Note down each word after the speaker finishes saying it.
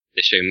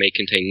This show may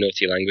contain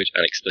naughty language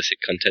and explicit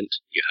content.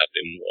 You have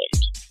been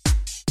warned.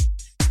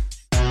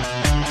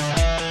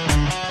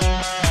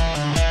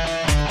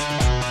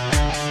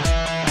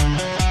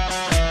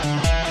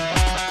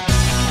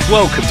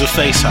 Welcome to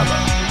Facehammer,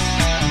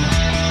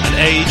 an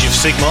Age of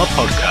Sigmar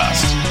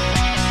podcast.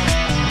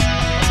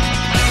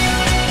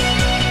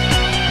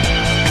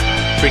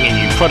 Bringing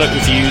you product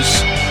reviews,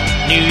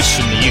 news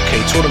from the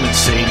UK tournament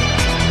scene,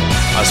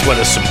 as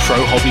well as some pro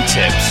hobby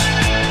tips.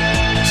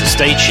 So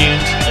stay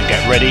tuned and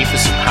get ready for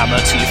some hammer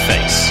to your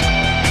face.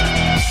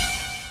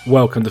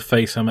 Welcome to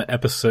Facehammer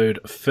episode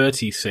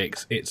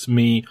 36. It's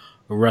me,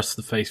 Russ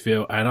the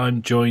Faceville, and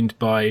I'm joined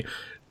by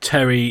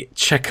Terry,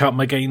 check out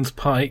my gains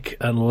Pike,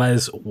 and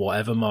Les,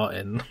 whatever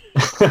Martin.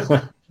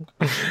 Yeah,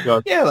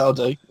 that'll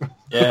do.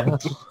 Yeah.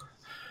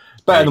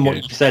 Better than what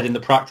you said in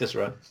the practice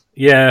run.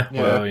 Yeah,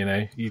 well, you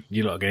know,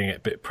 you lot are getting a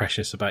bit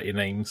precious about your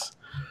names.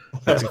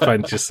 I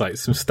find just like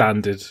some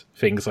standard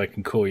things I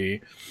can call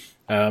you.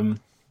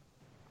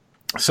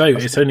 So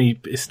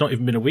it's not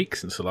even been a week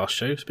since the last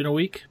show. It's been a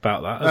week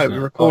about that. No, we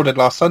recorded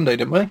last Sunday,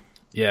 didn't we?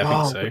 Yeah,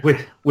 I think so.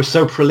 We're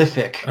so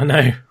prolific. I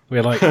know.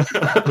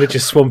 We're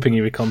just swamping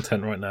you with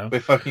content right now. We're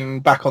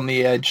fucking back on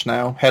the edge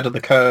now, head of the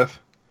curve.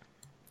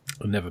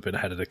 I've never been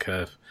ahead of the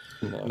curve.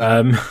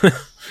 No.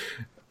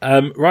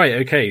 Right,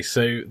 okay,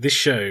 so this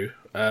show,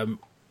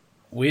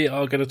 we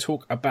are going to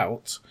talk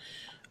about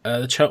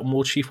the Cheltenham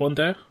War Chief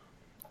Wonder,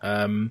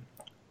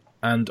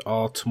 and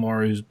our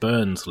tomorrow's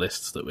Burns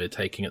lists that we're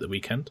taking at the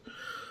weekend,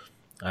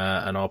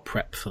 and our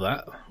prep for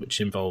that,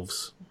 which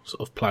involves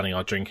sort of planning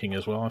our drinking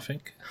as well, I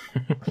think.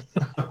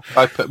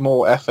 I put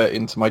more effort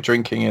into my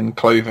drinking and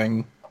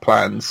clothing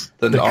plans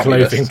than the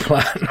clothing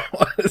plan.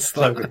 What is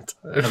that?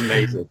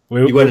 Amazing.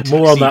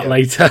 More on that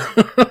later.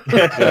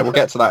 Yeah, we'll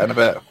get to that in a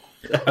bit.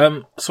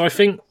 So I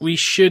think we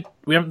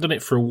haven't done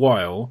it for a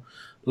while.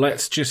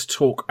 Let's just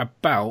talk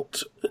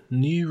about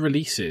new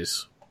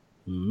releases.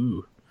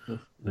 Ooh,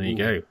 there you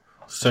go.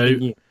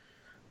 So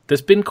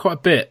there's been quite a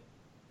bit.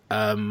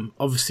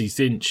 Obviously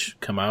Zinch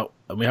come out,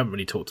 and we haven't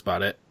really talked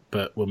about it,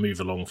 but we'll move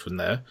along from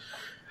there.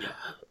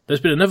 There's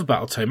been another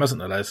battle tome, hasn't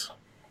there, Les?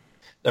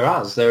 There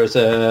has. There's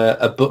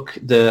a book, a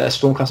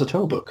Stormcast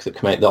Eternal book that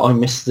came out that I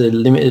missed the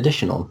limited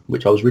edition on,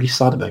 which I was really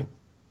sad about.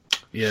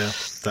 Yeah,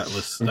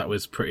 that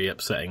was pretty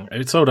upsetting.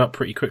 It sold out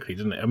pretty quickly,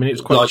 didn't it? I mean, it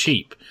was quite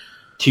cheap.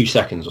 2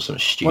 seconds or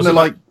something stupid. Wasn't it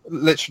like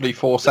literally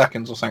 4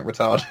 seconds or something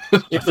retarded?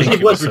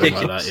 It was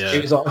ridiculous. Like that, yeah.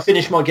 It was like I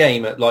finished my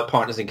game at like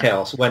Partners in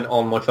Chaos, went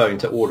on my phone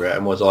to order it,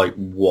 and was like,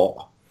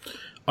 "What?"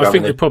 I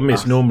think the problem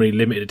is normally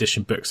limited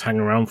edition books hang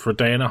around for a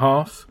day and a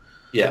half.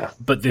 Yeah,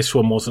 but this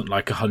one wasn't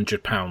like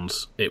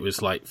 £100. It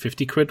was like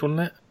 50 quid,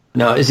 wasn't it?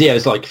 No, it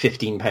was like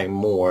 £15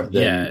 more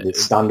than the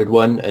standard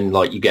one, and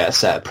like you get a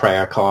set of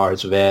prayer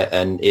cards with it,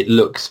 and it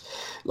looks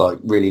like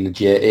really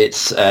legit. It's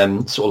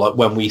sort of like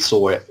when we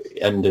saw it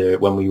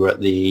when we were at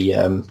the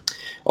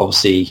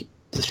obviously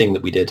the thing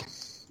that we did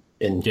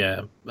in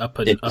up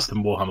in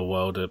Warhammer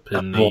World, up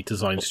in the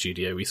design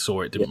studio. We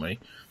saw it, didn't we?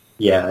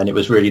 Yeah, and it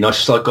was really nice.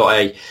 It's like got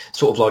a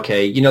sort of like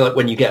a, you know, like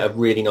when you get a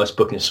really nice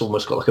book and it's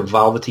almost got like a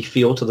velvety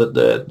feel to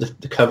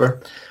the cover,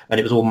 and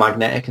it was all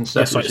magnetic and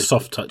stuff. It's like a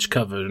soft touch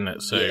cover, isn't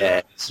it? So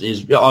yeah,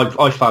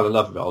 I fell in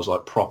love with it. I was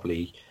like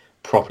properly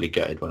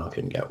gutted when I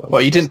couldn't get one.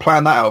 Well, you didn't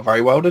plan that out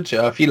very well, did you?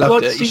 If you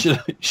loved it, you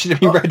should have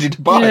been ready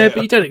to buy it. Yeah,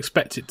 but you don't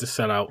expect it to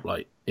sell out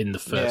like in the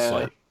first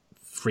like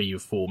 3 or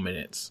 4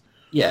 minutes.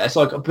 Yeah, it's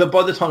like, but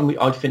by the time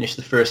I'd finished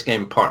the first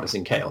game of Partners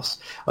in Chaos,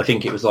 I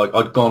think it was like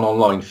I'd gone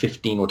online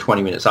 15 or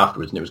 20 minutes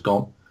afterwards and it was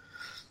gone.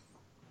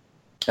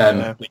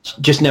 Which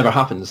just never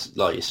happens,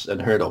 like, it's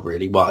unheard of,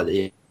 really. Well,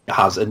 it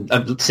has,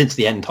 and since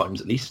the end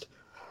times, at least.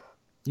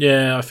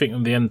 Yeah, I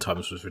think the end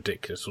times was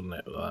ridiculous, wasn't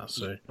it? With that,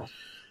 so,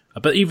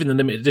 but even the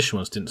limited edition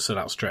ones didn't sell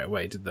out straight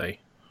away, did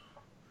they?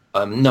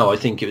 No, I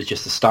think it was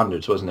just the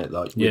standards, wasn't it?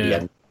 Like, with the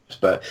end.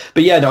 But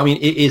yeah, no, I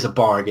mean, it is a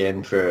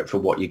bargain for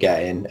what you're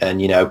getting,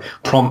 and, you know,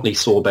 promptly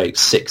saw about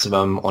 6 of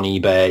them on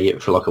eBay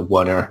for like a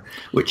 $1,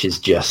 which is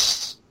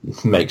just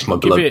makes my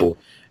blood boil.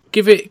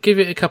 Give it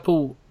a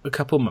couple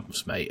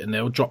months, mate, and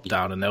they'll drop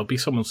down, and there'll be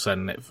someone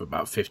selling it for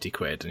about 50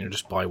 quid, and you'll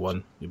just buy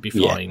one. You'll be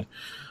fine.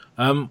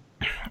 Yeah.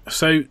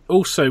 So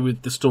also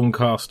with the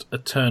Stormcast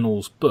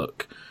Eternals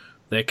book,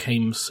 there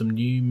came some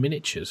new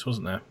miniatures,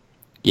 wasn't there?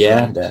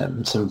 Yeah,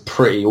 some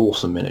pretty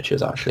awesome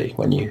miniatures, actually,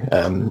 when you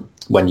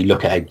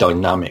look at how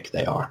dynamic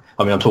they are.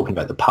 I mean, I'm talking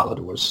about the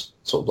Paladors,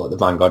 sort of like the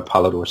Vanguard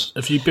Paladors.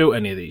 Have you built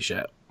any of these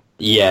yet?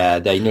 Yeah,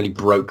 they nearly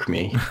broke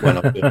me when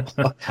I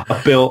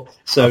built.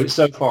 So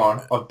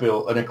far, I've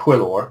built an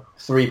Aquilor,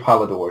 3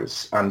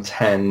 Paladors, and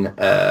 10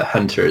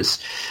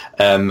 Hunters.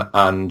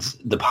 And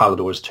the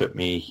Paladors took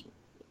me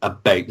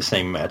about the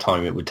same amount of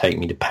time it would take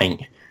me to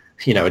paint,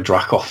 you know, a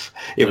Dracoff.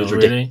 It was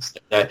ridiculous.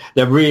 Really?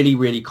 They're really,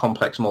 really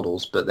complex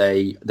models, but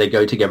they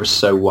go together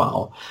so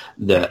well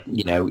that,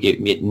 you know,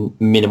 it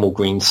minimal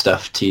green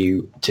stuff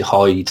to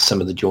hide some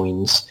of the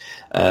joins,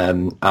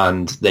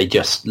 and they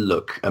just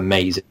look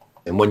amazing.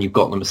 And when you've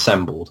got them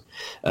assembled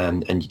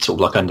and sort of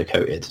like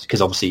undercoated,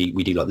 because obviously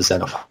we do like the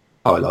Xenoph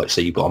highlight, so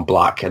you've got on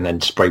black and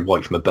then spray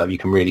white from above, you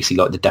can really see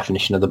like the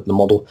definition of the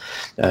model.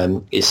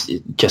 It's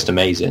just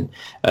amazing.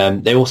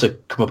 They also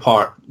come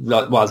apart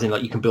as in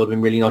like you can build them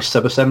in really nice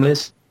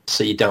sub-assemblies,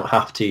 so you don't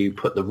have to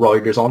put the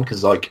riders on,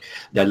 because like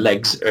their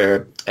legs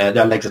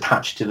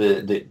attached to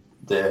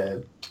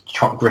the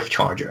griff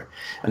charger,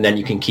 and then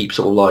you can keep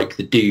sort of like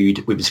the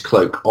dude with his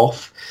cloak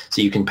off,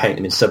 so you can paint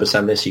them in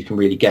sub-assemblies, so you can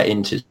really get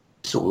into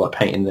sort of like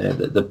painting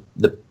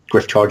the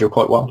griff charger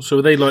quite well. So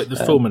are they like the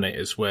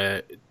Fulminators,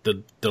 where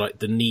the like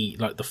the knee,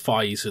 like the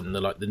thighs and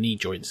the knee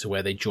joints are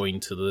where they join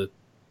to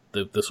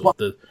the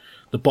sort of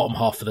the bottom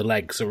half of the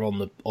legs are on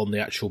the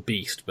actual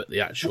beast, but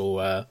the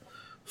actual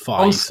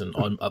thighs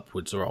and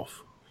upwards are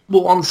off?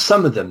 Well, on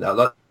some of them though,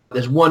 like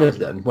there's one of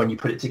them when you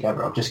put it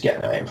together. I'm just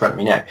getting it in front of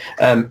me now.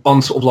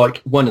 On sort of like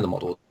one of the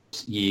models,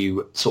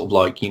 you sort of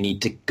like you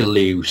need to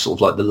glue sort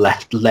of like the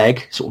left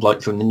leg, sort of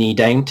like from the knee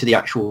down to the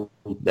actual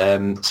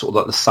sort of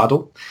like the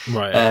saddle.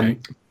 Right. Okay.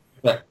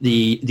 But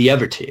the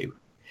other two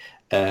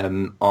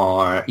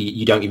are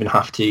you don't even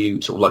have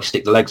to sort of like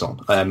stick the legs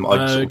on.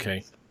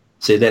 Okay.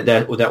 So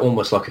they're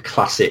almost like a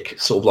classic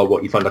sort of like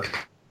what you find like a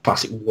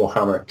classic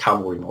Warhammer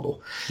cavalry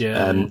model.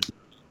 Yeah.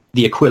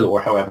 The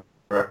Aquilor,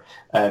 however,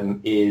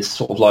 is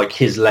sort of like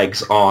his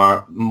legs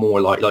are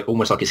more like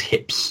almost like his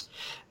hips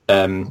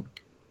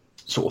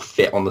sort of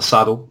fit on the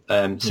saddle.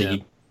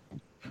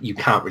 You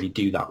can't really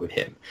do that with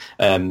him.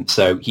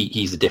 So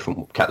he's a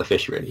different cat of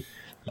fish, really.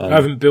 I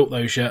haven't built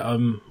those yet.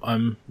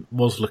 I'm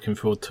was looking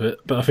forward to it,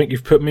 but I think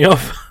you've put me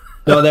off.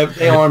 No,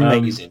 they are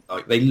amazing.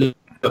 Like they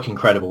look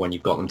incredible when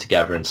you've got them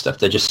together and stuff.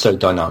 They're just so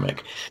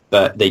dynamic,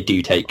 but they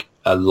do take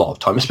a lot of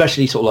time,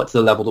 especially sort of like to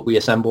the level that we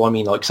assemble. I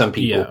mean, like some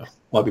people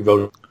might be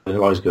rolling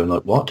their eyes going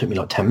like, what? It took me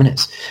like 10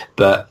 minutes.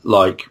 But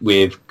like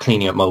with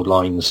cleaning up mould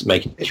lines,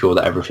 making sure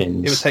that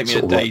everything's... It would take me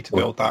a day to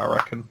build that, I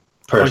reckon.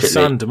 Perfectly. I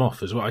sand them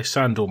off as well. I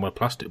sand all my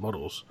plastic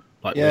models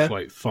with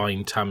like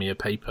fine Tamiya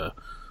paper,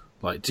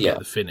 like to get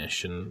the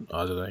finish. And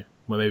I don't know.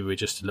 Well, maybe we're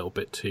just a little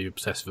bit too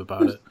obsessive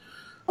about it.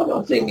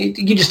 I think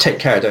you just take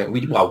care, don't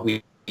we? Well,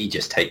 we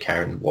just take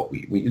care in what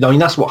we I mean,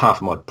 that's what half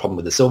of my problem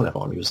with the Sylvaneth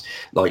army was.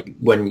 Like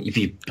if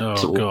you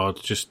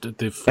just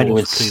the four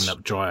clean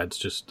up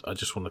dryads. I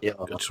just want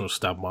to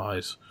stab my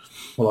eyes.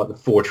 Well, like the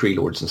 4 tree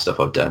lords and stuff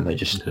I've done, they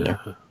just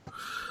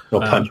I'll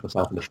punch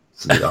myself in the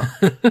face and do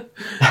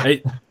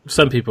that.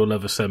 Some people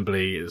love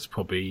assembly. It's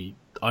probably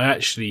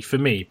for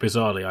me,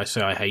 bizarrely, I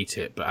say I hate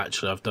it, but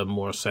actually I've done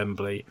more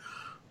assembly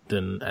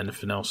than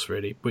anything else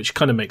really, which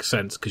kind of makes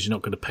sense because you're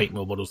not going to paint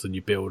more models than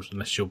you build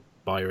unless you're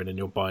buying and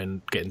you're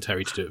getting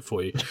Terry to do it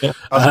for you. I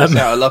was going to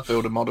say I love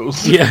building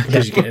models. Yeah,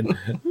 because you're getting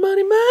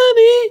money.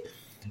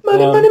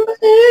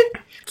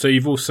 So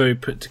you've also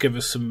put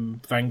together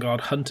some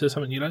Vanguard Hunters,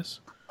 haven't you, Les?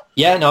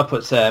 Yeah, no, I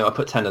put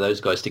 10 of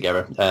those guys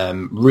together.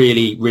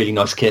 Really, really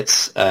nice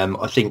kits.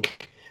 I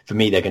think for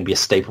me they're going to be a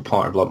staple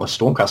part of like my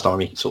Stormcast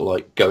army, sort of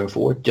like going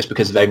forward, just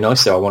because they're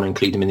nice. So I want to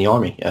include them in the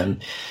army,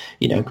 and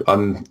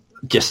I'm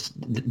just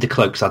the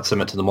cloaks add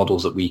something to the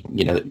models that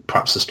that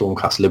perhaps the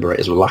Stormcast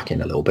Liberators were lacking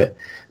a little bit.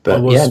 But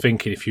I was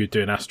thinking if you were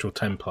doing Astral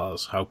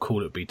Templars, how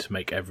cool it would be to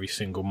make every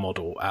single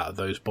model out of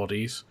those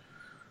bodies.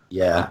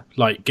 Yeah,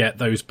 like get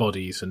those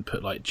bodies and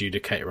put like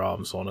Judicator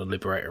arms on and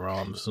Liberator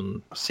arms.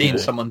 And I've seen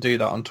someone do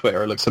that on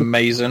Twitter. It looks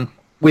amazing.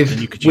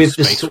 You could use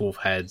Space Wolf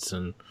heads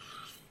and.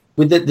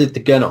 With the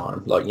gun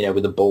arm, like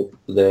with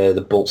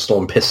the bolt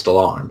storm pistol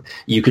arm,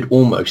 you could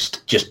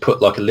almost just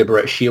put like a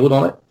Liberator shield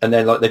on it, and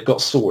then like they've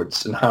got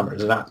swords and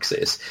hammers and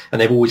axes,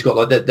 and they've always got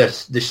like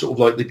this sort of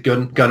like the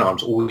gun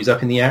arms always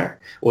up in the air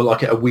or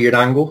like at a weird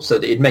angle, so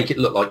that it'd make it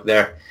look like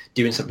they're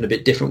doing something a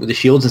bit different with the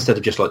shields instead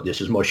of just like this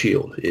is my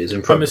shield. It is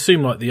in front. I'm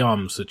assuming like the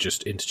arms are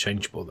just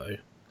interchangeable though.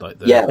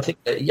 Like I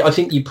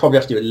think you probably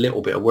have to do a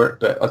little bit of work,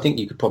 but I think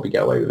you could probably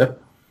get away with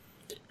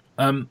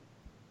it.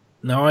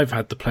 Now, I've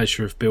had the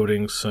pleasure of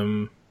building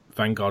some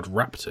Vanguard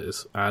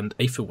Raptors and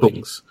Aether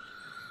Wings.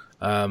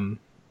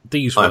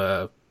 These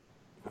were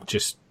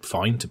just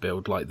fine to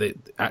build. Like, they're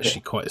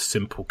actually quite a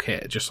simple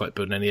kit, just like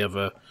building any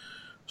other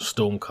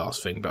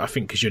Stormcast thing. But I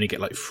think because you only get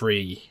like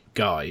 3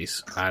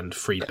 guys and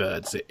 3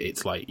 birds,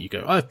 it's like you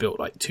go, I've built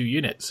like 2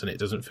 units, and it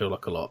doesn't feel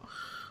like a lot.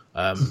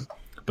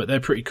 But they're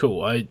pretty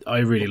cool. I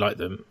really like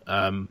them.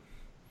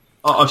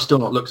 I've still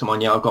not looked at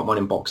mine yet. I've got mine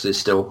in boxes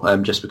still,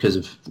 just because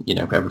of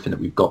everything that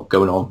we've got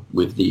going on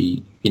with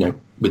the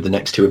with the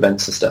next 2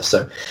 events and stuff.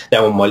 So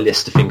they're on my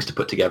list of things to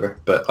put together,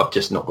 but I've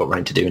just not got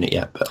around to doing it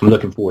yet. But I'm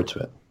looking forward to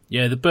it.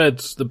 Yeah, the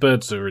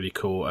birds are really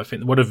cool. I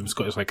think one of them's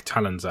got his like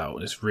talons out,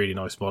 and it's a really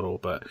nice model,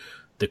 but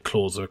the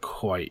claws are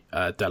quite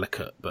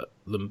delicate. But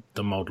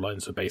the mold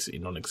lines are basically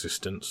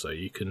non-existent, so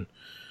you can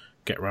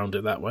get around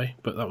it that way.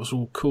 But that was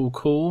all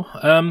cool.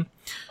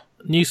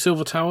 New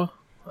Silver Tower.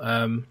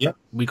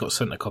 We got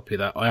sent a copy of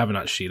that. I haven't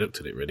actually looked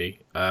at it really,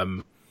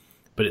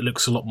 but it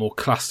looks a lot more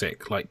classic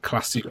kind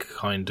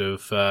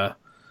of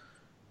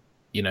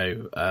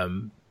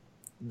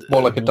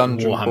more like a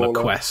dungeon Warhammer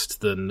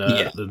quest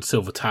than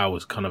Silver Tower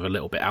was kind of a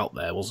little bit out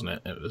there, wasn't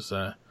it?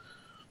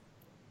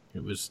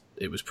 It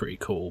was pretty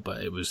cool,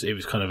 but it was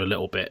kind of a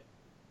little bit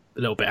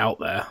out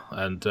there,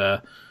 and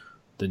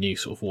the the new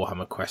sort of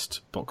Warhammer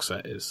Quest box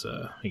set is.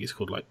 I think it's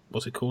called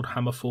what's it called?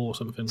 Hammerfall or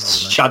something. I don't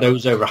know.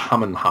 Shadows over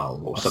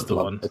Hammerhall or That's something.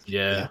 the one. Like that.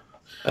 Yeah.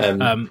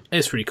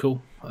 It's pretty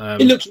cool.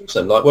 It looks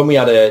awesome. Like when we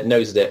had a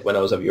nose at it when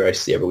I was at your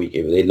race the other week,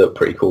 it looked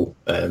pretty cool.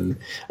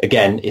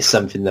 Again, it's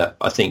something that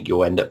I think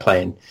you'll end up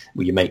playing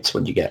with your mates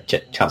when you get a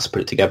chance to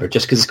put it together.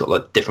 Just because it's got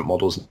like different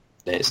models,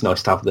 it's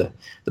nice to have the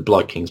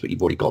Blight Kings, but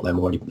you've already got them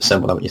already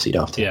assembled, haven't you? So you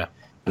don't have to. Yeah.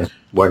 I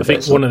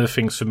think one of the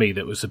things for me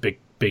that was a big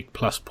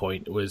plus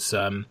point was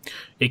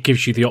it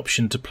gives you the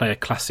option to play a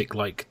classic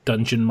like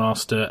Dungeon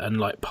Master and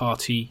like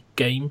party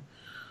game.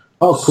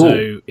 Oh, cool.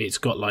 So it's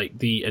got like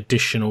the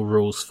additional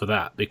rules for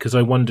that, because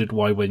I wondered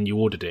why when you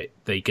ordered it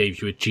they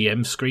gave you a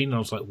GM screen. I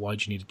was like, why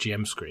do you need a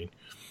GM screen?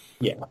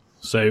 Yeah.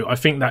 So I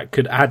think that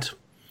could add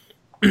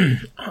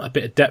a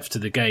bit of depth to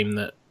the game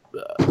that,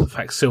 in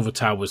fact, Silver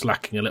Tower was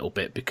lacking a little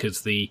bit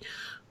because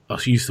I'll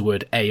use the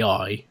word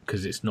AI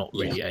because it's not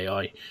really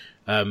AI.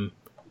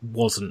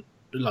 Wasn't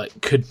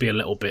like, could be a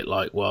little bit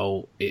like,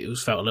 well, it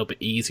was felt a little bit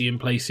easy in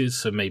places,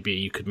 so maybe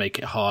you could make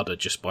it harder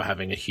just by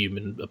having a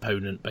human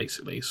opponent,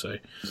 basically. So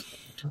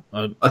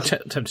I'm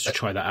tempted to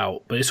try that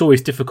out, but it's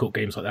always difficult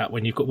games like that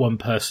when you've got one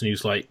person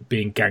who's like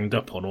being ganged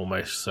up on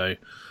almost. So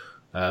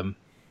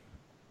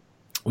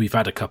we've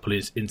had a couple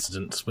of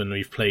incidents when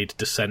we've played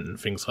Descent and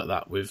things like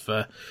that with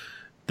the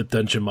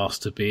Dungeon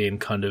Master being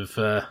kind of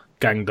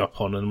ganged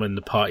up on, and when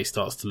the party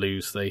starts to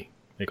lose, they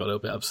got a little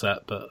bit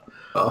upset, but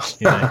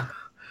you know.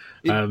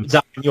 Is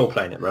that when you're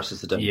playing it, Russ?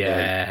 Is the Dungeon?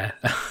 Yeah.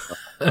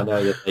 I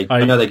know that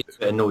I know they get a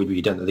bit annoyed with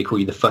you, don't they? They call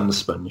you the fun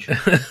sponge.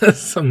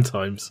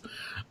 Sometimes.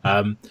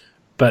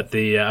 But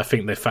I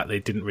think the fact they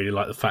didn't really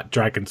like the fact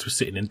dragons were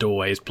sitting in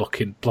doorways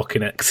blocking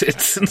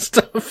exits and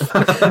stuff,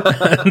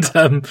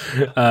 and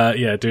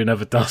doing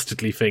other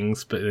dastardly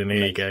things. But then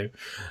here you go.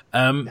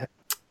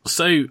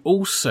 So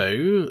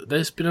also,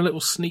 there's been a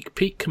little sneak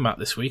peek come out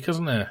this week,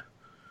 hasn't there?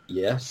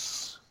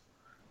 Yes.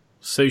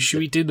 So should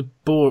we do the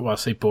boring? Well, I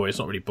say boring. It's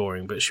not really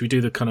boring, but should we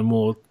do the kind of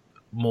more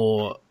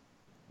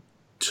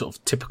sort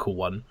of typical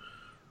one?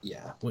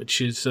 Yeah.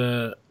 Which is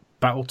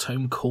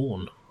Battletome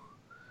Khorne.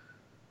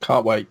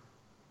 Can't wait.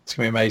 It's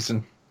going to be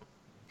amazing.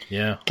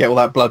 Yeah. Get all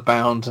that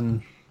Bloodbound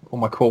and all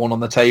my Khorne on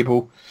the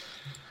table.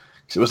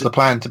 It was the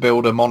plan to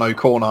build a mono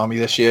Khorne army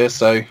this year,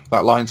 so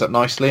that lines up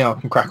nicely. I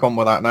can crack on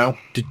with that now.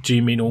 Do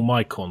you mean all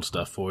my Khorne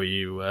stuff, or are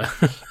you...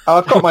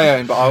 I've got my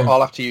own, but I'll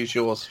have to use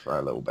yours for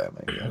a little bit,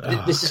 maybe.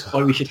 This is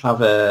why we should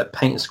have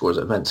paint scores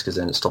at events, because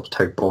then it stops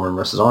Toad boring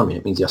Russ's army.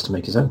 It means he has to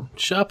make his own.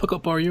 Shut up, I got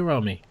to borrow your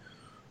army.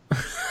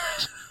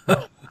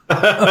 I'm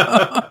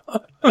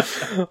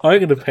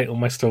going to paint all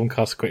my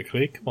Stormcast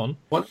quickly. Come on.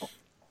 What?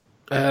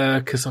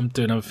 Because I'm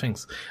doing other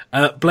things.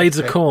 Blades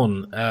of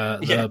Khorne,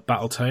 the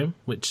Battletome,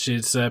 which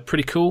is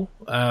pretty cool.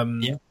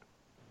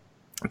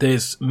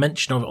 There's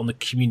mention of it on the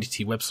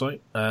community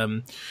website.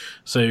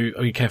 So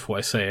be careful what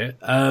I say it.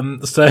 I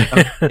was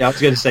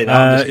going to say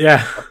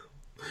that.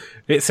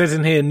 It says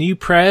in here, new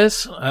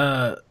prayers.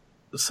 So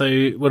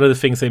one of the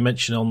things they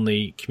mention on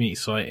the community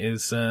site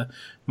is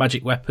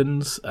magic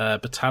weapons,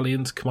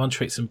 battalions, command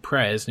traits and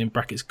prayers, and in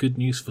brackets, good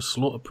news for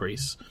slaughter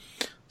priests.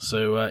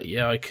 So,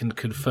 I can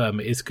confirm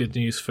it is good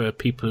news for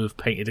people who've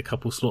painted a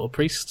couple slaughter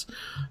priests. A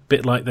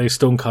bit like those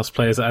Stormcast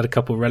players that had a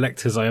couple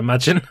relictors, I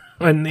imagine,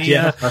 when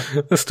the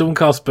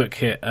Stormcast book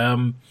hit.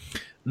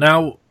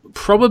 Now,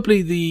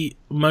 probably the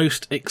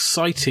most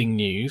exciting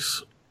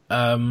news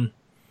for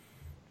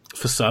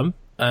some,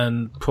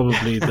 and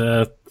probably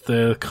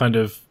the kind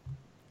of,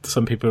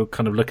 some people are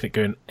kind of looking at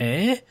going,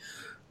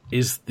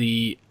 is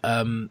the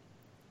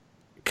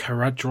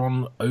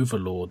Kharadron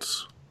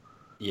Overlords.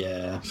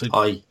 Yeah, so,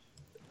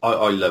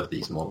 I love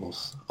these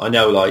models. I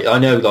know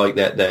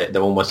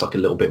they're almost like a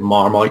little bit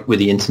Marmite with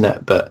the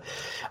internet, but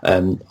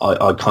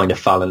I kind of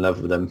fell in love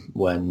with them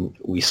when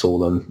we saw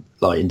them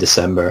like in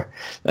December.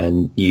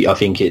 And I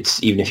think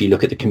it's, even if you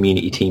look at the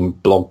community team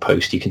blog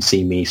post, you can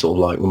see me sort of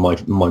like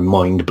with my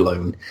mind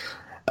blown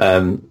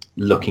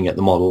looking at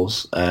the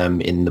models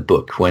in the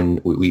book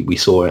when we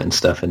saw it and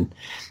stuff. And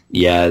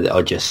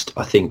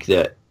I think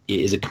that it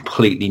is a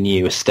completely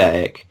new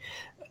aesthetic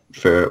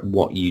for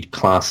what you'd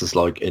class as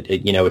like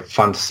a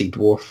fantasy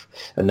dwarf,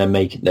 and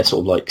they're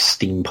sort of like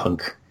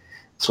steampunk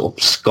sort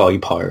of sky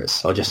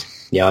pirates. I just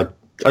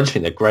think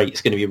they're great.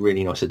 It's going to be a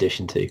really nice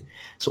addition to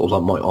sort of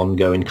like my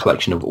ongoing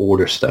collection of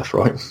Order stuff,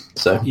 right?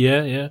 So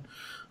yeah.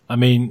 I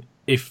mean,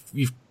 if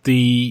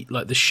the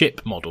ship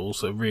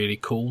models are really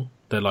cool.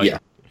 They're like,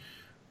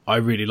 I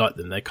really like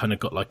them. They kind of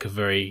got like a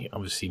very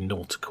obviously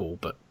nautical,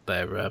 but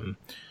they're a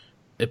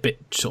bit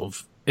sort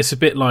of. It's a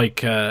bit like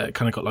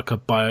kind of got like a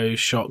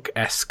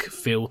BioShock-esque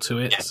feel to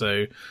it. Yeah.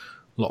 So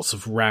lots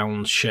of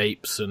round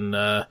shapes and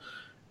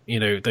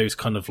those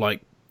kind of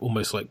like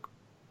almost like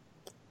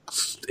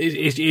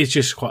it's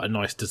just quite a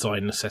nice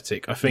design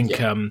aesthetic. I think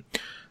from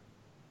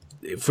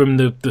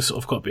the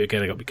sort of got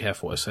to be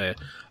careful what I say.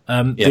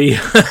 From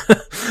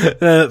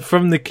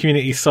the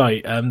community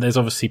site, there's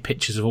obviously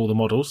pictures of all the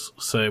models,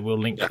 so we'll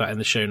link that in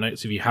the show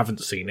notes if you haven't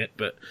seen it,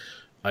 but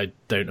I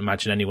don't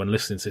imagine anyone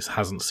listening to this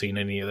hasn't seen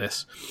any of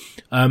this.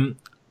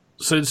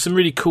 So there's some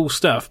really cool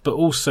stuff, but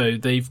also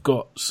they've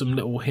got some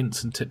little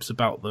hints and tips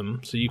about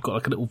them. So you've got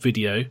like a little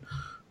video,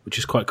 which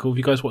is quite cool. Have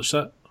you guys watched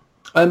that?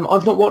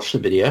 I've not watched the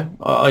video.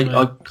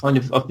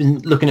 I've been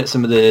looking at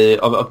some of the.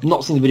 I've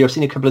not seen the video. I've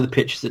seen a couple of the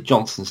pictures that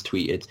Johnson's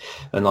tweeted,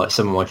 and like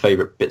some of my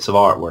favourite bits of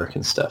artwork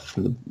and stuff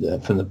from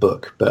the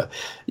book. But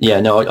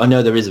yeah, no, I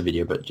know there is a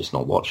video, but just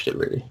not watched it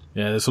really.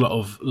 Yeah, there's a lot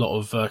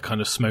of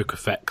kind of smoke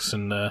effects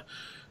and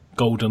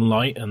golden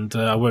light, and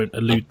I won't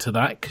allude to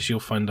that because you'll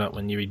find out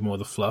when you read more of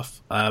the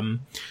fluff.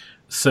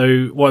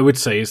 So what I would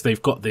say is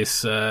they've got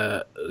this.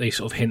 They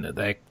sort of hint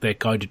that they're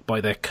guided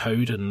by their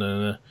code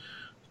and.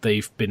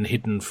 They've been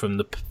hidden from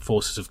the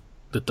forces of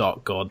the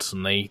dark gods,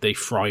 and they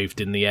thrived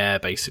in the air.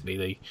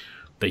 Basically,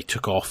 they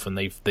took off, and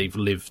they've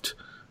lived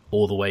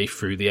all the way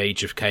through the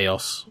Age of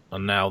Chaos.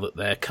 And now that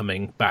they're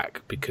coming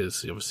back,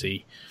 because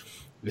obviously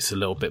it's a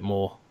little bit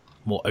more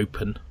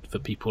open for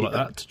people like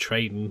that to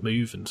trade and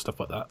move and stuff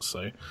like that.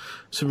 So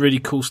some really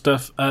cool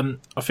stuff. I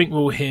think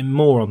we'll hear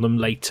more on them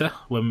later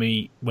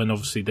when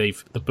obviously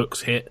the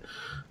books hit.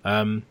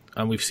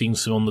 And we've seen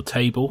some on the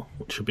table,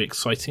 which will be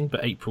exciting.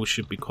 But April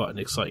should be quite an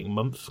exciting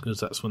month because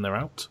that's when they're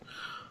out.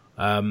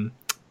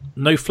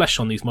 No flesh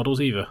on these models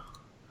either.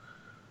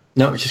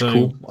 No, which is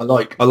cool. I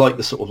like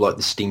the sort of like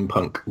the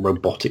steampunk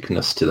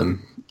roboticness to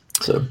them.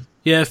 So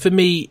yeah, for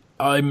me,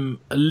 I'm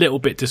a little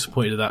bit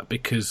disappointed at that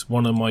because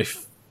one of my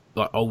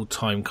old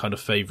time kind of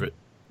favourite,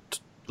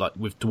 like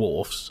with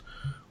dwarfs,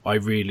 I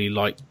really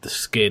liked the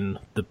skin,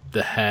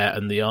 the hair,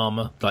 and the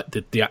armour, like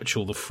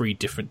the three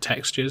different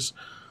textures.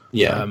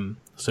 Yeah.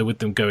 So with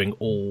them going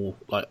all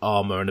like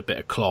armour and a bit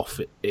of cloth,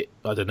 it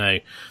I don't know.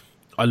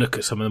 I look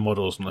at some of the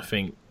models and I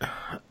think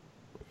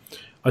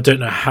I don't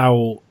know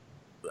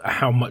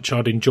how much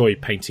I'd enjoy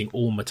painting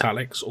all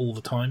metallics all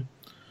the time.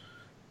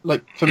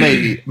 Like for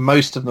me,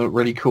 most of them look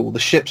really cool. The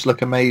ships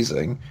look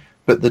amazing,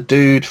 but the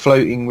dude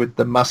floating with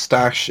the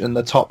mustache and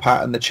the top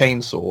hat and the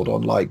chainsword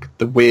on like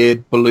the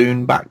weird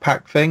balloon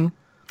backpack thing.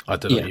 I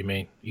don't know what you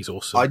mean. He's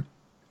awesome.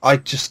 I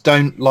just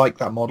don't like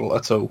that model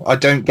at all. I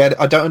don't get it.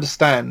 I don't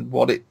understand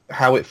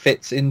how it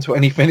fits into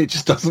anything. It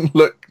just doesn't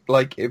look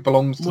like it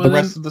belongs to the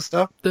rest of the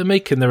stuff. They're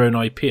making their own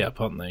IP up,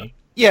 aren't they?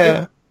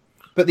 Yeah.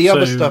 But the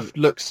other stuff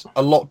looks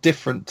a lot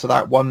different to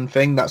that one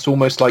thing. That's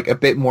almost like a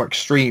bit more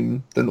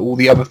extreme than all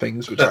the other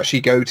things, which actually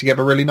go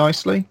together really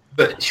nicely.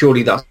 But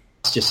surely that's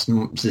just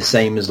the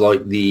same as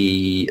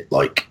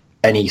like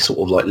any sort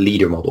of like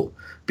leader model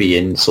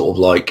being sort of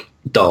like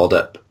dialed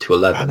up to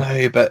 11. I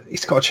know, but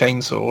he's got a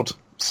chainsword.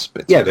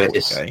 Yeah, but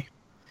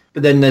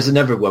but then there's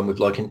another one with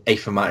like an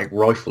Aphomatic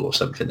rifle or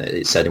something that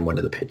it said in one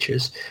of the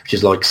pictures, which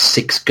is like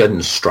 6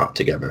 guns strapped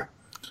together.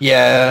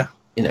 Yeah,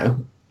 you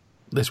know.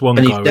 There's one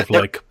guy with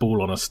like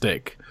ball on a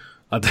stick.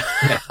 I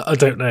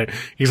don't know.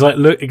 He's like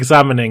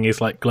examining his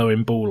like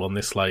glowing ball on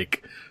this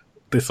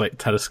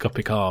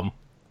telescopic arm.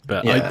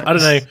 But yeah, I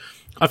don't know.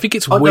 I think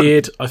it's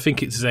weird. I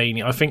think it's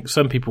zany. I think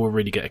some people will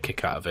really get a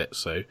kick out of it.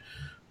 So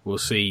we'll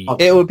see.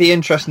 It would be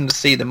interesting to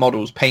see the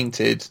models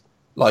painted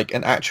like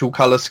an actual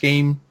colour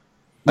scheme,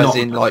 as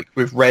in like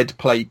with red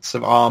plates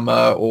of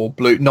armour or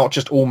blue, not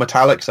just all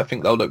metallics. I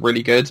think they'll look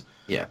really good.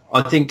 Yeah,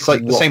 I think it's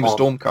like the same as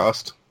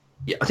Stormcast.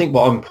 Yeah, I think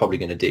what I'm probably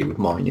going to do with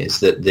mine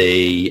is that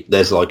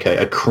there's like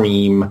a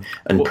cream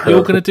and purple.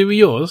 You're going to do with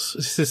yours?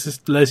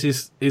 Les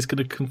is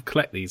going to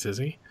collect these, is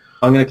he?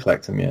 I'm going to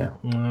collect them, yeah.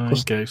 There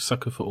you go,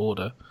 sucker for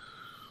order.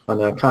 I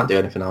know, can't do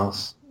anything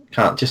else.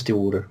 Can't just do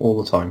order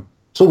all the time.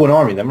 It's all one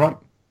army then, right?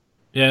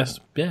 Yes,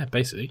 yeah,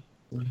 basically.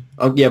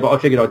 Yeah, but I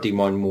figured I'd do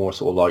mine more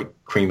sort of like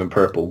cream and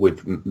purple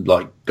with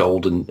like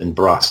gold and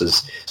brass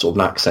as sort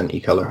of an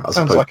accenty colour.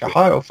 Sounds like a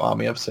High Elf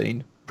army I've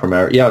seen.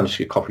 Yeah, I'm just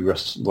going to copy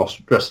Russ.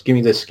 Give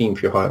me the scheme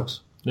for your High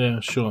Elves. Yeah,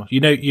 sure. You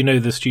know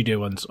the studio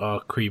ones are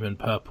cream and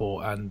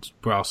purple and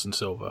brass and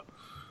silver.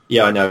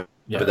 Yeah, I know.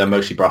 Yeah. But they're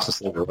mostly brass and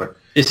silver, right?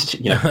 It's,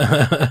 you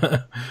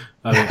know.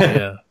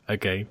 Yeah,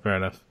 okay, fair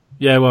enough.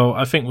 Yeah, well,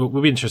 I think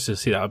we'll be interested to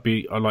see that.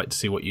 I'd like to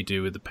see what you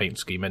do with the paint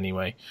scheme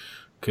anyway,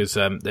 because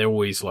they're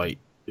always like,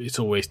 it's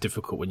always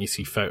difficult when you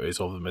see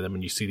photos of them, and then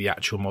when you see the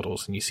actual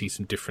models and you see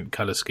some different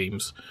colour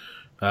schemes,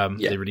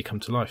 they really come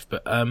to life.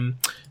 But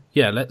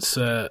yeah, let's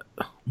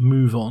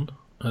move on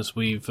as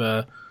we've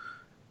sort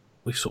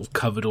of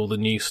covered all the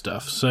new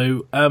stuff.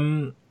 So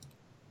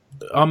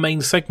our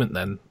main segment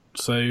then.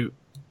 So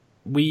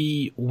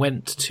we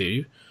went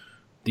to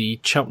the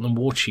Cheltenham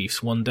War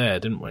Chiefs one day,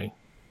 didn't we?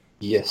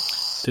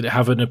 Yes. Did it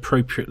have an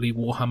appropriately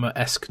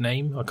Warhammer-esque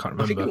name? I can't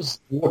remember. I think it was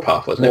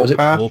Warpath, wasn't it?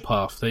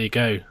 Warpath, there you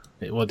go.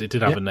 It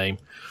did have a name.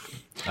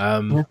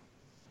 I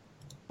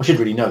should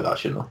really know that,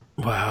 shouldn't I?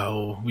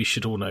 Well, we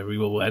should all know we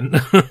all went.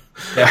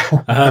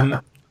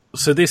 Yeah.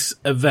 So this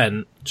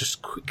event,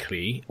 just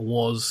quickly,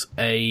 was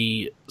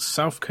a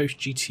South Coast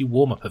GT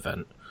warm-up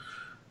event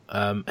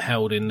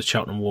held in the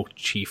Cheltenham War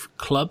Chief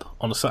Club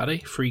on a Saturday,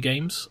 3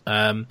 games.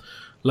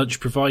 Lunch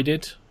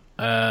provided.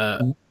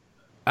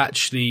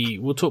 Actually,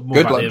 we'll talk more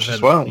about the event.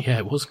 As well. Yeah,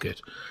 it was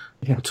good.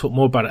 Yeah. We'll talk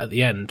more about it at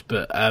the end,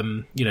 but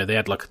they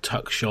had like a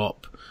tuck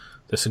shop.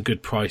 There's some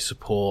good price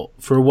support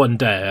for a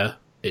one-dayer.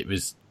 It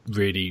was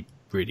really,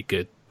 really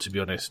good to be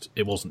honest.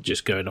 It wasn't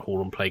just go in a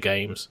hall and play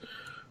games.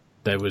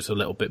 There was a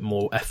little bit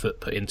more effort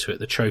put into it.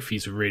 The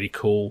trophies were really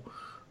cool.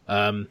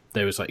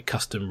 There was like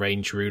custom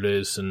range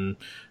rulers and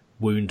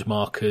wound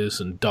markers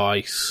and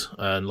dice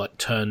and like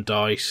turn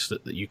dice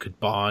that you could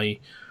buy.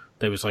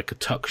 There was like a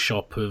tuck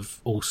shop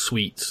of all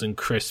sweets and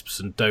crisps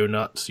and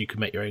donuts. You could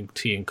make your own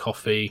tea and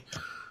coffee.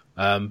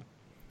 BYOB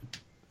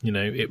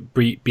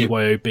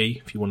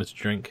if you wanted to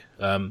drink.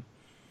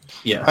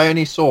 Yeah, I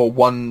only saw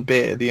one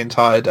beer the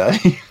entire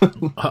day.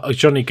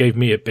 Johnny gave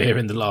me a beer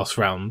in the last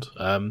round.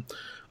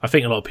 I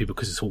think a lot of people,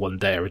 because it's a one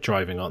day, are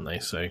driving, aren't they?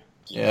 So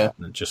yeah,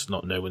 just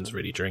no one's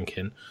really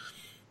drinking.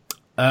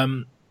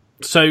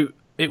 So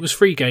it was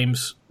 3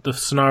 games. The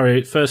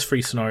first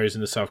 3 scenarios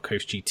in the South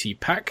Coast GT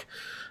pack.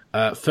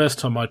 First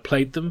time I'd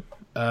played them.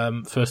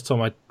 First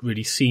time I'd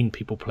really seen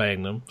people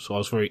playing them. So I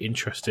was very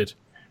interested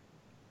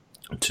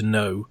to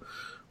know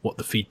what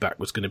the feedback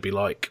was going to be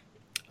like.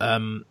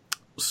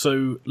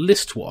 So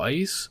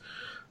list-wise,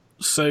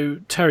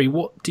 Terry,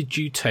 what did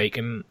you take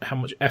and how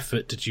much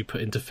effort did you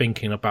put into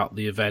thinking about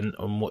the event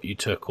and what you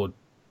took, or,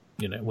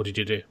 what did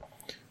you do?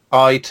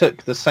 I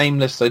took the same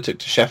list I took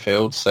to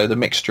Sheffield, so the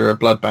mixture of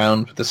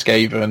Bloodbound, the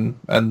Skaven,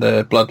 and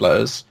the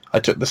Bloodletters. I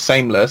took the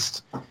same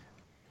list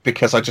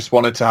because I just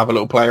wanted to have a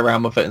little play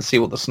around with it and see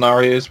what the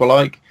scenarios were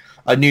like.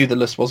 I knew the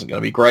list wasn't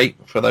going to be great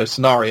for those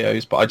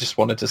scenarios, but I just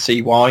wanted to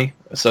see why,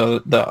 so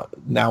that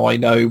now I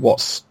know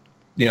what's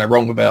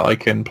wrong with it. I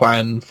can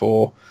plan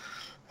for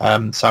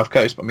South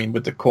Coast. But I mean,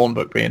 with the Khorne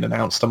book being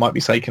announced, I might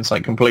be taking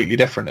something completely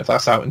different if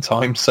that's out in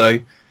time. So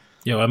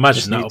yeah, I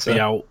imagine that'll be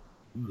out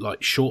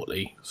like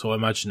shortly. So I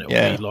imagine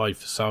it'll be live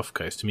for South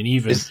Coast. I mean,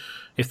 even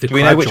if the do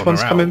we know which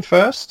one's coming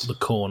first? The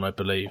Khorne, I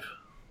believe.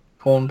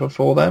 Khorne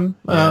before them.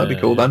 That'd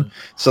be cool then.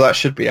 So that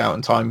should be out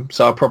in time.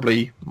 So I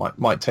probably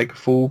might take a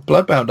full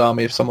Bloodbound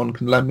army if someone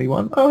can lend me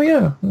one. Oh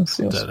yeah, let's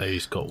see. I don't know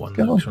who's got one.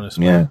 Yeah, not one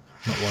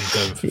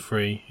going for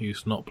free.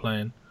 Who's not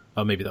playing?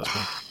 Oh, maybe that's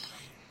me.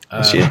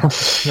 So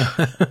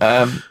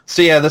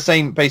yeah,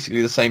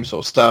 basically the same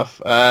sort of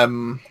stuff.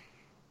 And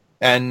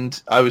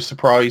I was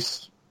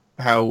surprised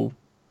how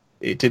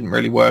it didn't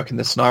really work in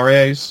the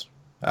scenarios.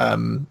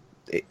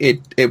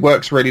 It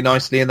works really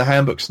nicely in the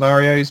handbook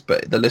scenarios,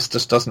 but the list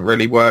just doesn't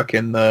really work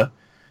in the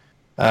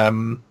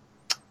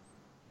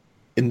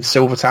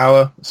Silver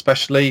Tower,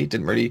 especially. It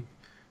didn't really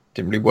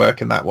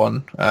work in that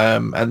one.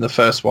 And the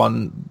first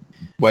one,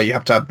 where you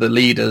have to have the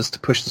leaders to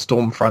push the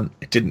Stormfront,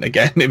 it didn't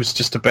again. It was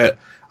just a bit...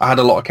 I had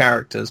a lot of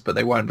characters, but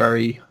they weren't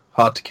very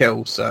hard to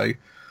kill, so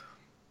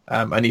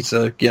I need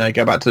to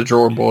go back to the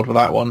drawing board with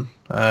that one.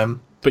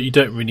 But you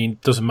don't really...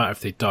 doesn't matter if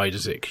they die,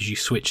 does it? Because you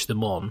switch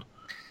them on.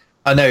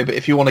 I know, but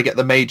if you want to get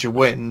the major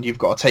win, you've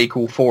got to take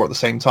all 4 at the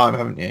same time,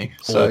 haven't you?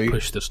 Or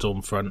push the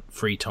Stormfront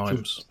 3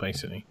 times,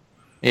 basically.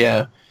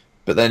 Yeah,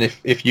 but then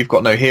if you've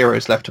got no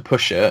heroes left to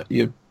push it,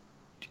 you've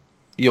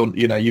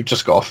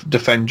just got to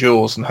defend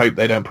yours and hope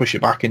they don't push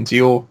it back into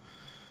your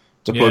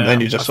deployment. Then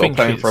you're just sort of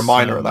playing for a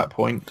minor at that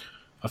point.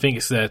 I think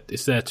it's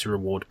there to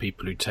reward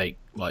people who take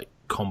like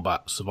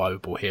combat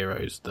survivable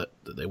heroes that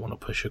they want to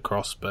push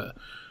across, but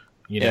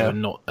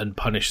and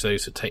punish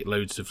those that take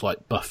loads of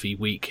like buffy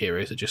weak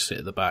heroes that just sit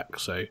at the back.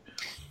 So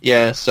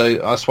so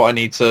that's why I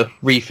need to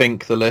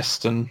rethink the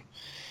list, and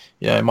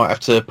I might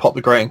have to pop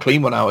the Great and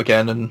Clean one out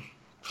again and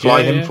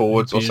fly him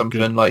forwards or something.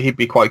 Good. Like he'd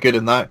be quite good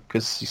in that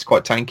because he's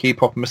quite tanky.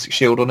 Pop a Mystic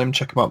Shield on him,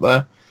 check him up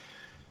there.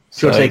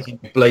 If you're taking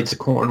Blades of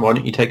Khorne, why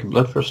don't you take a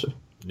Bloodthirster?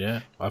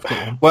 Yeah, I've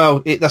got one. Well,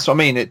 that's what I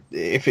mean.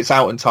 If it's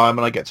out in time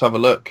and I get to have a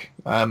look,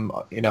 I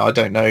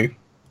don't know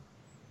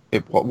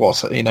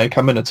what's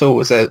coming at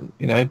all. Is there?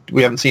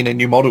 We haven't seen any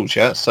new models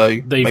yet, so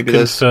they've maybe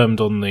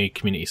confirmed on the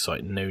community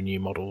site no new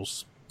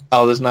models.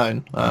 Oh, there's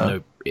none.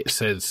 No, it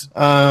says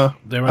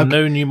there are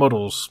no new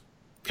models.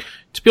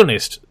 To be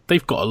honest,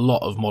 they've got a lot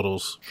of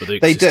models for the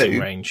existing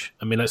range.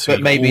 I mean, let's say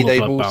maybe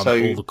they've all also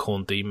the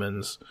Khorne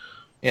demons.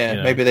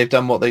 Yeah, maybe they've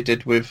done what they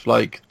did with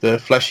like the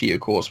Flesh Eater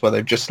course, where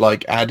they've just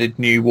like added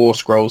new war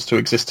scrolls to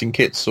existing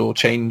kits or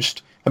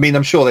changed. I mean,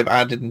 I'm sure they've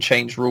added and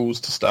changed rules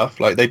to stuff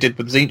like they did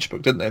with Tzeentch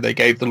book, didn't they? They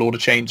gave the Lord of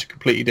Change a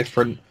completely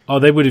different. Oh,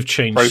 they would have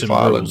changed some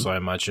rules, I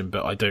imagine,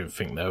 but I don't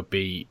think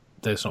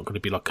there's not going to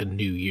be like a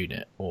new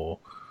unit or.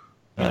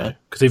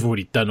 Because they've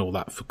already done all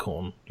that for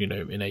Khorne,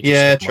 in Age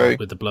of Sigmar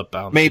with the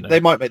Bloodbound. Maybe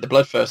they might make the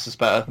Bloodthirsters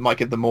better. They might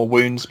give them more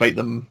wounds, make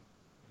them.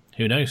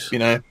 Who knows?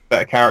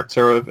 Better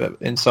character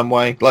in some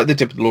way, like they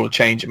did with the Lord of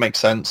Change. It makes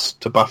sense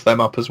to buff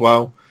them up as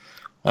well.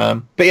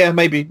 But yeah,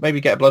 maybe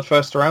get a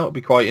Bloodthirster out. It'd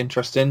be quite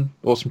interesting.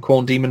 Or some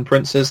Khorne Demon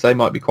Princes. They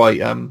might be quite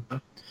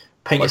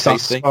paint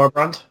yourself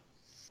Scarbrand.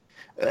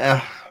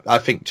 I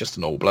think just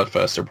an all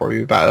Bloodthirster would probably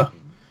be better.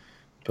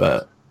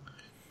 But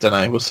don't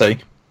know. We'll see.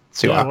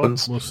 See what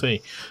happens. We'll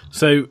see.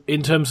 So,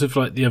 in terms of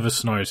like the other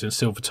scenarios in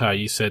Silver Tower,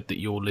 you said that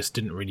your list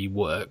didn't really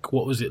work.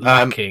 What was it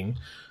lacking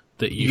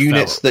that you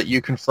units that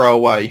you can throw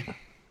away?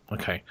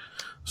 Okay,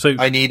 so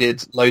I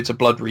needed loads of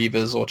Blood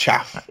Reavers or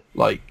chaff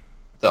like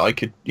that. I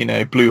could,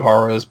 Blue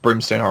Horrors,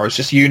 Brimstone Horrors,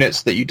 just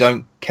units that you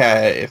don't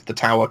care if the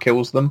tower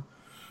kills them.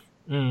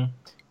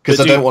 Because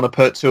But I don't want to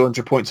put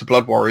 200 points of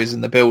Blood Warriors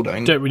in the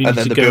building, Don't really and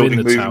need then to the go in building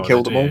the move tower, and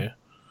kill them do all. you?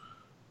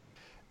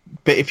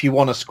 But if you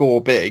want to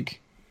score big,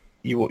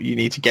 you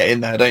need to get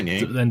in there, don't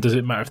you? Then does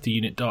it matter if the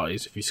unit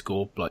dies if you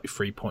score like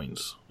 3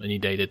 points and you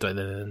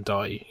then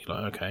die? You're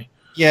like, okay.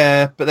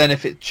 Yeah, but then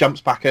if it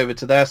jumps back over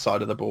to their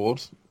side of the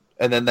board,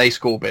 and then they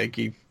score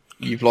big,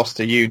 you've lost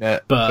a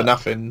unit for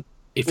nothing.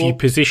 If you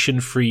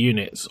position 3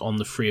 units on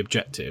the 3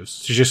 objectives,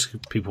 so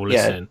just people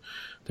listening,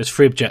 there's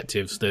 3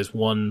 objectives. There's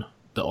one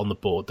that on the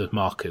board, there's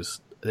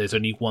markers. There's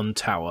only one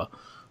tower.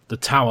 The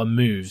tower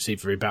moves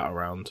every battle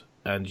round,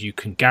 and you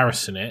can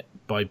garrison it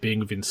by being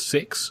within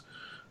 6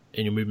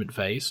 in your movement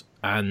phase,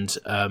 and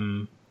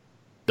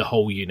the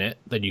whole unit.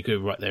 Then you go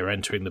right there,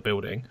 entering the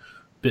building,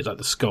 a bit like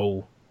the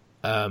skull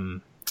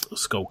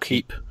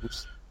keep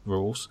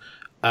rules.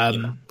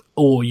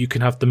 Or you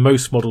can have the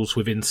most models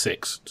within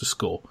 6 to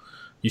score.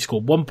 You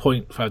score 1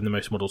 point for having the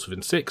most models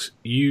within 6.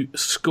 You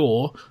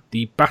score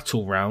the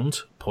battle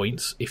round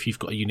points if you've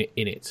got a unit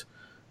in it.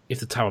 If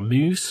the tower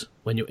moves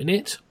when you're in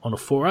it on a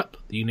 4-up,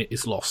 the unit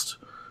is lost.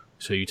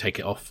 So you take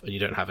it off and you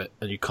don't have it.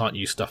 And you can't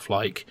use stuff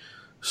like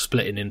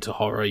splitting into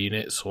horror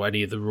units or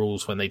any of the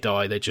rules when they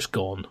die. They're just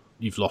gone.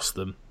 You've lost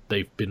them.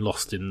 They've been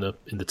lost in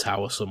the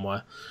tower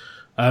somewhere.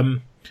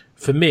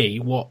 For me,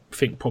 what I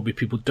think probably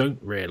people don't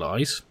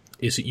realise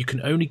is that you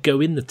can only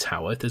go in the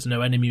tower if there's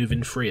no enemy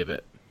within 3 of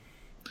it.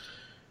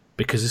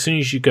 Because as soon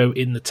as you go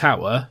in the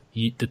tower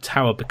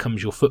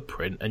becomes your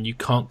footprint, and you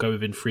can't go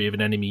within 3 of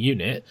an enemy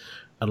unit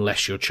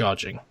unless you're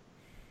charging.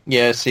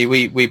 Yeah, see,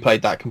 we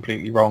played that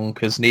completely wrong,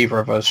 because neither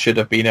of us should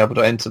have been able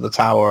to enter the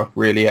tower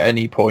really at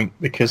any point,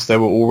 because there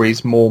were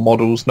always more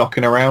models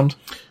knocking around.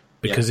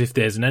 Because if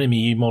there's an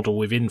enemy model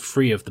within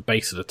 3 of the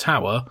base of the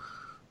tower,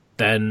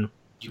 then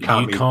you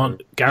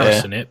can't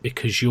garrison it,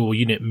 because your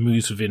unit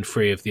moves within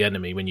 3 of the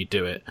enemy when you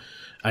do it.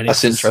 And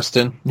that's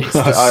interesting. It's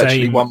I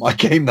actually won my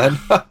game then.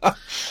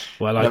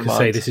 Well, I can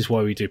say this is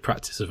why we do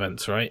practice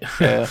events, right?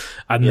 Yeah.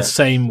 And the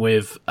same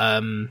with...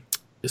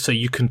 so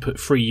you can put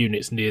 3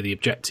 units near the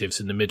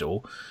objectives in the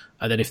middle,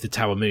 and then if the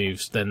tower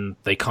moves, then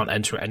they can't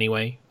enter it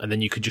anyway. And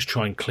then you could just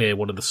try and clear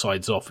one of the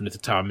sides off, and if the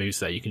tower moves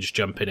there, you can just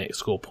jump in it,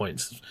 score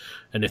points.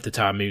 And if the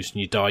tower moves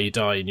and you die,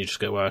 and you just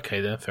go, well, okay,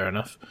 then fair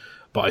enough.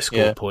 But I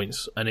scored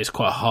points, and it's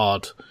quite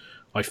hard,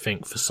 I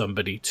think, for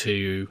somebody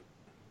to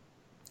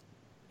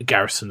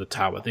garrison the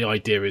tower. The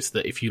idea is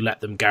that if you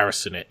let them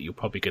garrison it, you're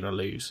probably going to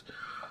lose.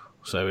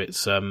 So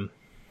it's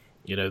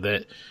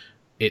that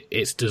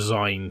it's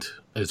designed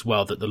as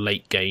well that the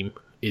late game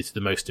is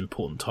the most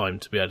important time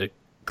to be able to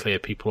clear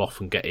people off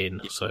and get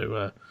in.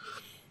 So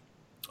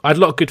I had a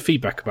lot of good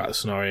feedback about the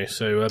scenario.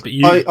 So, but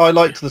I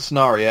liked the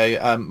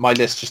scenario. My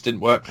list just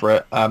didn't work for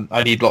it.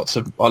 I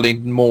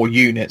need more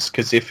units,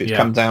 because if it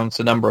comes down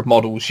to number of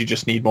models, you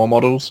just need more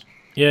models.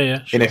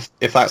 Yeah. Sure. And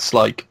if that's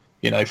like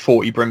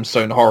 40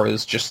 brimstone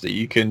horrors just that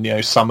you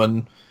can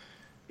summon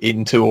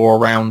into or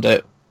around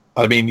it.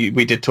 I mean,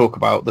 we did talk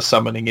about the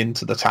summoning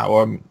into the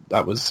tower.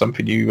 That was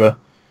something you were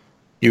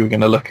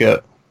going to look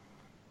at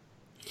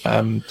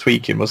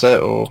tweaking, was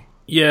it? Or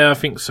yeah, I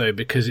think so,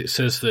 because it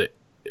says that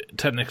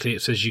technically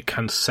it says you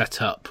can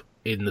set up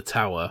in the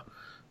tower.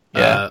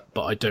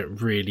 But I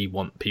don't really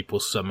want people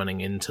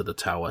summoning into the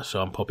tower,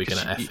 so I'm probably going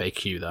to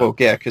FAQ that. Well,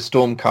 yeah, because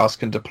Stormcast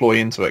can deploy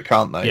into it,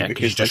 can't they? Yeah,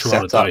 because you just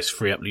roll a dice,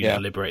 free up the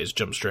Liberators,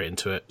 jump straight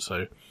into it.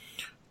 So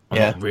I'm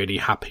not really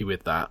happy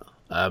with that.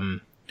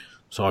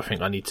 So I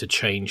think I need to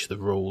change the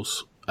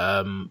rules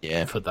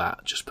for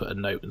that. Just put a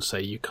note and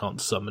say you can't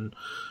summon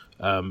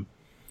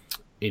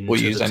into or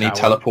use the any tower.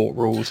 Teleport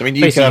rules. I mean,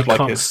 you Basically, can have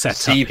like a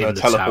Seaver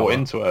teleport tower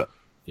into it.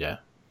 Yeah.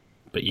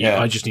 But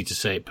I just need to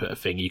say, put a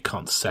thing you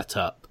can't set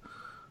up.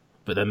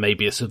 But then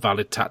maybe it's a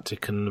valid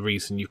tactic, and the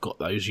reason you've got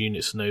those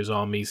units and those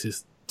armies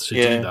is to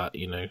do that,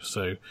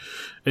 So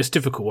it's a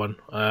difficult one.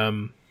 I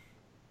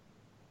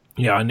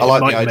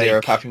like the idea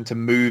of having to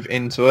move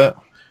into it.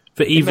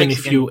 But even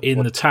if you're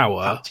in the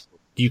tower,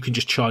 you can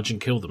just charge and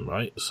kill them,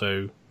 right?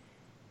 So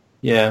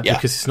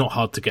because it's not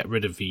hard to get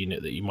rid of a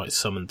unit that you might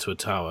summon to a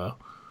tower.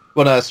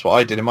 Well, no, that's what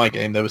I did in my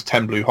game. There was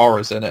 10 blue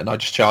horrors in it, and I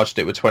just charged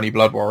it with 20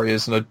 blood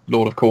warriors and a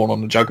Lord of Khorne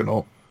on the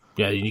Juggernaut.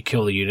 Yeah, you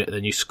kill the unit,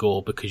 then you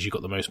score because you've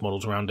got the most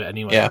models around it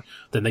anyway. Yeah.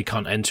 Then they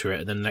can't enter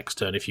it, and then next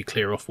turn, if you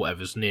clear off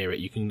whatever's near it,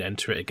 you can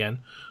enter it again.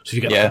 So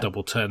you get like a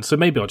double turn. So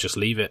maybe I'll just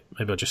leave it.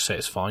 Maybe I'll just say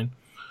it's fine.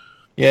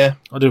 Yeah.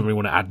 I don't really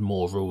want to add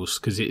more rules,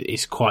 because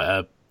it's quite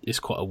a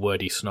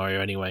wordy scenario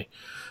anyway.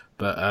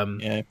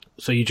 But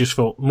so you just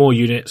thought more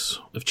units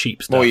of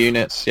cheap stuff. More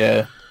units,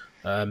 yeah.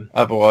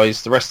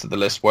 Otherwise, the rest of the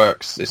list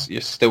works.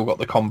 You've still got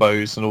the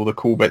combos and all the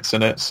cool bits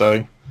in it.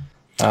 So,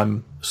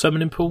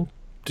 summoning pool.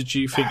 Did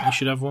you think you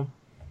should have one?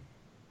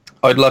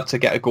 I'd love to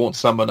get a Gaunt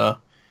Summoner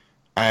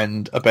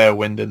and a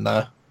Bearwind in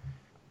there.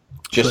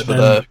 Just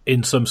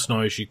in some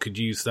scenarios, you could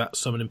use that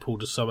summoning pool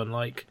to summon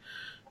like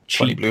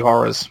 20 blue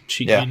horrors,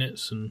 cheap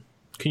units, and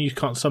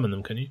can't summon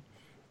them, can you?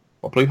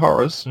 What, blue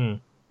horrors?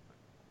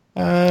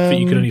 I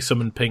think you can only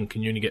summon pink,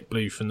 and you only get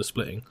blue from the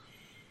splitting.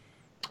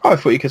 I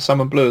thought you could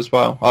summon blue as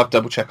well. I'll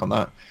double check on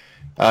that.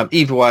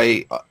 Either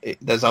way,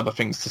 there's other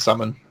things to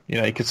summon.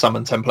 You could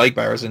summon 10 Plague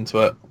Bearers into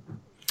it.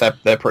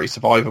 They're pretty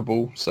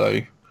survivable, so...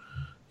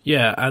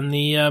 Yeah, and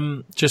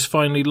the just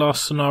finally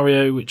last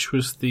scenario, which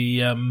was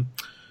the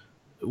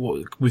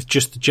with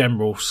just the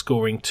general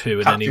scoring 2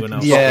 and anyone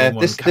else scoring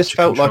 1. This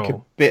felt like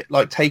a bit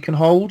like Taken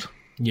Hold.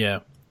 Yeah.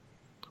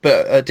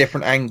 But at a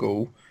different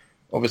angle,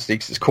 obviously,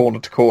 because it's corner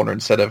to corner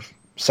instead of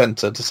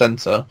centre to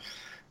centre.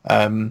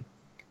 I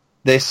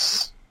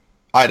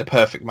had a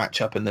perfect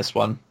matchup in this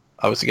one.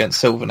 I was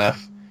against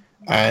Sylvaneth,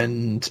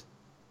 and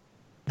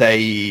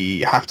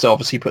they have to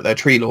obviously put their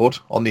Tree Lord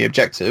on the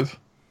objective,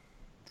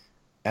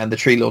 and the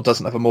Tree Lord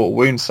doesn't have a Mortal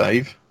Wound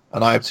save,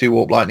 and I have 2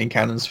 Warp Lightning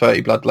Cannons,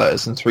 30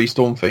 Bloodletters, and 3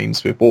 Storm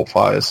Fiends with Warp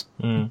Fires.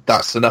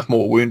 That's enough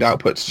Mortal Wound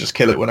output to just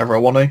kill it whenever I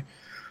want to.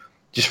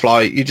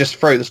 You just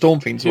throw the Storm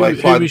Fiends away,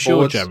 fly them forwards. Who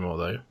was your general,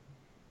 though?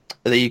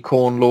 The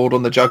Khorne Lord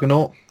on the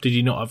Juggernaut. Did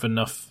you not have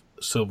enough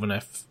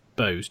Sylvaneth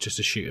bows just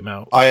to shoot him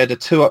out? I had a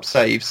 2-up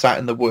save sat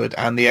in the wood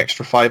and the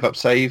extra 5-up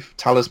save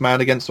Talisman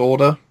against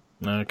Order.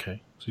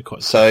 Okay, so you're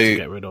quite tough to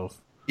get rid of.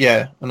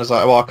 Yeah, and I was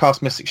like, well, I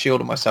cast Mystic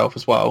Shield on myself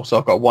as well, so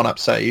I've got a 1-up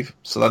save,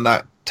 so then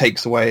that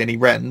takes away any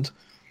rend,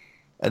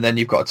 and then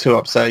you've got a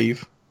 2-up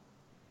save,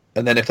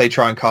 and then if they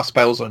try and cast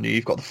spells on you,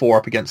 you've got the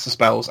 4-up against the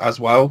spells as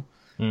well.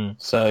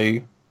 So,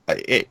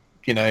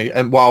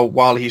 and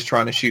while he's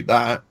trying to shoot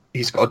that,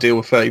 he's got to deal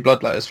with 30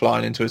 Bloodletters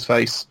flying into his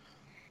face.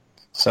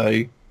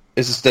 So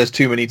there's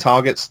too many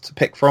targets to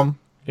pick from.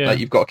 Yeah. Like,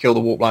 you've got to kill the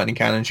Warp Lightning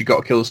Cannons, you've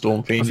got to kill the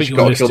Storm Fiends, you've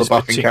got to kill the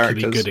buffing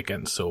characters. Good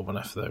against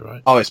Sylvaneth, though,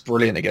 right? Oh, it's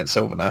brilliant against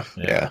Sylvaneth,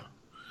 yeah.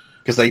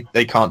 Because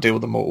they can't deal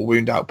with the Mortal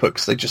Wound output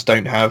because they just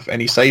don't have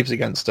any saves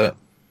against it.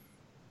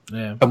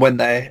 Yeah. And when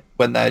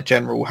their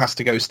general has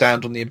to go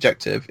stand on the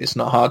objective, it's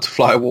not hard to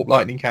fly a Warp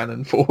Lightning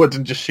Cannon forward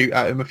and just shoot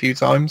at him a few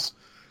times.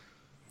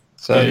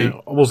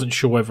 So I wasn't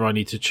sure whether I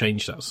need to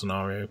change that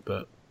scenario,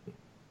 but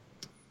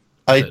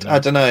I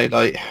don't know.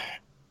 Like,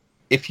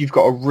 if you've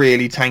got a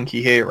really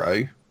tanky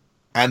hero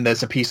and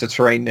there's a piece of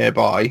terrain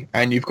nearby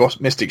and you've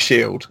got Mystic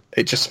Shield,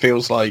 it just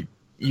feels like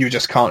you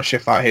just can't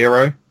shift that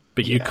hero.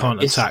 But you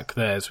can't attack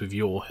theirs with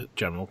your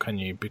general, can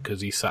you? Because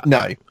he's sat.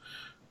 No.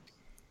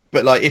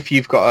 But like, if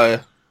you've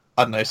got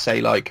I don't know, say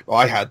like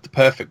I had the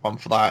perfect one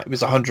for that. It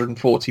was a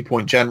 140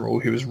 point general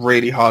who was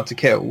really hard to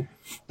kill.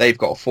 They've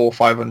got a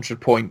 400-500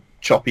 point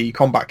choppy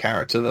combat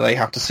character that they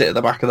have to sit at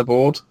the back of the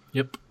board.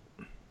 Yep.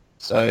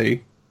 So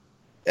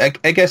I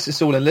guess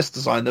it's all in list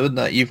design, though, isn't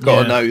it? You've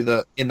got to know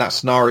that in that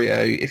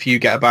scenario, if you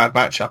get a bad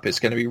matchup, it's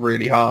going to be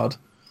really hard.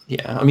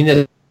 Yeah, I mean,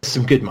 there's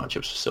some good matchups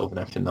for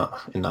Sylvaneth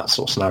in that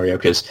sort of scenario,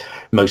 because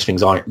most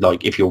things aren't,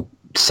 like, if you're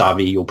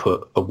savvy, you'll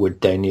put a wood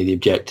down near the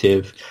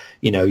objective.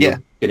 You're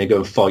going to go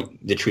and fight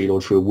the Tree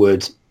Lord through a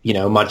wood.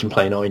 Imagine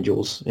playing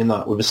Ironjawz in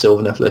that with a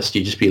Sylvaneth list.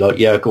 You'd just be like,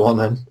 yeah, go on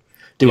then.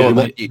 The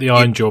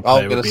Ironjaw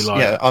player would be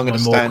like, I'm going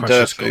to stand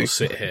Durfu. Got to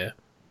sit here.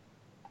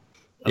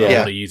 And I'm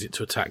going to use it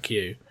to attack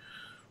you.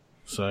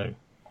 So,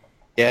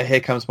 yeah, here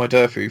comes my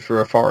Durfu through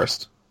a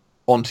forest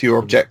onto your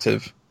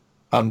objective.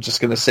 I'm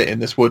just going to sit in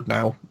this wood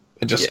now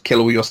and just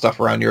kill all your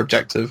stuff around your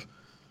objective.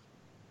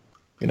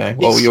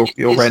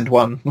 You'll rend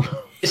one.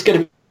 It's going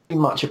to be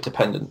matchup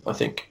dependent, I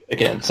think.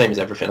 Again, same as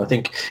everything. I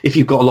think if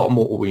you've got a lot of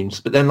mortal wounds,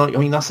 but then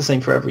that's the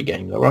same for every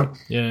game, though, right?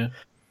 Yeah.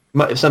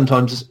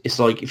 Sometimes it's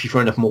like if you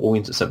throw enough mortal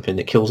wounds at something,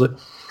 it kills it.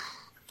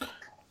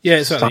 Yeah,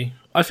 exactly.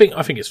 I think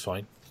it's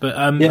fine.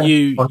 But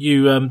you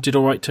did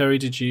all right, Terry.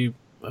 Did you?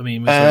 I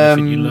mean, was there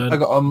anything you learned? I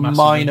got a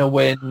minor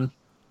win,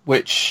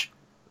 which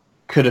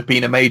could have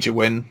been a major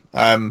win,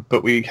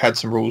 but we had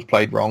some rules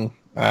played wrong.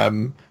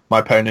 My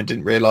opponent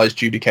didn't realise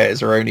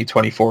Judicators are only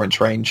 24-inch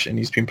range, and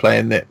he's been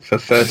playing it for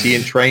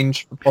 30-inch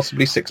range for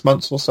possibly 6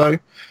 months or so.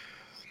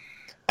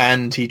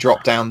 And he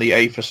dropped down the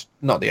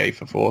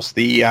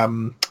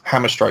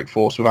Hammer Strike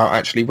Force without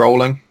actually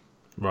rolling.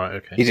 Right.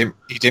 Okay. He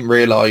didn't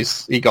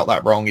realise he got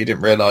that wrong. He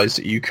didn't realise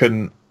that you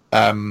couldn't.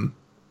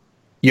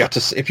 You have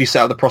to, if you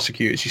set up the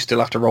prosecutors, you still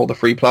have to roll the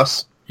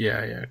 3+.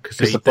 Yeah, because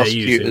they're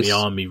using the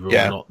army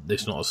rule.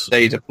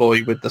 They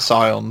deploy with the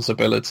Scion's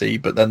ability,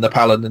 but then the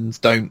Paladins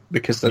don't,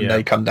 because then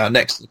they come down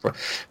next to the.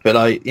 But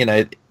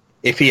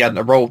if he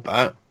hadn't rolled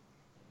that,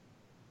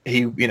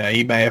 he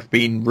may have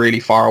been really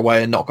far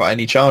away and not got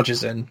any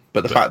charges in.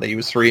 But the fact that he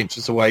was 3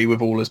 inches away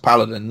with all his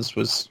Paladins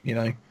was,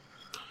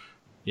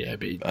 Yeah,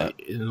 but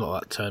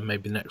not that turn.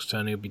 Maybe next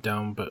turn he'll be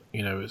down. But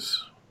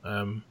it's.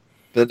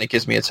 Then it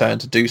gives me a turn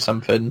to do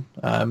something.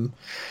 The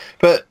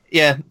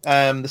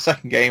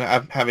second game,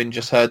 having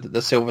just heard that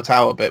the Silver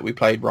Tower bit we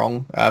played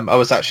wrong, I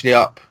was actually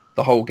up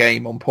the whole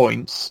game on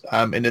points,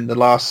 and in the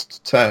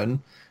last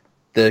turn,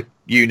 the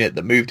unit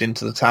that moved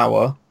into the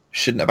tower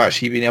shouldn't have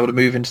actually been able to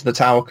move into the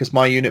tower because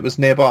my unit was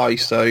nearby,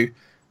 so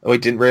we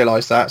didn't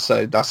realise that,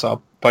 so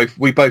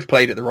we both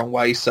played it the wrong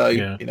way,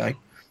 so,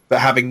 but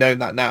having known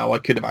that now, I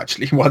could have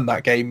actually won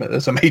that game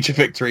as a major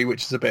victory,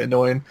 which is a bit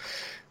annoying.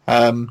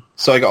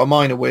 So I got a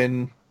minor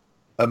win,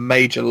 a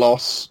major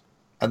loss,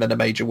 and then a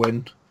major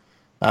win.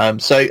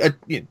 So I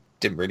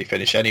didn't really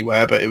finish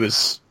anywhere, but it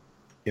was,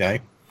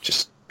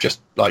 just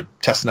like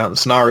testing out the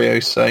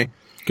scenarios. So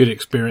good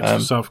experience for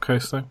South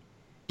Coast, though.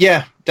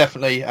 Yeah,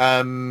 definitely.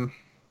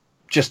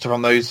 just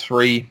on those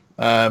three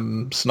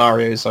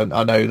scenarios, I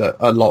know that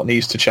a lot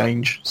needs to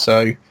change.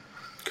 So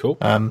cool.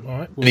 All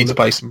right. We need to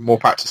play some more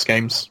practice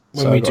games.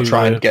 When So we I've got to do,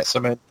 try and get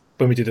some in.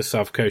 When we do the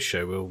South Coast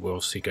show, we'll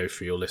obviously go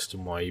through your list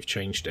and why you've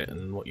changed it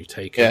and what you've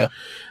taken.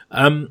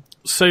 Yeah.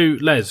 So,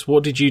 Les,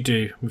 what did you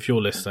do with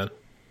your list then?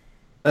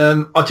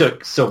 I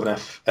took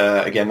Sylvaneth.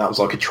 Again, that was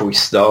like a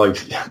choice that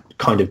I've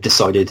kind of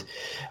decided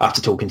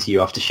after talking to you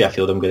after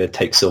Sheffield. I'm going to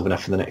take Sylvaneth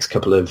for the next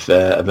couple of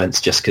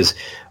events just because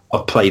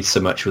I've played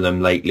so much with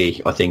them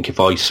lately. I think if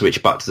I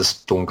switch back to the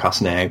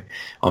Stormcast now,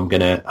 I'm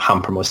going to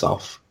hamper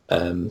myself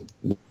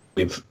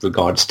with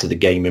regards to the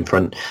game in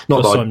front.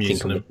 Not Plus, that I'm I think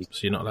using them, so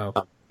you're not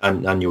allowed.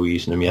 And you're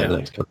using them, the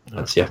next couple of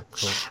months, Cool.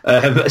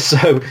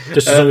 So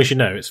just as long as you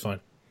know, it's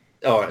fine.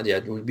 All right, yeah,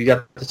 we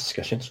got this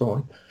discussion, it's all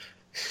right.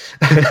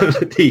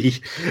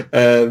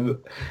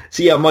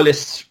 So yeah, my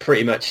list's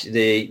pretty much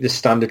the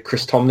standard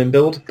Chris Tomlin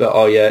build, but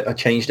I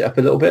changed it up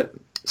a little bit.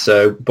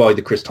 So by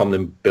the Chris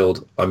Tomlin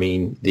build, I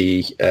mean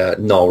the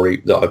null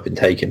route that I've been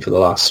taking for the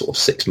last sort of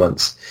 6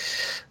 months.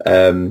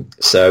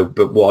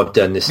 But what I've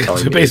done this time...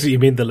 So basically you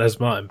mean the Les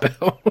Martin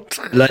build?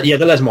 Yeah,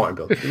 the Les Martin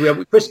build.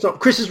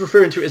 Chris is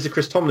referring to it as the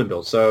Chris Tomlin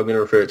build, so I'm going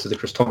to refer it to the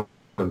Chris Tomlin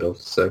build.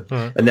 So,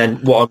 right. And then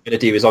what I'm going to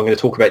do is I'm going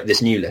to talk about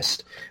this new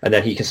list, and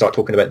then he can start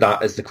talking about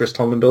that as the Chris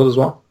Tomlin build as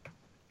well.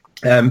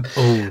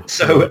 Essentially...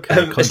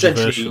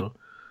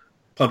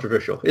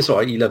 Controversial. It's all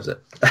right, he loves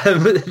it.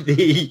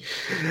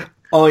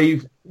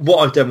 What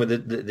I've done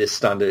with this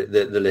standard,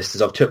 the list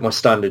is I've took my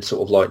standard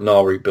sort of like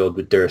Naru build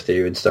with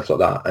Durthu and stuff like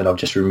that, and I've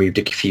just removed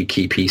a few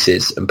key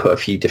pieces and put a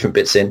few different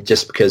bits in,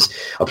 just because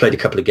I played a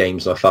couple of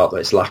games and I felt that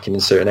it's lacking in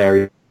certain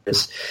areas.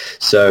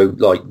 So,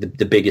 like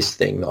the biggest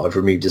thing that I've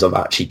removed is I've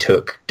actually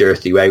took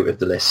Durthu out of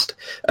the list,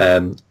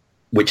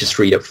 which has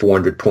freed up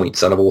 400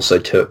 points, and I've also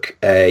took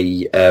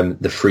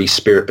the free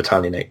Spirit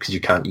Battalion out because you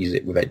can't use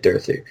it without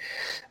Durthu.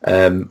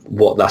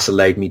 What that's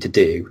allowed me to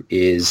do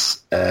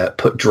is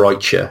put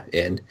Dreicher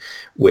in,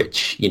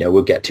 which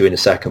we'll get to in a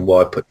second.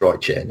 Why I put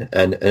Dreicher in,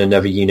 and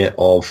another unit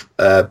of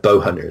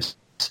bow hunters.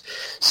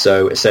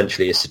 So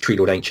essentially, it's a Tree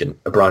Lord Ancient,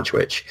 a Branch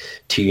Witch,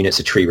 2 units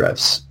of Tree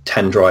Revs,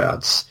 10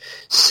 Dryads,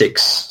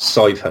 6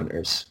 Scythe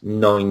Hunters,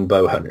 9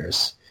 Bow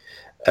Hunters,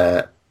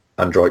 and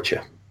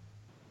Dreicher.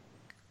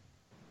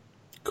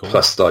 Cool.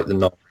 Plus like the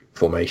non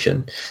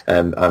formation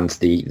and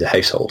the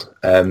household.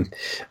 And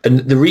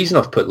the reason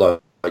I've put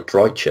like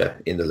Dreicher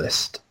in the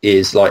list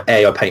is like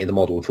I painted the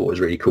model and thought it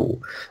was really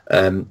cool.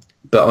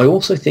 But I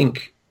also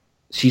think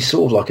she's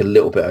sort of like a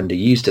little bit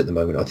underused at the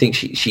moment. I think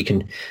she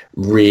can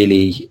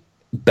really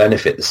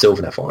benefit the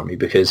Sylvaneth army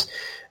because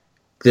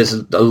there's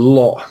a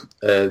lot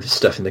of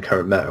stuff in the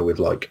current meta with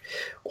like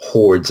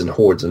hordes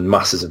and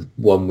masses of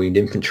one-wound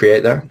infantry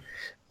out there.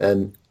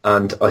 And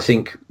I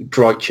think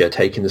Dreicher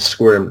taking the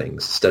Squirmlings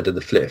instead of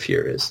the Flitter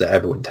Furies that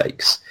everyone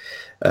takes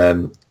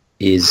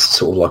is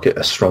sort of like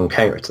a strong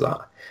counter to that.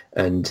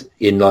 And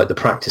in like the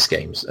practice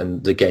games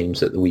and the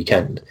games at the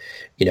weekend,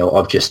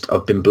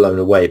 I've been blown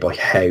away by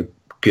how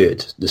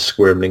good the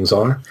Squirmlings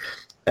are.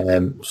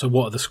 So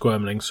what are the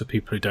Squirmlings for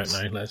people who don't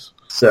know, Les?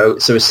 So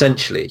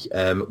essentially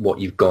what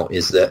you've got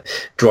is that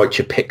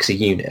Dreicher picks a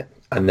unit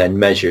and then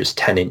measures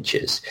 10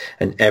 inches,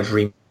 and for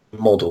every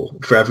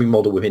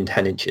model within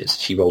 10 inches,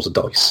 she rolls a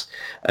dice.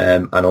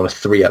 And on a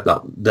 3-up,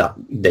 that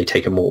they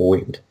take a mortal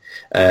wound.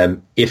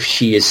 If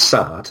she is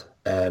sad,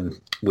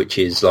 which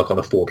is like on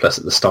a 4+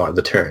 at the start of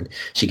the turn,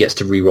 she gets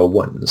to reroll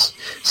 1s.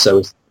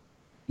 So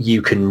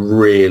you can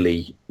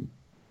really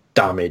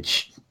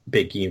damage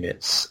big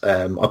units.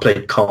 I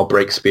played Carl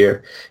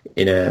Breakspear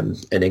in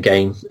a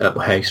game at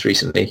my house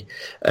recently,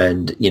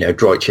 and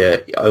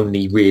Dreicher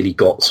only really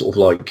got sort of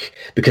like,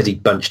 because he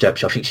bunched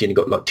up, I think she only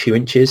got like 2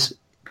 inches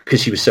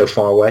because she was so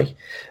far away.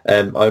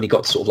 I only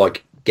got to sort of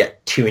like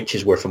get 2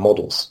 inches worth of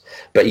models,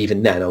 but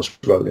even then I was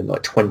rolling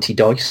like 20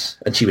 dice,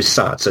 and she was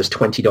sad, so it's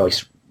 20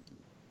 dice.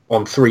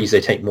 On 3s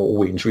they take mortal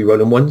wounds,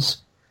 re-rolling 1s.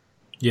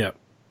 Yeah.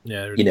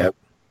 Really.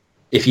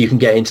 If you can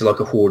get into like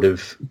a horde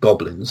of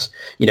goblins,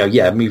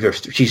 move her.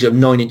 She's a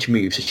 9-inch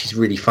move, so she's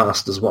really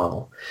fast as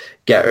well.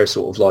 Get her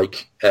sort of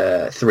like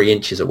 3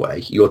 inches away.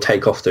 You'll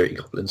take off 30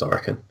 goblins, I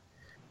reckon.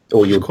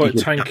 Or she's quite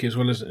tanky as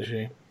well, isn't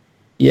she?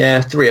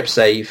 Yeah, 3-up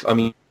save. I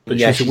mean, but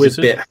she's a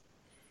wizard.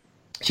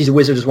 She's a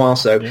wizard as well.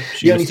 So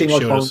the only thing I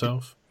find,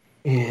 herself.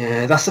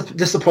 Yeah, that's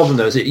the problem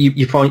though. Is that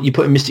you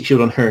put a Mystic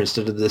Shield on her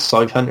instead of the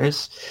Scythe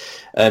Hunters.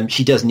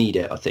 She does need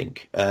it, I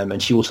think,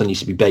 and she also needs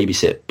to be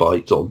babysat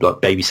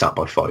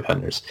by 5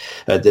 hunters,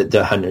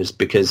 the hunters,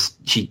 because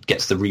she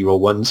gets the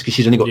reroll 1s because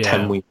she's only got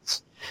 10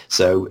 wounds.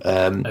 So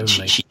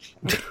she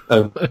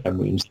 10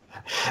 wounds.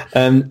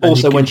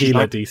 Also, when she's heal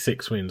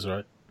D6 wounds,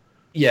 right?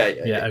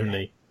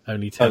 Yeah.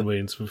 Only 10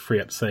 wounds from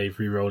 3-up save,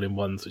 rerolling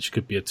 1s, which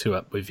could be a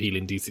 2-up with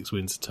healing D6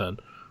 wounds a turn.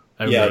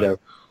 Only. Yeah, I know.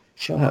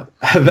 Shut up.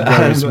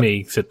 Whereas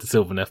me, said the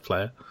Sylvaneth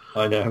player.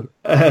 I know.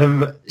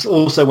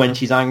 Also, when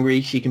she's angry,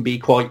 she can be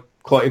quite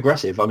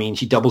aggressive. I mean,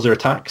 she doubles her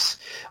attacks.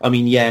 I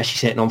mean, yeah, she's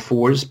hitting on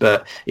 4s,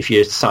 but if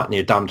you're sat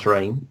near damn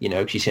terrain,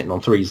 she's hitting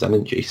on 3s then,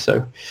 isn't she?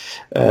 So,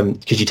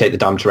 because you take the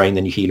damn terrain,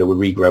 then you heal her with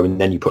regrow,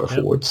 and then you put her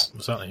forwards.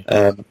 Exactly.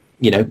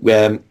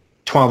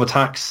 12 12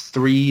 attacks,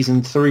 3s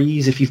and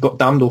 3s if you've got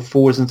damned, or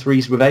 4s and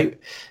 3s without.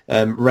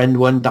 Rend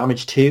 1,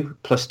 damage 2,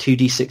 plus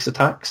 2d6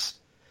 attacks.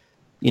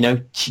 You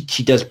know,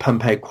 she does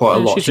pump out quite a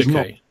lot. She's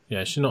okay.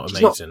 She's not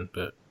amazing,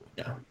 but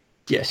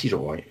yeah, she's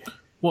all right.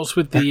 What's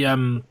with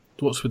the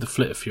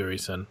Flitter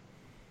Furies then?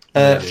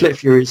 Flitter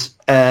Furies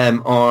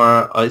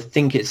are, I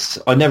think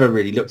I never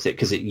really looked at it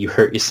because you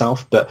hurt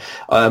yourself, but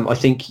I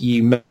think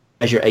you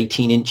measure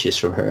 18 inches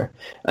from her,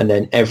 and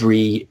then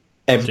every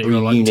like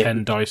unit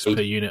 10 dice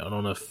per unit, and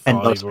on a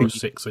 5 or a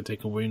 6 they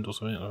take a wound or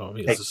something. I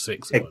think it's a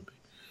 6. It might be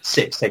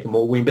 6 take a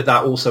more wound, but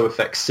that also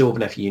affects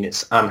Sylvaneth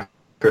units and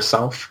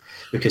herself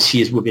because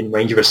she is within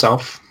range of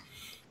herself.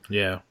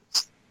 Yeah.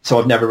 So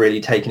I've never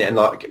really taken it, and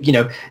like, you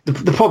know,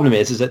 the problem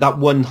is that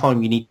one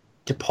time you need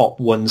to pop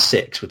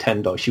 1/6 with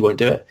 10 dice, you won't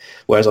do it.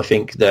 Whereas I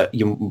think that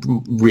you're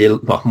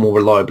more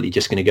reliably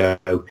just going to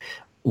go,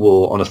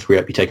 well, on a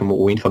 3-up you take a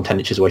mortal wound if I'm 10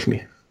 inches away from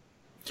you.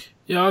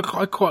 Yeah,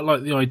 I quite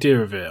like the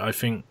idea of it. I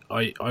think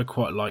I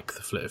quite like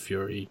the Flitter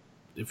Fury.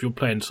 If you're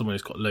playing someone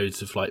who's got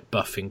loads of like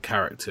buffing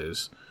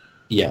characters,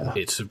 yeah,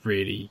 it's a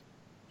really,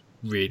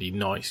 really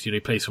nice. You know,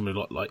 you play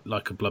someone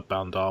like a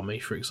Bloodbound army,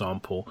 for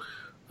example,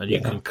 and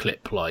you can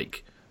clip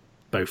like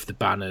both the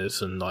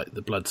banners and like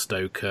the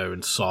Bloodstoker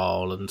and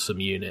Saul and some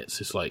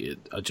units. It's like,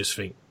 I just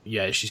think,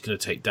 yeah, she's going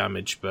to take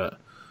damage, but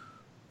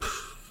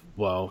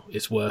well,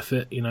 it's worth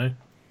it, you know.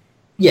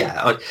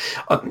 Yeah,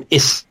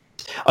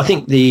 I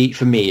think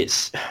for me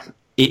it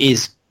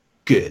is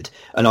good,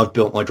 and I've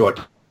built my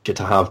Droid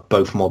to have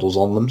both models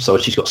on them. So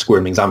she's got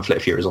Squirmlings and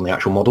Flitter Furies on the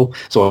actual model,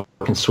 so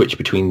I can switch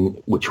between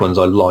which ones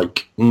I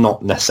like.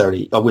 Not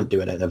necessarily, I wouldn't do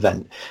it at an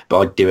event, but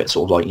I'd do it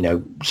sort of like, you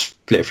know,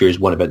 Flitter Furies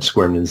one event,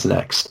 Squirmlings the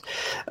next.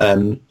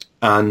 And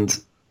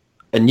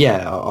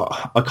yeah,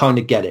 I kind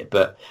of get it,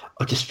 but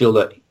I just feel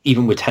that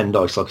even with 10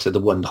 dice, like I said,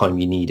 the one time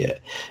you need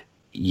it,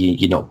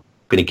 you're not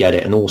going to get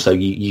it. And also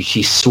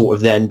she sort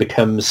of then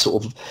becomes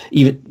sort of,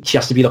 even she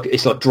has to be like,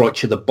 it's like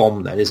Droitcha the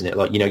bomb then, isn't it?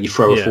 Like, you know, you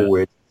throw her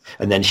forward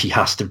and then she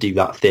has to do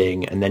that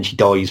thing, and then she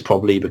dies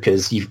probably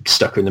because you've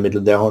stuck her in the middle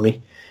of the army,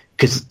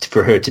 because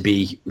for her to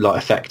be like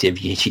effective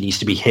she needs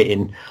to be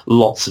hitting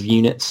lots of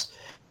units.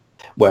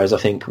 Whereas I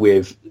think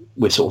with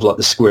sort of like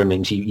the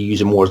Squirmlings, you use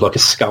them more as like a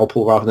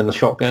scalpel rather than a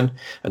shotgun,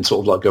 and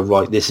sort of like go,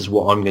 right, this is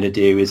what I'm going to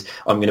do, is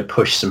I'm going to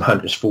push some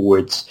hunters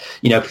forwards.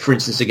 You know, for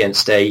instance,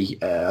 against a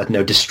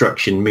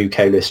destruction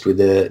Muko list with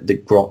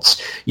the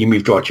Grots, you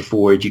move Droitcha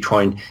forward, you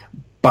try and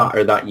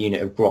batter that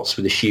unit of Grots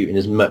with the shooting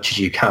as much as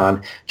you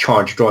can,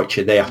 charge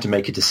Droitcha, they have to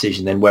make a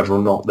decision then whether or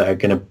not they're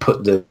going to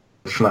put the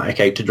Fanatic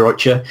out to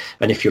Droitcha,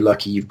 and if you're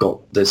lucky you've got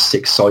the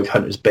 6 Scythe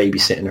Hunters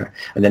babysitting her,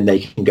 and then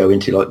they can go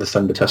into like the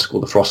Thunder Tusk or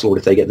the Frost Lord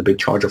if they get the big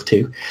charge off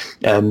too,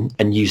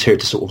 and use her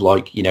to sort of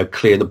like, you know,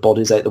 clear the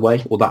bodies out the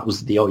way. Well, that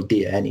was the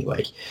idea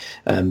anyway,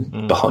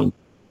 behind.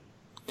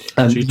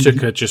 So you took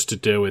her just to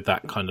deal with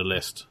that kind of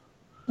list.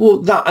 Well,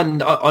 that,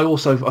 and I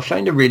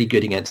found her really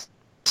good against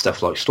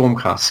stuff like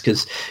Stormcast,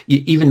 because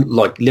even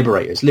like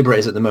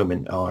Liberators at the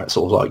moment are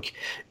sort of like,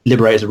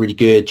 Liberators are really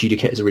good,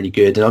 Judicators are really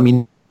good, and I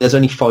mean, there's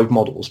only 5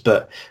 models,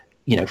 but,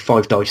 you know,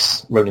 5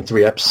 dice rolling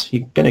 3-ups,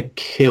 you're going to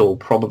kill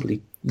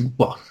probably,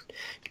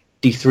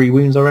 D3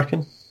 wounds, I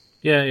reckon.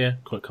 Yeah,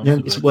 quite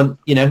comfortably. Yeah, it's one,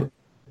 you know,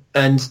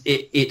 and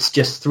it's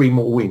just 3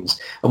 more wounds.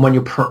 And when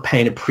you're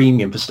paying a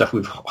premium for stuff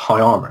with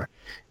high armor,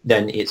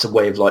 then it's a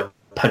way of like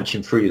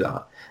punching through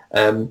that.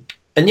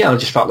 And yeah, I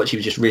just felt like she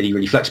was just really,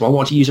 really flexible. I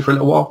wanted to use her for a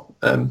little while.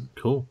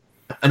 Cool.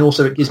 And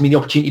also it gives me the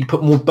opportunity to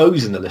put more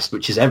bows in the list,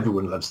 which is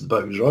everyone loves the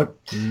bows, right?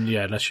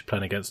 Yeah, unless you're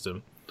playing against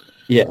them.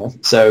 Yeah,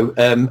 so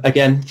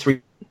again,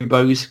 3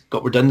 bows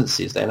got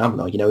redundancies then,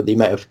 haven't I? You know, the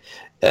amount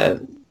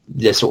of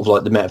there's sort of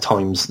like the amount of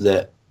times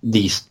that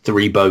these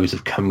 3 bows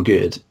have come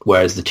good,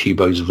 whereas the 2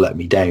 bows have let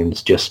me down.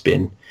 It's just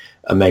been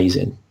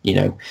amazing, you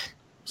know.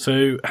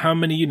 So how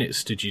many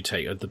units did you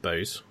take of the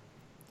bows?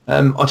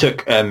 I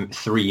took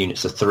 3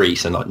 units of 3,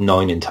 so like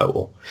 9 in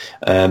total.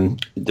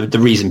 The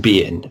reason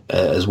being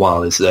as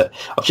well is that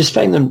I've just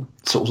found them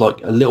sort of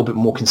like a little bit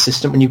more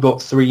consistent when you've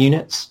got 3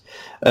 units.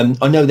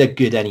 I know they're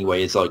good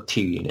anyway, it's like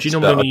 2 units. Do you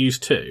normally only use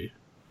 2?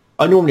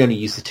 I normally only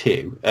use the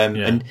 2.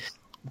 And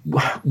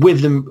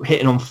with them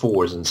hitting on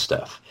 4s and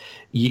stuff,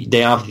 they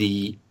have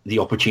the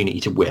opportunity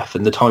to whiff,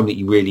 and the time that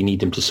you really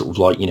need them to sort of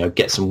like, you know,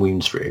 get some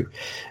wounds through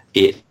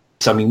it.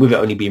 So, I mean, with it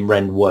only being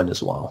Rend 1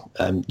 as well,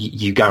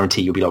 you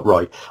guarantee you'll be like,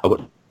 right, I've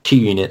got 2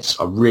 units,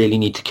 I really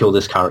need to kill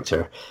this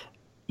character.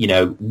 You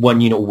know,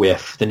 1 unit will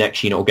whiff, the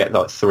next unit will get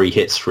like 3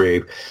 hits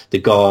through, the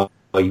guy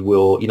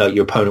will, you know,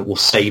 your opponent will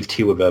save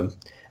 2 of them,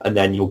 and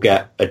then you'll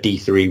get a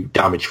D3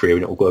 damage through,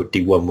 and it will go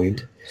do 1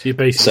 wound. So you're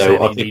basically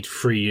saying you need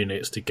 3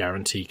 units to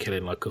guarantee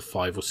killing like a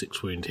 5 or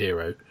 6 wound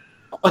hero.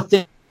 I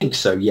think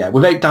so, yeah.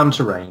 Without Damned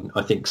Terrain,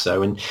 I think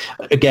so. And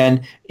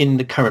again, in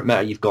the current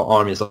meta, you've got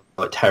armies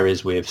like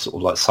Terrors with sort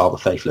of like Sal the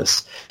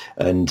Faithless,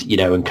 and, you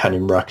know, and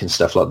Cunning Ruck and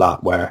stuff like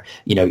that, where,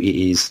 you know, it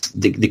is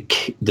the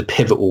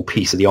pivotal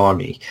piece of the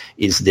army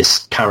is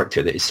this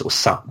character that is sort of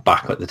sat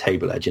back at the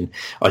table edge. And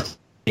I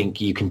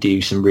think you can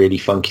do some really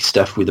funky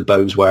stuff with the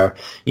bows where,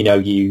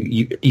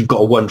 you've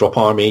got a one-drop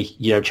army,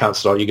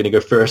 chances are you're going to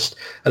go first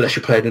unless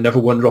you're playing another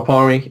one-drop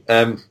army.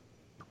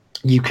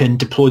 You can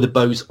deploy the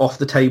bows off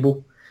the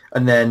table,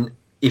 and then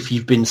if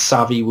you've been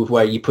savvy with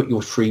where you put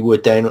your free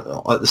wood down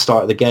at the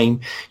start of the game,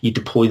 you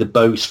deploy the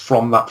bows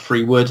from that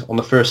free wood on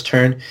the first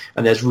turn,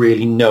 and there's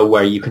really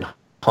nowhere you can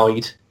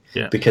hide.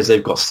 Yeah. Because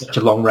they've got such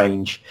a long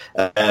range.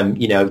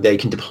 They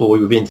can deploy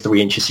within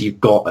 3 inches. So you've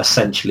got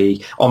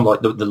essentially, on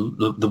like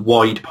the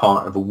wide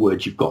part of a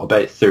wood, you've got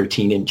about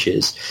 13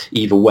 inches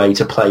either way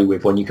to play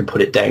with when you can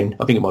put it down.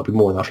 I think it might be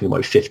more than that. I think it might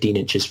be 15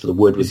 inches for the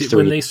wood. Is it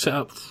when they set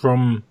up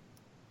from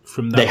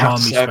that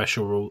army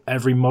special rule,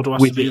 every model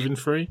has to be within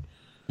 3?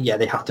 Yeah,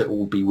 they have to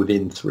all be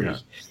within 3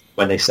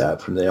 when they set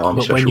up from the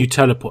army special. But when you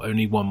teleport,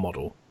 only one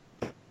model?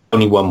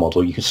 Only one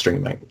model, you can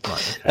string them out.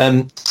 Right,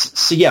 okay.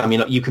 So yeah, I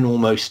mean, you can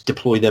almost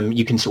deploy them.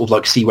 You can sort of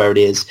like see where it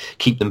is,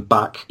 keep them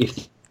back.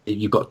 If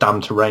you've got damn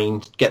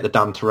terrain, get the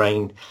damn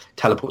terrain,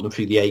 teleport them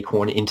through the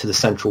acorn into the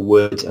central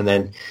wood, and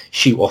then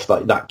shoot off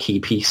that key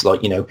piece. I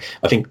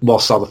think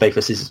whilst Sal the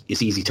Faithless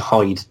is easy to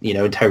hide,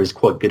 and Terry's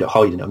quite good at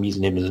hiding. I'm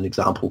using him as an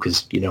example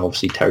because,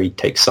 obviously Terry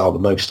takes Sal the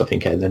most, I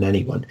think, than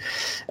anyone.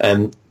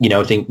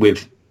 I think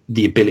with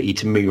the ability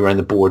to move around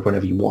the board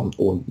whenever you want,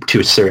 or to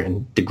a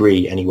certain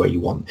degree anywhere you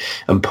want,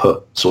 and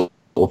put sort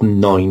of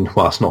 9,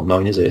 well, it's not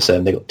 9, is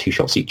it? They got 2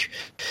 shots each.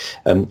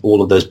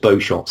 All of those bow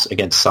shots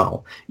against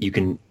Sal, you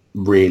can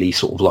really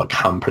sort of like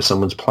hamper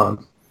someone's plan.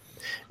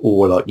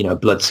 Or like,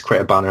 Blood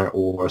Secretor Banner,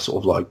 or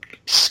sort of like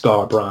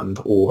Scarbrand,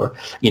 or,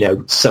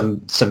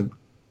 some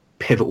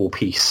pivotal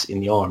piece in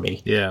the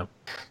army. Yeah.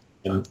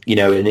 And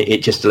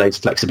it just allows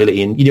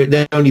flexibility, and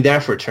they're only there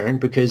for a turn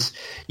because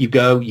you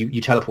go, you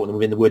teleport them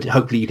within the wood.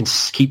 Hopefully you can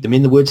keep them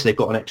in the wood, so they've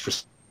got an extra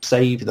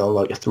save. They'll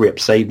like a 3-up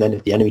save then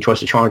if the enemy tries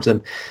to charge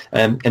them,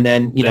 and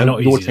then they're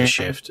not easy to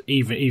shift.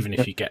 Even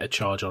if you get a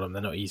charge on them,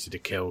 they're not easy to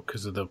kill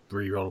because of the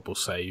re-rollable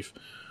save.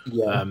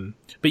 Yeah,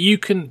 but you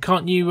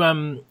can't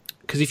you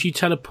because if you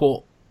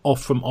teleport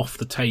off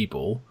the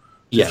table,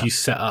 if you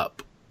set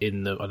up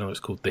in the, I know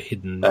it's called the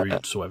hidden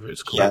routes or whatever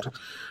it's called.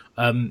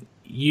 Yeah.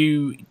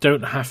 You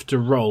don't have to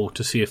roll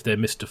to see if they're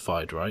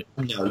mystified, right?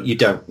 No, you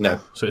don't. No.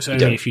 So it's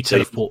only if you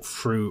teleport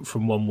through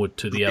from one wood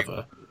to the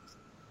other.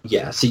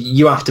 Yeah. So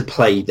you have to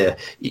play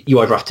you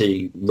either have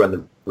to run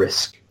the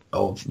risk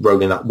of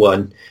rolling that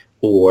one,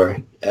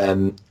 or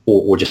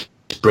just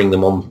bring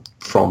them on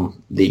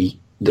from the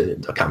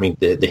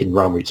hidden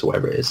realm routes or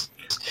whatever it is.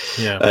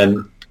 Yeah.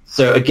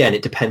 So again,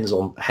 it depends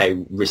on how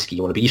risky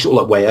you want to be. You sort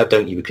of like weigh out,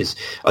 don't you? Because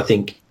I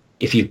think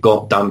if you've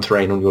got damn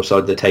terrain on your side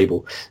of the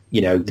table,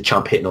 the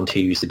champ hitting on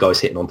 2s, the guys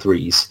hitting on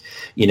 3s,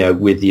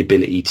 with the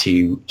ability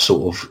to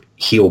sort of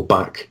heal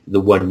back the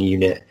one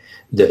unit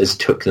that has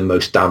took the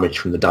most damage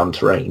from the damn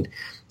terrain,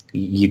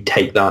 you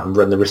take that and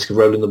run the risk of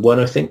rolling the 1,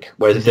 I think.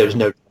 Whereas if there was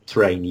no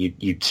terrain,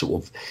 you'd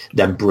sort of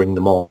then bring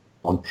them on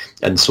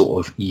and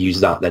sort of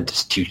use that then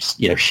to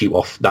shoot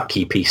off that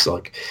key piece.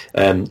 Like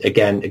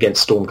again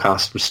against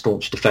Stormcast with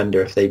Staunch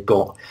Defender, if they've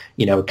got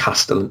a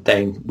Castellan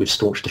down with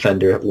Staunch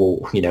Defender,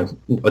 or you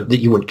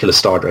wouldn't kill a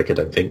Stardrake, I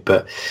don't think,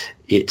 but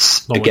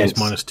it's not against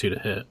 -2 to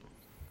hit.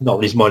 Not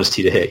when it's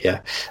 -2 to hit,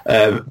 yeah.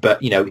 But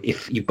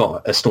if you've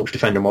got a Staunch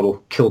Defender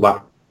model, kill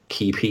that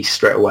key piece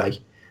straight away,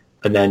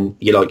 and then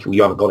you're like, well,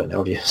 you haven't got it now,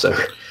 have you? So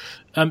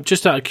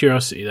just out of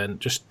curiosity then,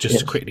 just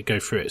to quickly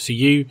go through it. So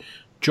you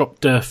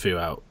dropped Durfu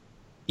out.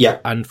 Yeah.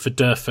 And for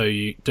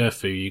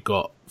Durfu, you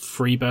got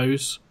 3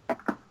 bows?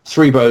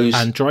 3 bows.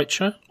 And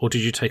Drycha? Or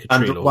did you take a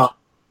Tree Lord?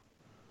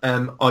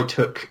 I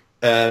took,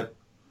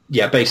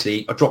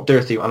 basically, I dropped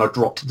Durfu and I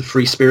dropped the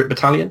Free Spirit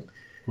Battalion.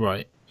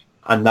 Right.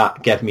 And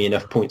that gave me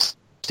enough points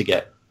to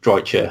get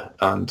Drycha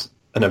and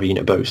another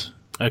unit of bows.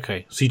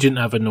 Okay, so you didn't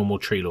have a normal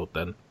Tree Lord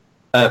then?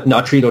 No,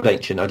 a Tree Lord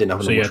Ancient. I didn't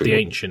have a normal Tree Lord. So you had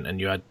the Ancient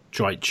and you had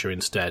Drycha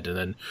instead, and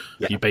then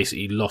you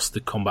basically lost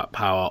the combat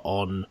power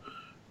on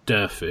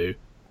Durfu,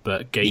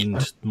 but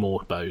gained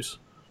more bows.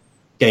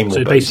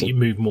 So basically you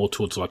move more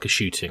towards like a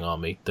shooting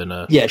army than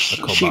a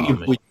combat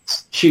army.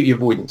 Shoot your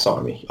avoidance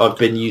army. I've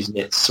been using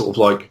it sort of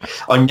like,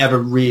 I never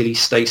really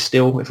stay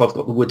still if I've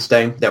got the woods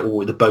down.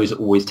 The bows are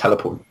always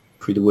teleporting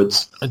through the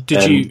woods.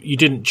 You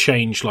didn't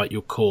change like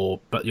your core,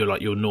 but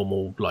your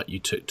normal, like you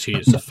took 2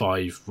 units of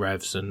 5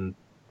 revs and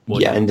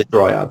and the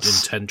Dryads.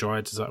 And 10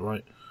 Dryads, is that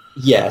right?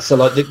 Yeah, so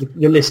like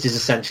the list is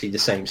essentially the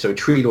same. So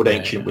Tree Lord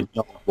Ancient with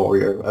Dark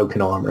Warrior,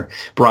 Oaken Armour,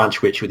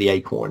 Branch Witch with the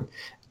Acorn,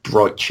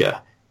 Drycha.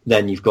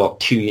 Then you've got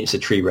 2 units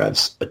of Tree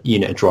Revs, a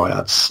unit of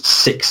Dryads,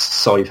 6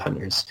 Scythe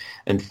Hunters,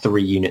 and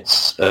 3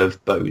 units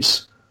of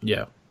bows.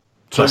 Yeah.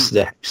 Plus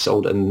the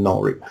Hexold and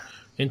Naru.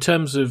 In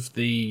terms of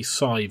the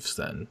scythes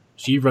then,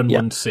 so you run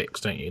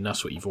 1/6, don't you? And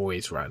that's what you've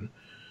always ran.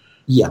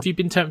 Yeah. Have you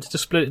been tempted to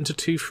split it into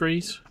 2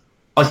 3s?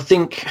 I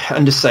think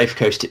under Safe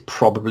Coast it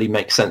probably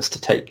makes sense to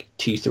take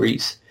 2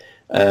 3s.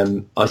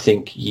 I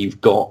think you've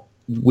got,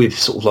 with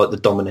sort of like the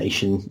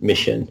domination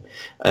mission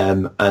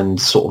and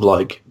sort of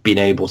like being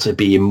able to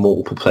be in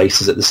multiple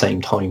places at the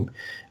same time,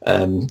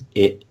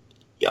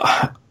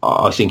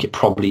 I think it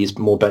probably is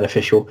more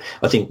beneficial.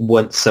 I think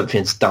once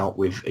something's dealt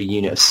with a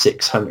unit of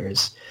 6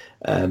 hunters,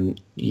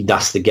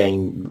 that's the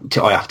game.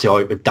 I have to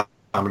either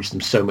damage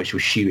them so much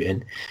with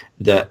shooting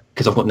that,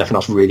 because I've got nothing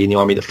else really in the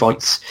army that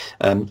fights.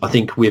 I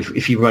think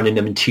if you're running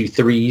them in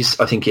 2/3s,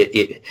 I think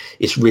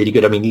it's really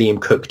good. I mean,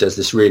 Liam Cook does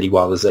this really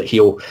well, is that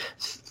he'll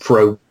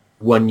throw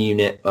one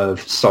unit of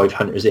scythe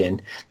hunters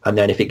in, and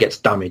then if it gets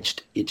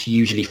damaged, it's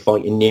usually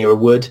fighting near a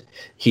wood.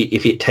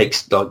 If it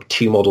takes like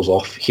 2 models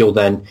off, he'll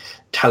then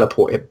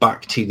teleport it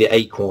back to the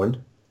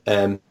acorn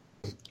in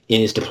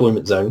his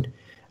deployment zone,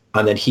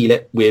 and then heal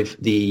it with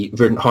the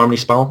Verdant Harmony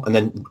spell, and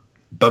then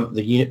bump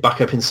the unit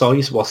back up in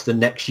size whilst the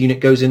next unit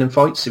goes in and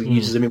fights. So he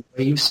uses them in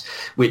waves,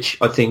 which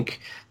I think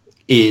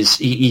is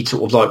he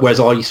sort of like, whereas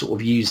I sort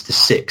of use the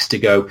 6 to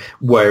go,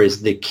 where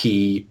is the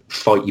key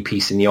fighty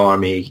piece in the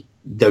army?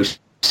 Those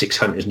 6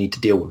 hunters need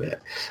to deal with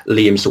it.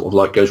 Liam sort of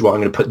like goes, right,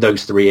 I'm going to put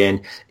those 3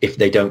 in. If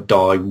they don't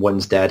die,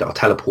 one's dead, I'll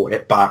teleport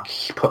it back,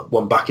 put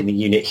one back in the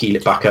unit, heal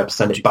it back up,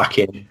 send it back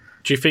in.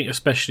 Do you think,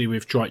 especially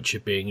with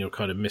Drycha being your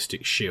kind of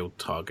Mystic Shield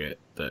target,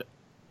 that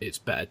it's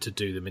better to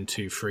do them in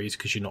 2/3s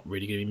because you're not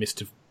really going to be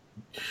Mystic?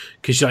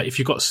 Because like, if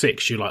you've got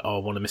 6, you're like, oh, I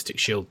want to Mystic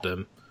Shield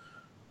them.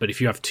 But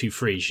if you have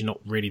 2/3s, you're not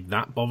really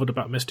that bothered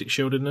about Mystic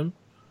Shielding them.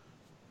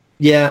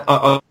 Yeah,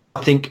 I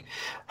think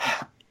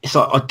it's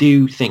like, I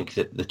do think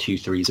that the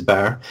 2/3s are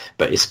better,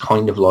 but it's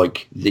kind of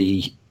like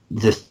the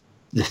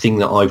thing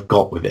that I've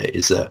got with it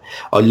is that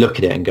I look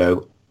at it and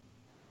go,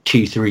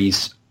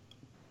 2/3s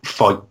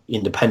fight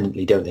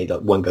independently, don't they?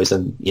 Like one goes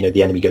and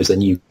the enemy goes,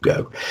 then you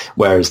go.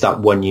 Whereas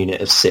that one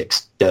unit of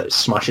 6 that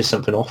smashes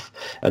something off,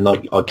 and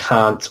like I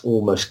can't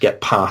almost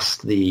get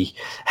past the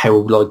how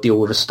will I deal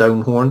with a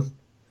Stonehorn?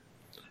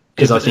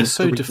 Because I think it's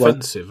so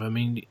defensive. I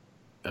mean,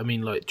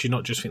 like, do you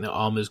not just think that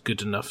armor's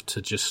good enough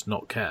to just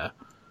not care?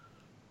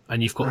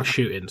 And you've got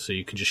shooting, so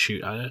you can just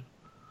shoot at it.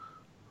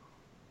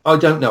 I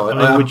don't know.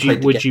 I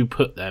mean, would you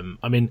put them?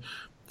 I mean,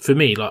 for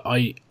me, like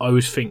I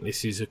always think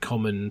this is a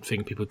common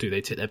thing people do.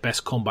 They take their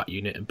best combat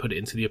unit and put it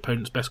into the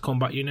opponent's best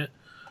combat unit.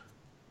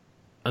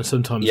 And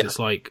sometimes it's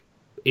like,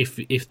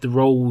 if the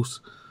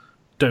rolls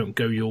don't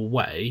go your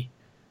way,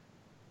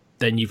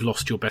 then you've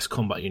lost your best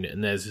combat unit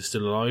and theirs is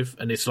still alive.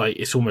 And it's like,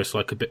 it's almost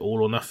like a bit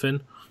all or nothing.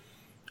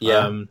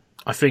 Yeah.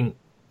 I think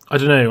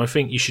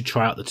you should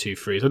try out the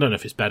 2/3s. I don't know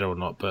if it's better or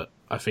not, but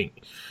I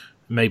think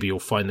maybe you'll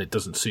find that it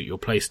doesn't suit your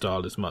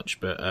playstyle as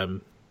much. But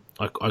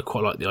I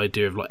quite like the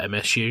idea of like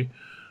MSU.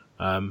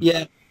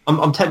 Yeah,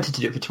 I'm tempted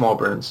to do it for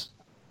Tomorrowburns.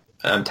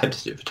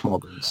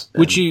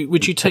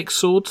 Would you take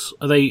swords?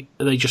 Are they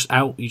just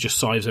out? You just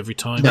scythes every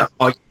time? No,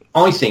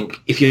 I think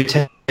if you're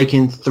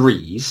taking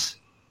 3s,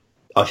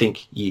 I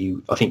think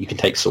you can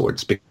take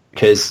swords,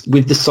 because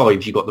with the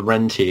scythes you've got the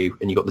Ren 2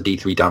 and you've got the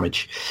D3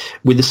 damage.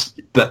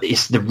 But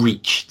it's the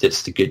reach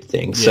that's the good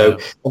thing. Yeah. So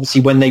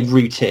obviously when they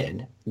root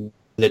in,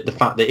 the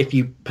fact that if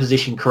you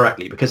position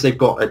correctly, because they've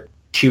got a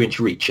 2-inch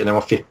reach and there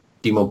are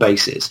 50 more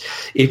bases,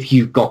 if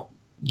you've got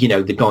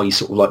the guys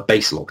sort of like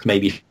base locked,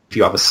 maybe if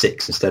you have a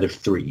 6 instead of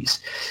 3s,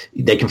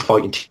 they can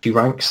fight in 2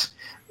 ranks.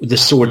 The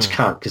swords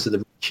can't because of the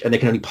reach, and they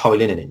can only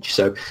pile in an inch.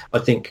 So I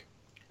think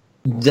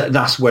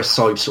that's where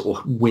scythes sort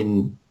of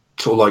win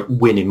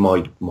in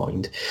my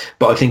mind.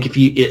 But I think it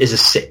is a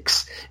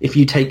 6. If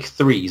you take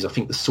 3s, I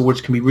think the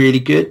swords can be really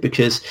good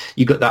because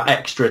you got that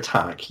extra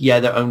attack. Yeah,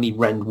 they're only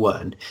rend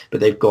 1, but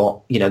they've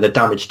got they're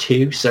damage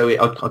 2. So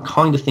I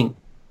kind of think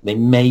they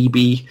may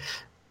be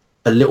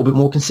a little bit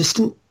more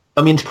consistent.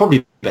 I mean, it's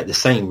probably about the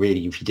same,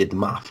 really, if you did the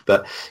math,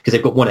 but because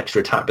they've got 1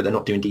 extra attack, but they're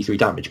not doing D3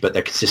 damage, but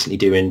they're consistently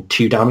doing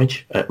 2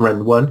 damage at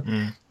Rend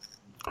 1.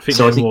 I think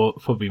they're more,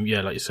 probably,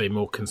 like you say,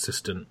 more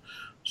consistent.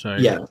 So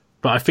yeah.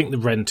 But I think the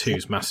Rend 2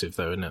 is massive,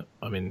 though, isn't it?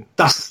 I mean,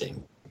 that's the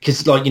thing.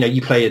 Because,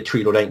 you play a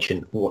Tree Lord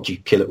Ancient, what do you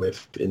kill it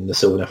with in the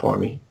Sylvaneth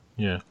army?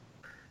 Yeah.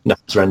 No,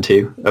 it's Rend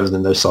 2, other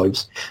than those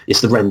scythes.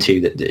 It's the Rend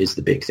 2 that is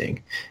the big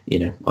thing,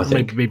 I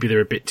think. Maybe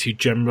they're a bit too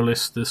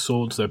generalist, the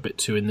swords. They're a bit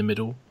too in the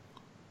middle.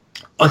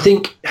 I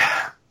think,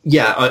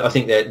 I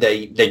think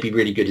they'd be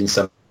really good in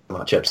some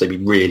matchups. They'd be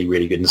really,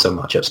 really good in some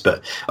matchups.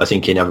 But I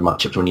think in other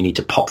matchups, when you need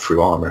to pop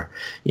through armor,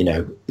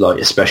 like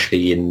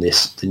especially in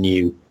the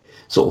new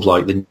sort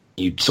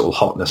of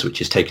hotness,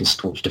 which is taking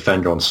Staunch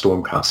Defender on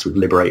Stormcast with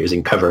Liberators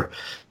in cover,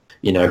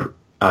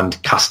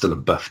 and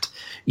Castellan buffed,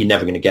 you're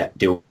never going to get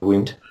deal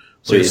wound.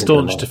 So the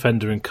Staunch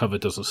Defender in cover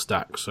doesn't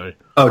stack. So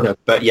no,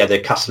 but the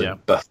Castellan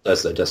buff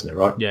does, though, doesn't it?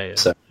 Right? Yeah.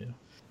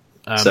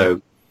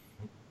 So.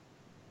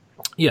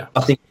 Yeah,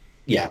 I think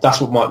that's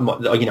what my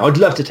I'd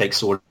love to take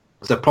swords.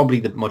 They're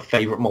probably my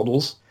favourite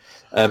models,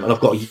 and I've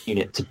got a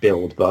unit to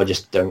build, but I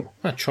just don't.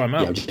 Try them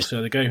out. So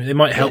there you go. They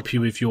might help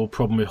you with your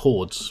problem with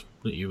hordes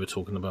that you were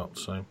talking about.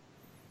 So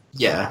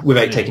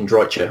without taking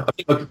Drycha, I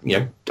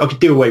think I could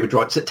do away with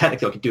Drycha.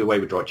 Technically, I could do away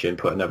with Drycha and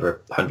put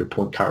another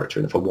 100-point character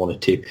in if I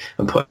wanted to,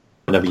 and put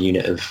another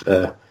unit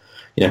of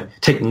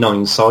take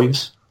 9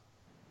 scythes,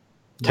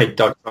 take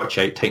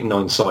Drycha, take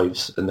 9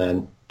 scythes, and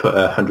then put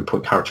a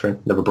 100-point character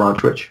in, another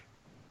Branch Witch.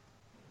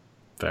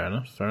 Fair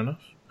enough.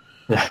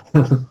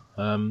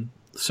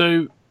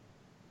 So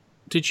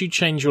did you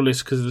change your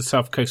list because of the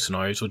South Coast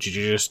scenarios, or did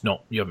you just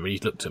not? You haven't really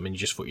looked at them and you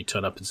just thought you'd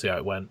turn up and see how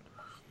it went?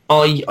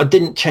 I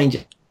didn't change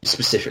it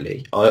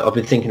specifically. I've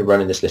been thinking of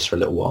running this list for a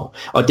little while.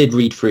 I did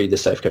read through the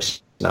South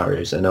Coast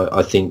scenarios, and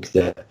I think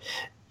that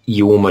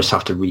you almost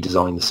have to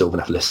redesign the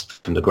Sylvaneth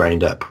list from the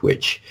ground up,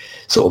 which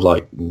sort of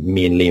like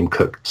me and Liam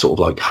Cook sort of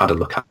like had a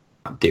look at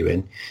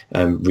doing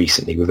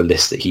recently with a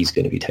list that he's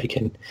going to be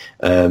taking.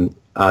 And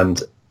I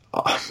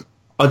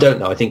don't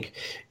know. I think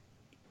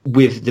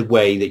with the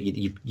way that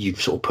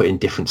you've sort of put in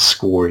different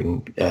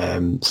scoring,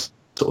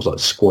 sort of like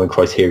scoring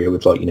criteria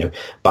with like, you know,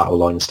 battle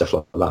line and stuff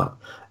like that,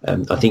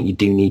 I think you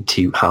do need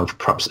to have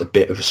perhaps a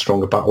bit of a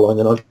stronger battle line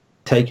than I've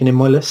taken in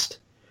my list.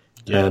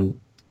 Yeah.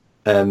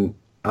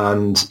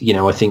 And, you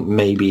know, I think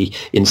maybe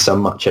in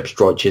some matchups,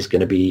 Droich is going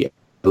to be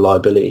a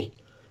liability.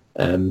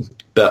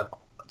 But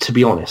to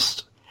be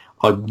honest,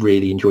 I'm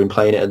really enjoying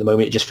playing it at the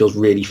moment. It just feels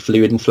really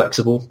fluid and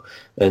flexible.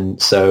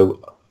 And so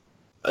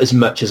as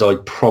much as I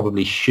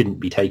probably shouldn't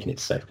be taking it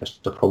to South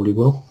Coast, I probably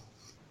will.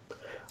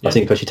 Yeah. I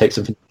think I should take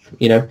something,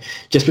 you know,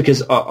 just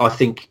because I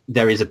think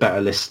there is a better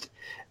list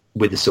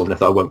with the Sylvaneth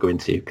that I won't go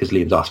into because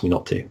Liam's asked me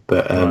not to.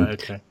 But right,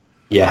 okay.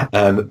 Yeah,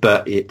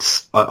 but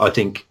it's, I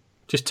think...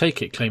 Just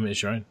take it, claim it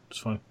as your own. It's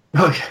fine.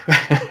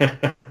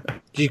 Okay.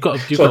 You've got a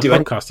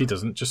podcast. He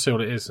doesn't. Just say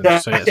what it is and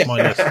just say it's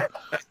my list.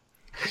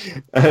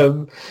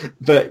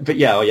 But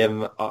yeah,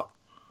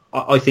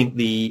 I think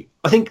the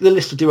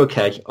list will do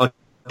okay. I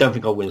don't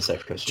think I'll win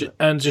South Coast.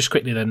 And just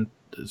quickly then,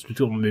 we want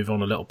to move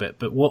on a little bit.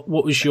 But what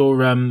was your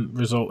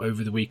result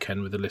over the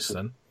weekend with the list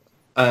then?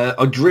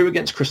 I drew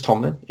against Chris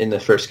Tomlin in the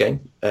first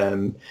game.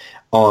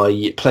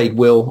 I played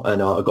Will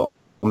and I got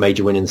a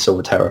major win in the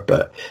Silver Terror,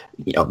 but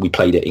you know, we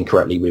played it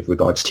incorrectly with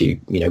regards to,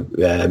 you know,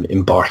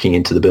 embarking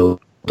into the building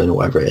or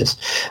whatever it is.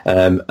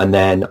 And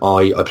then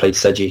I played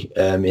Seji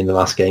in the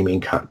last game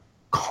in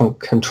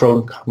Control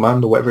and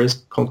Command or whatever it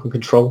is, Conquer and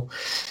Control.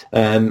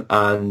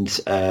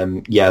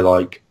 Yeah,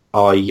 like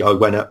I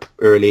went up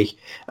early,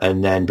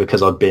 and then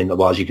because I'd been,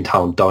 well, as you can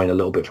tell, I'm dying a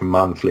little bit from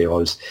Manfly, I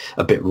was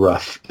a bit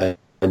rough.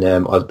 And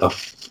I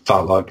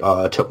felt like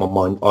I took my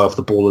mind off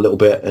the ball a little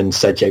bit, and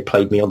Sedjay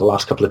played me on the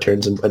last couple of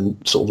turns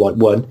and sort of like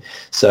won.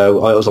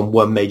 So I was on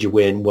one major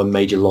win, one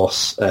major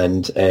loss,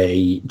 and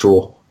a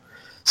draw.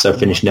 So I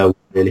finished no,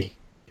 really.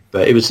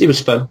 But it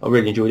was fun. I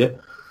really enjoyed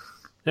it.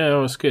 Yeah, it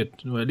was good.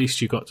 Well, at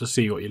least you got to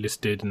see what you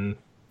listed and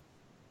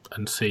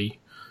see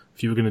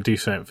if you were going to do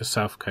something for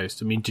South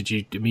Coast. I mean, did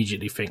you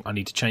immediately think, I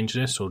need to change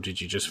this, or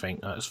did you just think,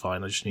 oh, it's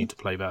fine, I just need to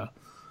play better?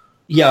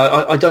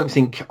 Yeah, I don't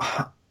think...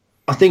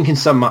 I think in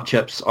some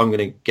matchups I'm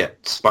going to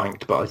get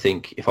spanked, but I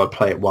think if I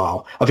play it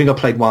well... I think I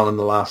played well in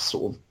the last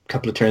sort of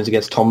couple of turns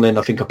against Tomlin.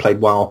 I think I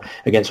played well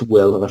against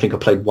Will, and I think I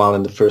played well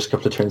in the first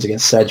couple of turns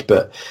against Sedge,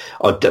 but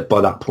by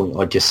that point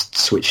I just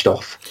switched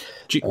off.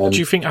 Do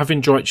you think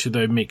having Droich,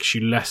 though, makes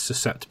you less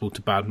susceptible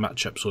to bad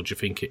matchups, or do you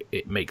think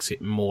it makes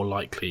it more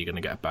likely you're going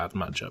to get a bad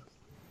matchup?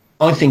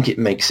 I think it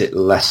makes it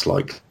less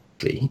likely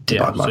to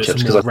bad matchups.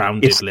 It's a more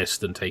rounded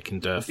list than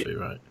taking Durfu,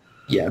 right?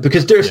 Yeah,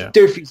 because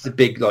Durfu's the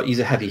big, like, he's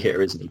a heavy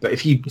hitter, isn't he? But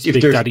if Big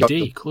Durfee Daddy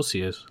D, of course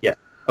he is. Yeah,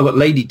 I've got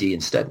Lady D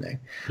instead now.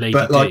 Lady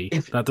but, D,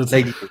 like,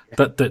 Lady D.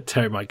 That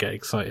Terry might get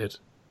excited.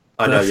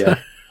 I know, yeah.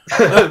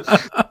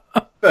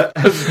 but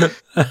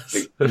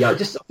yeah, I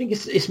think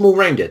it's more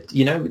rounded.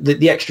 You know,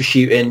 the extra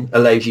shooting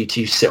allows you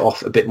to sit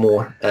off a bit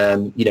more.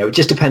 You know, it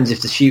just depends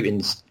if the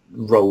shooting's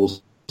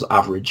rolls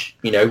average.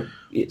 You know,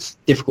 it's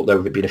difficult though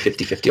with it being a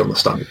 50-50 on the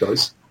standard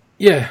guys.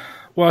 Yeah.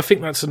 Well, I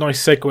think that's a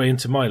nice segue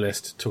into my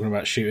list, talking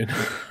about shooting.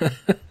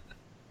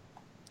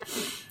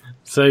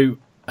 So,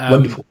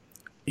 wonderful.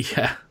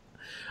 Yeah.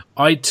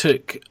 I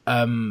took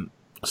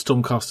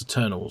Stormcast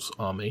Eternal's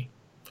army,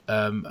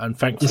 and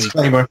thankfully...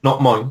 Disclaimer,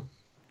 not mine.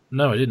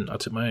 No, I didn't. I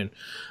took my own.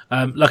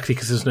 Luckily,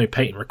 because there's no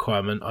painting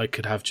requirement, I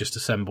could have just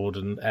assembled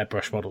and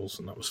airbrush models,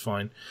 and that was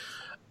fine.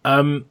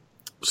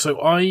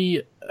 So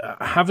I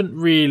haven't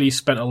really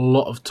spent a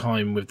lot of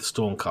time with the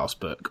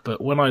Stormcast book,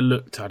 but when I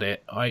looked at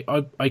it,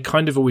 I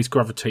kind of always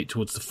gravitate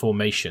towards the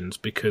formations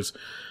because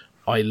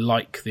I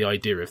like the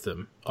idea of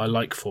them. I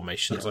like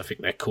formations. I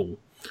think they're cool.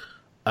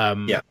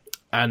 Yeah.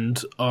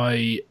 And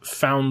I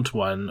found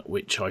one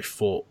which I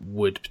thought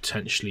would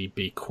potentially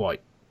be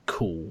quite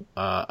cool,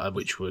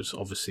 which was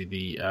obviously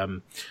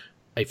the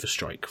Aether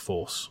Strike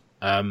Force.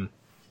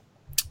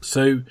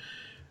 So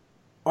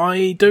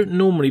I don't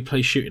normally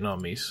play shooting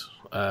armies,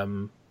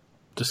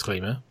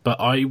 disclaimer, but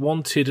I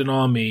wanted an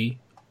army,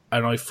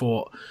 and I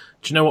thought,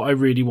 do you know what I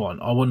really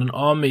want? I want an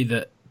army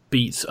that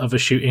beats other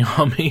shooting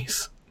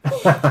armies.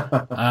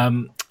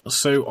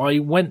 So I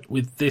went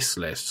with this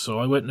list. So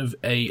I went with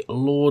a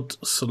Lord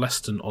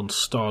Celestin on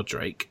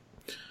Stardrake,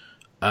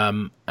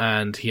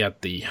 and he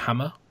had the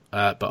hammer,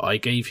 but I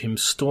gave him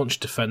Staunch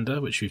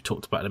Defender, which we've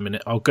talked about in a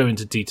minute. I'll go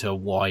into detail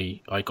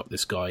why I got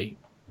this guy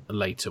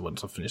later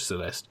once I finish the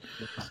list.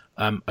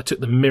 I took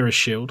the Mirror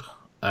Shield,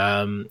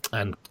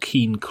 and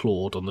Keen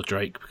Clawed on the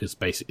Drake, because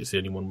basically it's the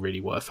only one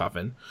really worth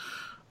having.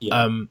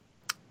 Yeah.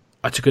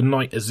 I took a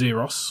Knight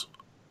Azeros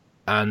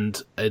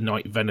and a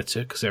Knight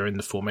Venator because they're in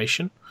the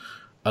formation.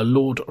 a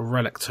Lord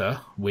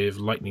Relictor with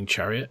Lightning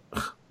Chariot,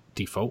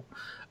 default,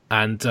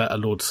 and a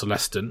Lord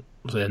Celestant.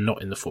 They're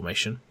not in the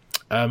formation.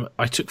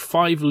 I took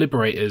 5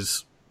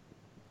 Liberators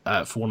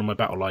for one of my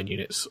battle line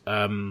units.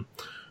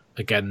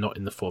 Again, not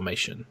in the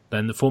formation.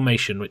 Then the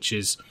formation, which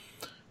is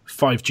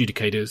 5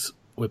 Judicators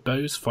with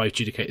bows, 5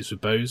 Judicators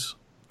with bows,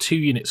 2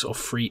 units of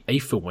 3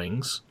 Aether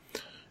Wings,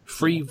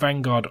 3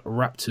 Vanguard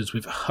Raptors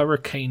with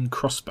Hurricane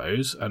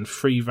crossbows, and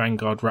 3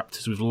 Vanguard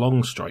Raptors with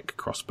Long Strike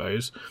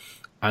crossbows,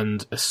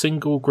 and a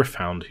single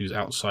Gryph-hound who's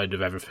outside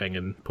of everything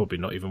and probably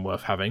not even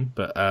worth having,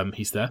 but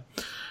he's there.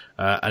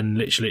 And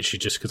literally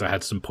just because I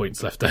had some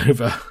points left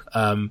over.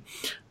 And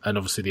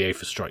obviously the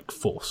Aether Strike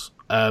Force.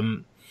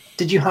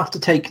 Did you have to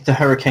take the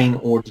Hurricane,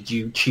 or did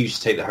you choose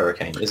to take the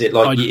Hurricane? Is it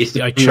like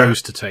I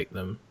chose to take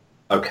them?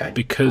 Okay,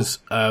 because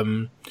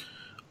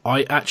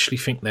I actually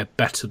think they're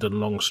better than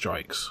Long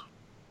Strikes.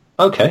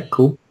 Okay,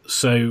 cool.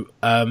 So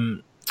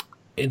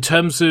in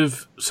terms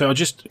of, I'll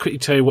just quickly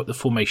tell you what the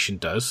formation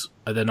does,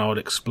 and then I'll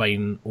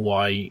explain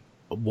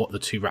what the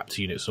 2 Raptor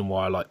units and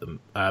why I like them.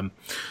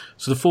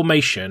 So the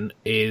formation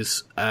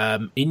is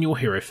in your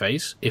hero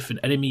phase. If an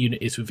enemy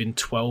unit is within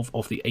 12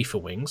 of the Aether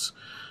Wings,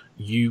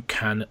 you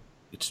can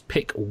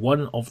pick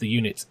one of the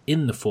units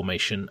in the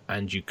formation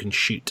and you can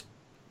shoot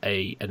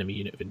a enemy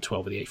unit within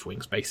 12 of the Aether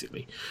Wings,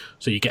 basically.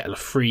 So you get a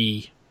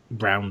free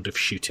round of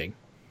shooting.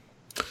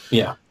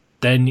 Yeah.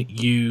 Then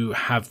you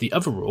have the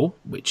other rule,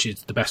 which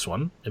is the best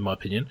one, in my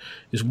opinion,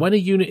 is when a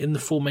unit in the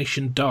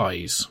formation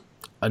dies,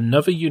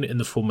 another unit in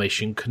the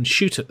formation can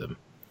shoot at them.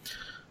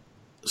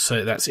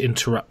 So that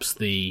interrupts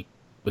the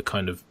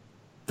kind of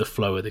the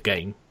flow of the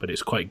game, but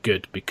it's quite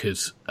good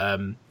because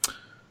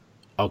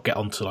I'll get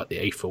onto like the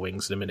Aether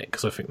Wings in a minute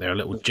because I think they're a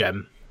little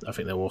gem. I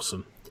think they're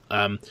awesome.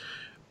 Well,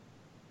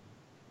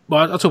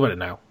 I'll talk about it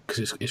now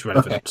because it's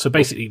relevant. Okay. So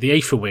basically, the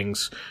Aether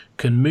Wings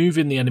can move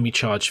in the enemy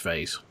charge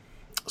phase.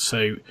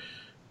 So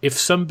if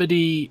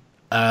somebody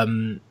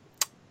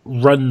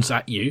runs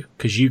at you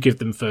because you give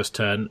them first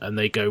turn and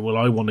they go, well,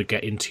 I want to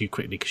get into you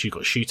quickly because you've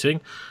got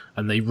shooting,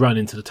 and they run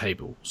into the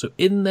table. So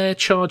in their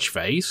charge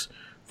phase,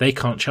 they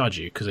can't charge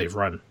you because they've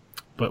run.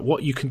 But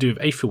what you can do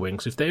with Aether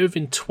Wings, if they're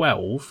within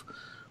 12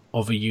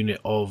 of a unit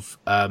of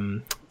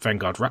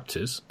Vanguard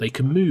Raptors, they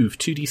can move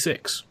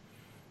 2d6.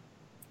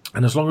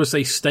 And as long as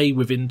they stay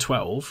within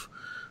 12,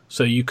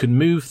 so you can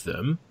move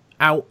them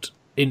out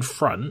in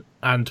front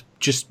and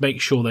just make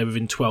sure they're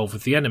within 12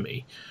 of the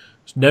enemy,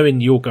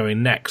 knowing you're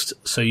going next,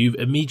 so you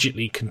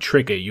immediately can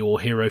trigger your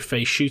hero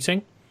phase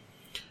shooting.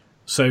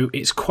 So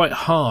it's quite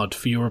hard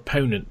for your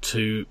opponent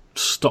to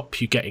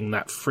stop you getting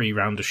that free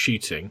round of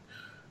shooting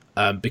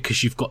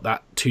because you've got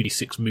that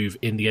 2d6 move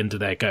in the end of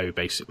their go,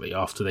 basically,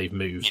 after they've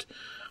moved.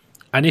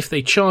 And if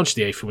they charge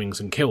the Aether Wings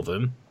and kill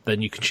them,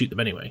 then you can shoot them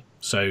anyway.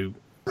 So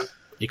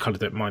you kind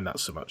of don't mind that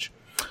so much.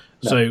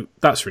 No. So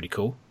that's really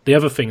cool. The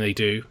other thing they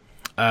do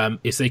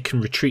is they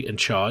can retreat and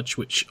charge,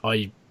 which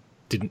I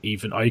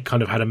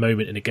kind of had a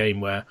moment in a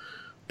game where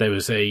there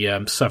was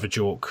a Savage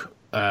Orc,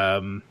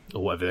 or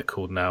whatever they're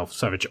called now,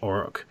 Savage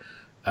Orc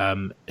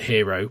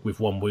hero with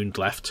 1 wound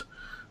left,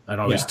 and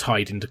I was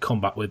tied into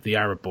combat with the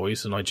Arab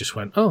boys, and I just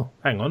went, oh,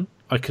 hang on,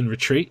 I can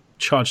retreat,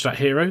 charge that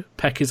hero,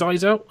 peck his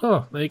eyes out,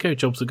 oh, there you go,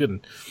 job's a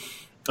good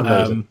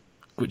one.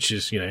 Which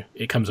is,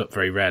 it comes up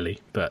very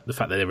rarely, but the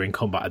fact that they were in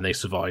combat and they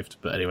survived,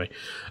 but anyway.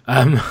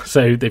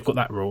 So they've got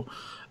that rule.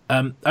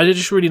 And they're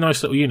just a really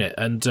nice little unit,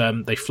 and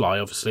they fly,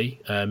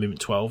 obviously, movement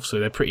 12, so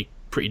they're pretty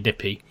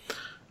nippy.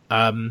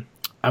 And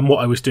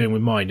what I was doing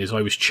with mine is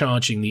I was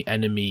charging the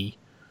enemy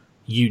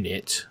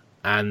unit,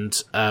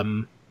 and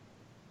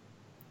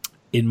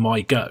in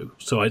my go.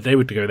 So they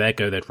would go their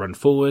go, they'd run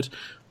forward.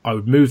 I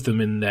would move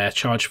them in their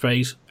charge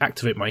phase,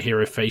 activate my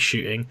hero phase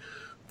shooting.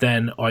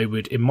 Then I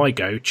would, in my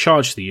go,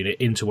 charge the unit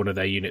into one of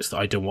their units that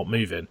I don't want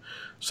moving.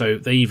 So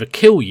they either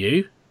kill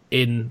you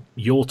in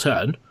your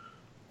turn,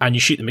 and you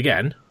shoot them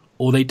again,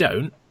 or they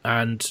don't,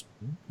 and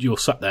you're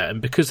sat there.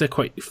 And because they're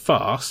quite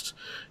fast,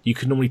 you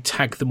can normally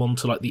tag them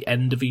onto like the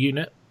end of a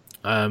unit.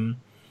 And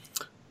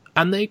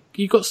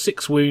you got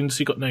 6 wounds,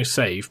 you got no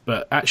save,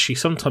 but actually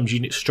sometimes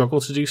units struggle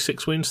to do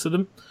 6 wounds to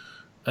them,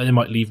 and they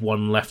might leave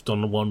 1 left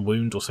on 1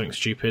 wound or something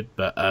stupid.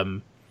 But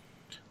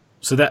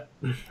so that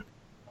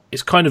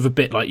it's kind of a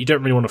bit like you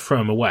don't really want to throw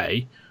them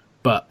away,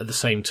 but at the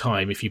same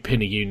time, if you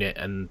pin a unit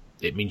and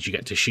it means you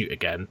get to shoot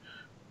again,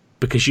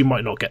 because you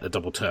might not get the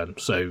double turn,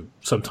 so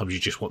sometimes you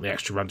just want the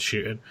extra round of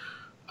shooting.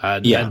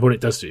 And what it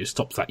does do is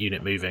stops that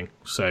unit moving.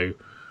 So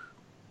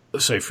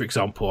for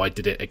example, I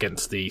did it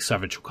against the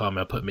Savage Orc.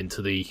 I put them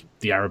into the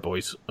Arab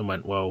boys and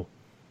went, well,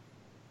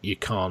 you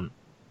can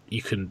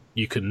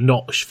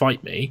not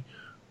fight me.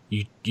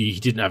 You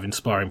didn't have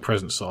Inspiring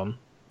Presence on,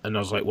 and I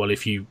was like, well,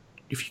 if you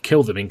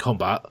kill them in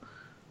combat,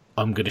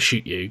 I'm going to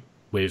shoot you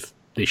with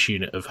this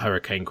unit of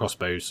Hurricane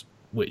crossbows,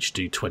 which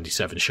do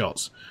 27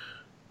 shots.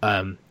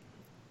 And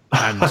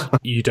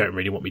you don't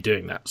really want me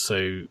doing that,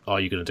 so are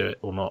you going to do it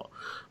or not?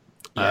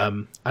 Yeah.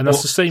 And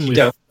that's the same with...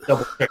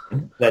 double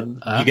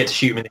then you get to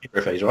shoot them in the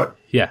hero phase, right?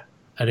 Yeah,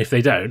 and if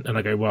they don't, and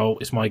I go, well,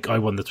 I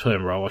won the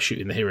turn roll, I'll shoot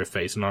in the hero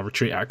phase, and I'll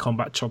retreat out of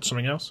combat, charge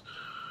something else.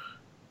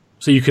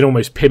 So you can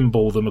almost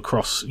pinball them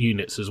across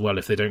units as well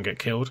if they don't get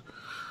killed.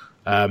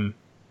 So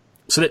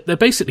they're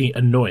basically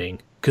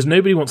annoying because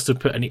nobody wants to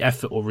put any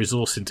effort or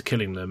resource into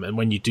killing them, and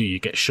when you do, you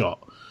get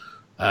shot.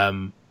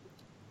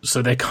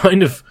 So they're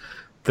kind of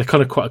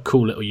quite a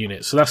cool little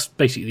unit. So that's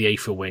basically the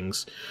Aether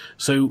Wings.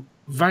 So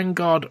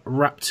Vanguard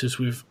Raptors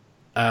with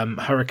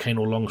Hurricane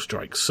or Long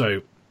Strike.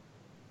 So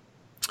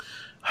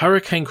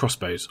Hurricane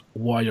crossbows,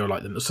 why do I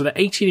like them? So they're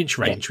 18-inch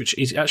range, which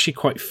is actually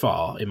quite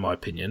far, in my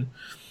opinion.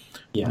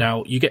 Yeah.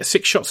 Now, you get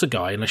 6 shots a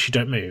guy unless you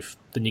don't move.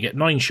 Then you get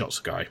 9 shots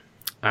a guy.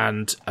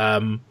 And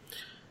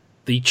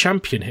the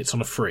champion hits on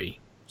a 3.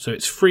 So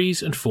it's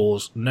 3s and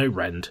 4s, no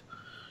rend,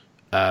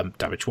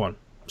 damage 1.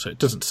 So it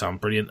doesn't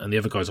sound brilliant. And the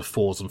other guys are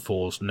 4s and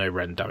 4s, no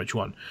rend, damage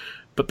 1.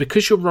 But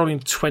because you're rolling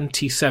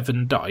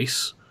 27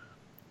 dice,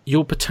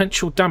 your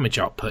potential damage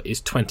output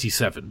is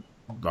 27,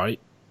 right?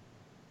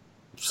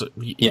 So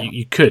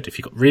you could, if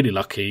you got really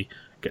lucky,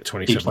 get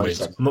 27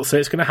 wins. I'm not saying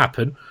it's going to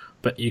happen,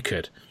 but you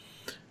could.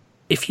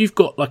 If you've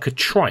got like a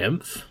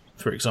Triumph,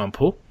 for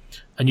example,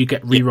 and you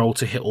get reroll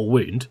to hit or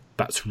wound,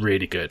 that's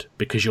really good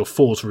because your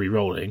 4's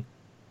rerolling.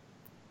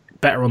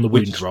 Better on the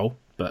wound roll,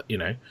 but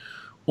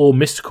or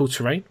Mystical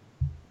Terrain,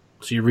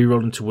 so you're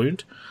rerolling to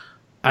wound.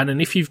 And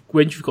then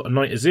when you've got a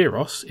Knight of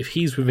Zeros, if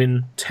he's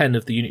within 10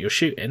 of the unit you're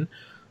shooting,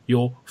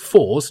 your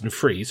 4s and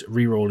 3s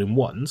reroll in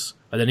 1s,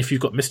 and then if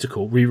you've got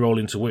Mystical, reroll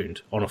into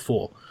wound on a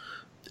 4.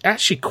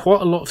 Actually,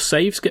 quite a lot of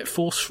saves get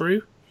forced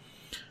through.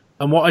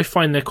 And what I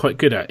find they're quite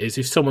good at is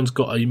if someone's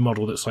got a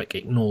model that's like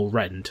Ignore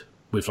Rend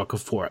with like a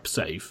 4-up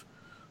save,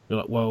 you're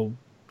like, well,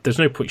 there's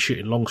no point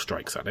shooting long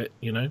strikes at it,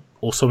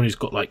 Or someone who's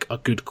got like a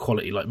good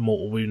quality like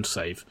Mortal Wound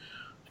save.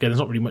 Again, there's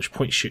not really much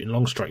point shooting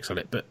long strikes at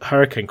it, but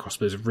Hurricane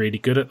crossbows are really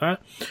good at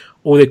that.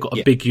 Or they've got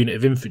a big unit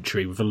of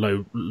infantry with a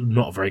low,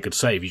 not a very good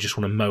save. You just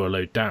want to mow a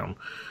load down.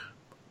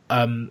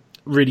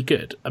 Really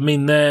good. I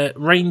mean, their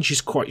range is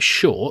quite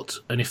short,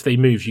 and if they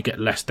move, you get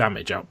less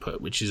damage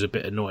output, which is a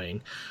bit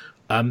annoying.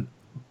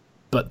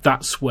 But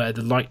that's where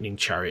the Lightning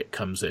Chariot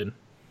comes in.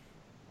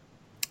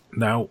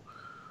 Now,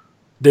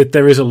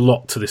 there is a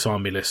lot to this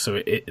army list,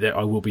 so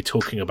I will be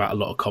talking about a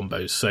lot of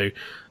combos. So,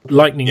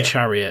 Lightning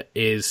Chariot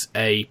is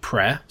a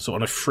prayer. So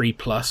on a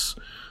 3+,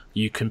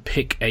 you can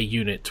pick a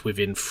unit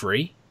within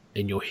 3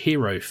 in your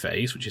hero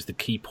phase, which is the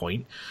key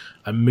point,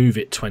 and move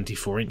it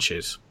 24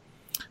 inches.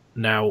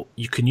 Now,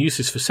 you can use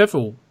this for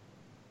several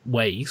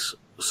ways.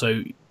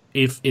 So,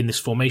 if in this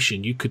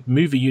formation, you could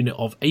move a unit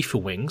of Aether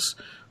Wings,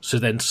 so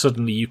then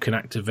suddenly you can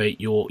activate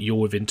your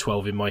within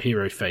 12 in my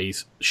hero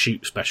phase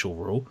shoot special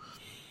rule.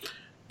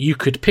 You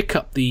could pick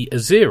up the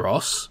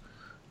Azeros,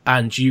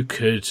 and you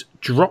could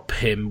drop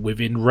him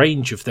within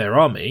range of their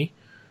army.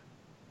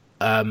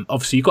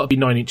 Obviously, you've got to be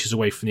 9 inches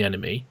away from the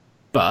enemy,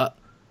 but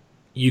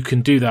you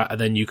can do that, and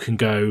then you can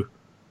go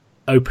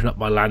open up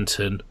my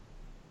lantern,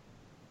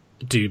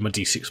 do my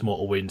D6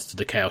 mortal wounds to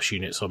the chaos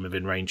units I'm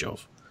within range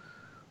of.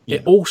 Yeah.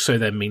 It also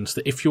then means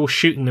that if you're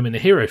shooting them in the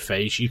hero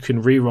phase, you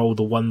can re-roll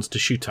the ones to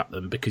shoot at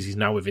them because he's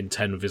now within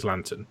 10 with his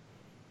lantern.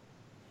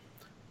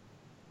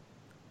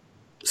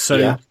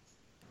 So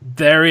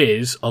there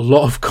is a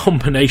lot of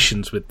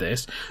combinations with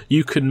this.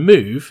 You can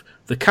move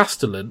the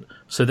Castellan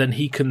so then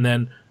he can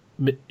then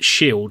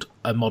shield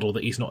a model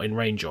that he's not in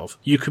range of.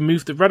 You can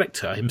move the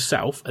Relictor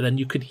himself and then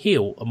you can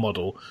heal a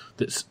model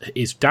that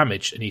is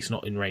damaged and he's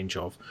not in range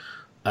of.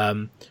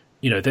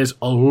 There's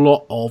a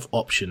lot of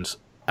options.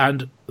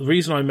 And the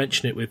reason I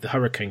mention it with the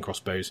Hurricane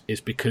crossbows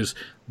is because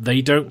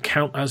they don't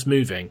count as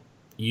moving.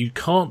 You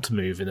can't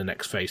move in the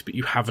next phase, but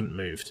you haven't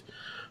moved.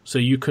 So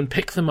you can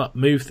pick them up,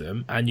 move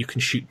them, and you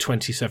can shoot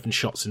 27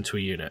 shots into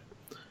a unit.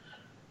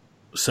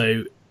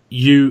 So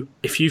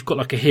if you've got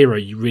like a hero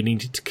you really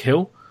needed to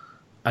kill,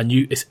 and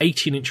it's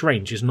 18-inch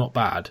range is not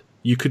bad.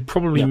 You could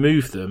probably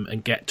move them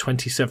and get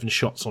 27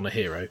 shots on a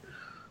hero.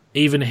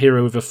 Even a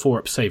hero with a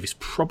 4-up save is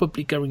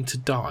probably going to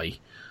die.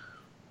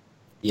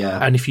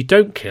 Yeah. And if you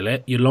don't kill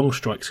it, your long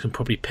strikes can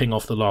probably ping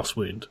off the last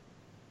wound.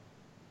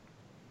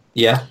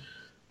 Yeah.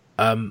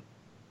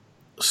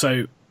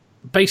 So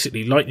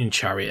basically, Lightning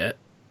Chariot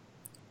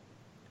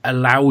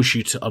allows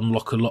you to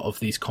unlock a lot of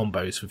these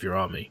combos with your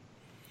army.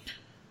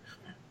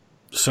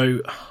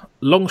 So,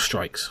 long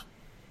strikes.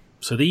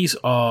 So these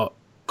are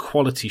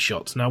quality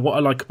shots. Now, what I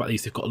like about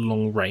these, they've got a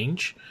long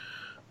range.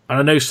 And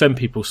I know some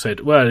people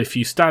said, well, if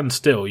you stand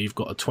still, you've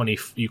got a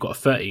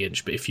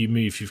 30-inch, but if you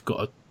move, you've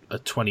got a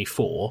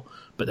 24,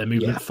 but they're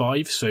movement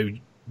 5, so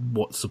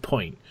what's the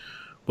point?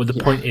 Well, the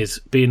point is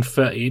being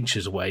 30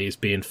 inches away is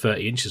being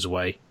 30 inches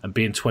away, and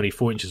being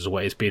 24 inches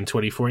away is being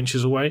 24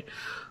 inches away.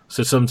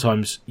 So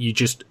sometimes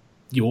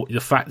the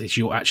fact that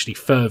you're actually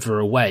further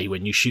away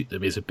when you shoot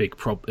them is a big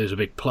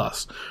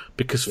plus,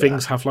 because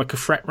things have like a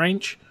threat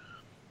range.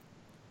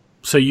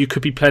 So you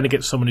could be playing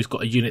against someone who's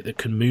got a unit that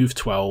can move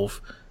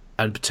 12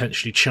 and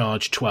potentially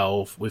charge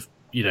 12 with,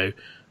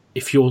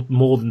 if you're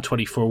more than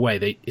 24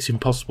 away, it's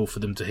impossible for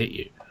them to hit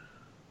you.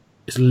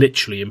 It's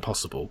literally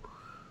impossible.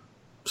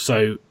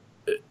 So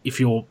if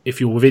you're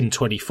within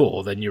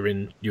 24, then you're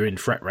in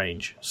threat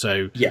range.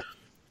 So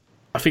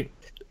I think,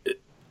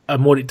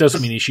 and what it does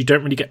mean is you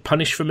don't really get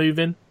punished for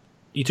moving.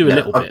 You do a No,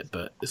 little bit,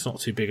 but it's not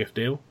too big a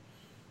deal.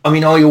 I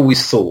mean, I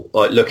always thought,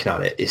 like, looking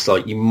at it, it's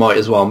like you might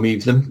as well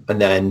move them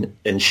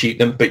and shoot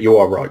them. But you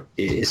are right.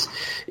 It's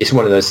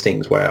one of those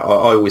things where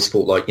I always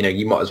thought, like,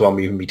 you might as well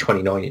move and be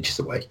 29 inches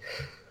away.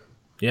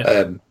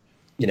 Yeah.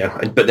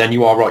 But then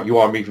you are right. You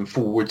are moving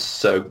forwards.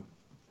 So,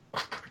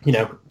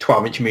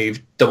 12-inch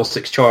move, double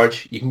 6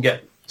 charge, you can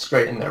get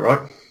straight in there,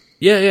 right?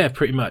 Yeah,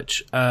 pretty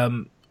much.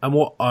 And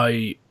what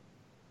I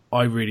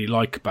really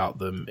like about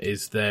them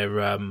is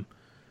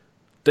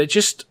they're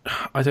just,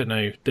 I don't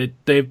know,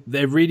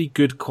 they're really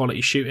good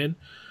quality shooting.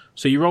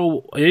 So you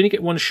only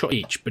get one shot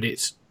each, but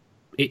it's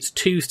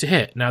 2s to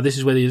hit. Now this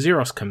is where the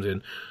Azeros comes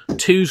in.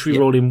 2s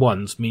re-rolling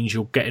 1s means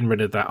you're getting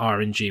rid of that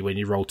RNG when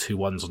you roll 2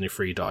 1s on your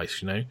 3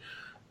 dice.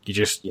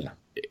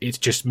 It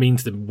just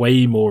means they're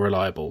way more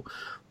reliable.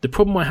 The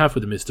problem I have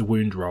with them is the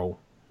wound roll.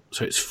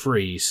 So it's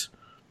freeze.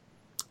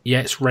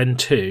 Yeah, it's Ren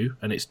 2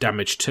 and it's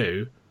damage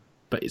 2,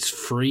 but it's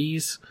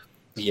freeze.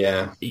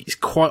 Yeah. It's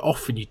quite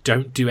often you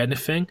don't do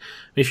anything.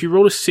 If you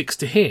roll a 6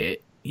 to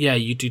hit, yeah,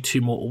 you do 2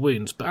 mortal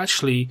wounds, but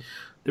actually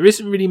there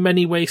isn't really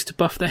many ways to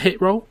buff their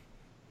hit roll.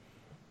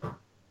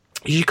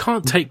 You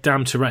can't take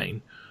damn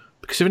terrain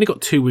because you've only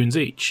got 2 wounds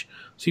each.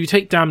 So if you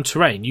take damn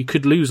terrain, you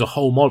could lose a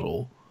whole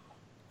model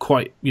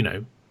quite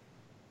easily.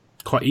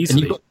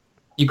 And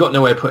you've got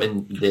no way of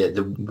putting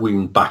the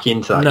wound back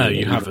into that. No,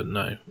 you haven't,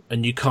 no.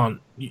 And you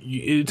can't...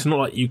 it's not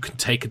like you can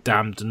take a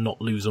damned and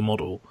not lose a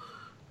model.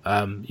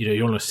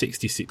 You're on a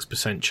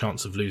 66%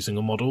 chance of losing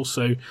a model.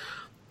 So,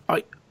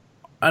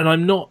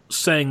 I'm not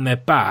saying they're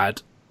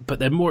bad, but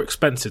they're more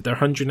expensive. They're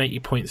 180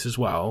 points as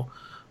well.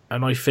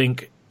 And I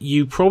think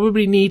you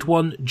probably need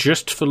one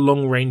just for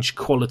long-range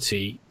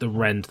quality, the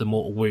rend, the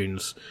mortal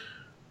wounds.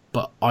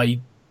 But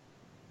I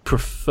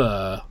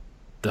prefer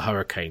the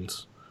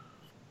Hurricanes.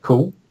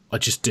 Cool. I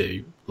just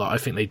do. I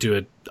think they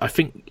do I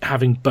think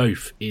having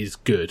both is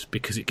good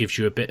because it gives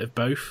you a bit of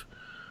both.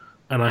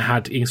 And I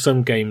had, in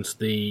some games,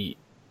 the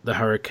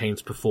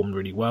Hurricanes performed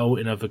really well.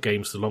 In other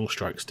games, the Long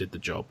Strikes did the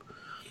job.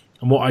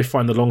 And what I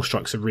find the Long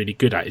Strikes are really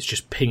good at is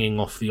just pinging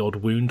off the odd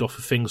wound off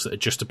of things that are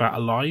just about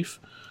alive.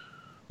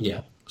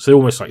 Yeah. So they're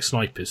almost like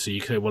snipers. So you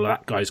can say, well,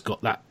 that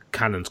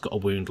cannon's got a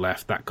wound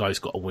left, that guy's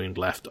got a wound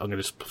left. I'm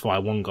going to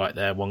fire one guy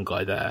there,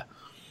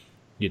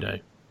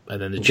 and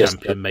then the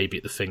champion may be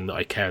the thing that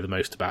I care the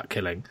most about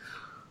killing.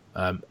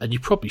 And you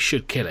probably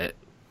should kill it,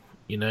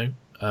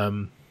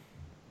 and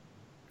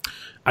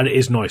it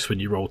is nice when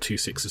you roll 2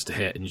 6s to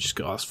hit and you just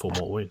got asked 4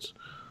 more wounds.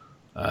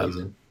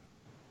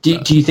 Do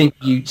you think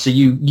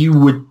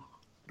you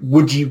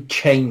would you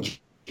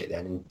change it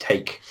then and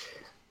take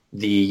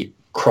the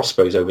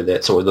crossbows over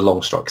the sort of the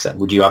long strikes then?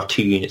 Would you have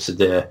 2 units of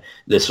the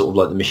sort of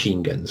like the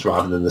machine guns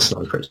rather than the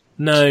snipers?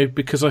 No,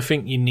 because I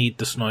think you need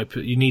the sniper.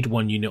 You need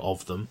 1 unit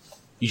of them.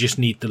 You just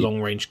need the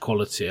long range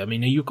quality. I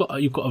mean, you've got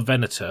a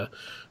Venator,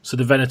 so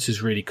the Venator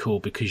is really cool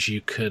because you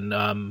can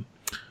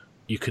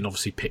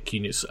obviously pick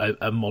units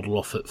a model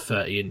off at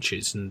 30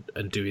 inches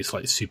and do his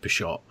like super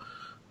shot,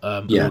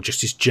 or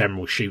just his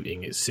general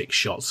shooting. It's 6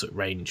 shots at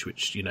range,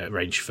 which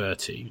range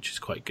 30, which is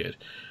quite good.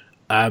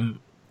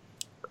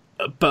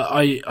 But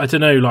I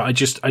don't know. Like I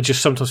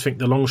just sometimes think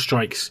the long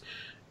strikes,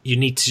 you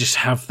need to just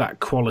have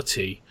that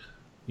quality.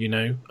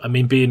 I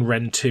mean, being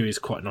Ren 2 is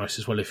quite nice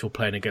as well if you're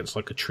playing against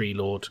like a Tree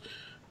Lord.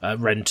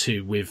 Ren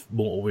 2 with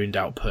mortal wound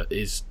output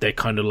they're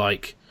kind of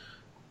like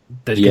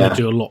they're going to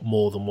do a lot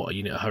more than what a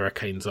unit of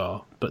Hurricanes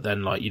are. But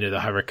then the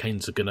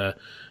Hurricanes are gonna,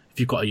 if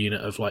you've got a unit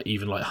of like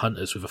even like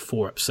Hunters with a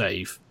 4-up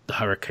save, the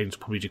Hurricanes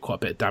will probably do quite a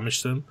bit of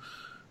damage to them.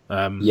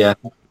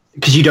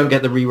 Because you don't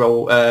get the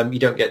reroll. You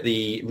don't get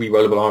the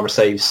rerollable armor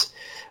saves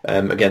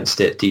against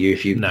it, do you?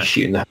 If you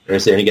shoot in the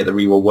Hunters, they only get the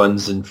reroll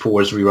 1s, and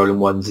 4s rerolling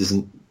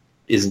 1s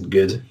isn't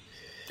good.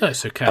 No,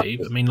 it's okay.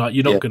 I mean, like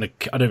you're not going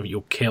to. I don't think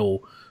you're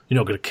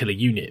not going to kill a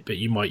unit, but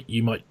you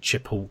might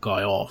chip a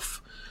guy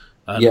off.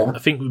 I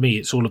think with me,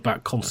 it's all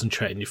about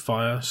concentrating your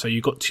fire. So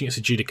you've got 2 units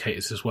of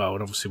Judicators as well,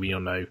 and obviously we all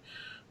know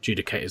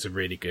Judicators are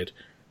really good.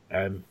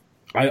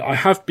 I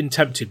have been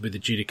tempted with the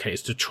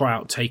Judicators to try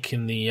out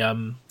taking the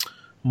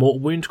Mortal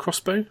Wound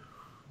crossbow.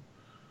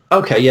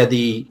 Okay,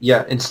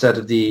 instead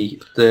of the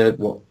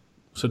what?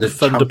 So the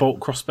Thunderbolt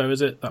crossbow,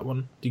 is it that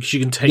one? Because you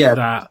can take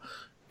that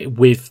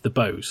with the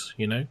bows,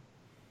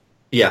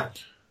 Yeah.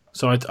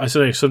 So I don't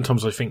know.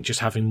 Sometimes I think just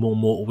having more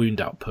mortal wound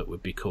output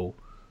would be cool.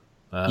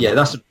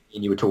 That's the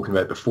thing you were talking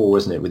about before,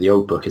 wasn't it? With the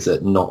old book, is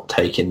that not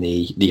taking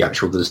the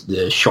actual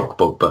the shock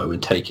bolt bow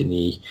and taking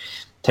the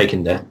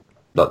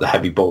like the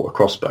heavy bolter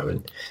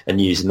crossbow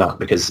and using that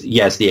because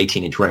it's the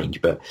 18-inch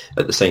range, but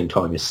at the same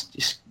time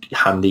it's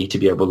handy to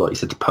be able, like you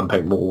said, to pump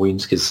out more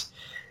wounds because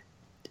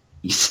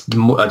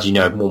as you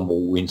know, more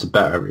wounds are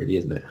better, really,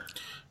 isn't it?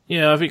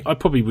 Yeah, I think I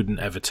probably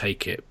wouldn't ever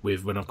take it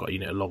when I've got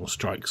of long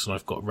strikes and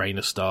I've got Rain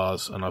of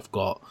Stars and I've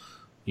got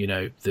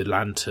the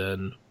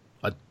lantern.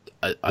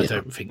 I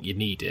don't think you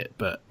need it,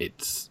 but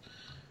it's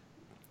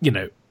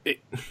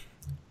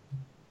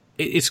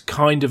it's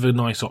kind of a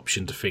nice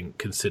option to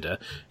consider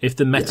if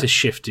the meta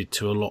shifted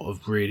to a lot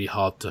of really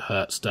hard to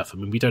hurt stuff. I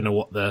mean, we don't know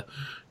what the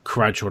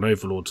Kharadron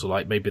Overlords are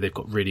like. Maybe they've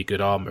got really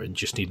good armor and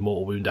just need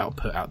mortal wound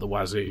output out the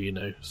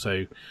wazoo,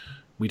 So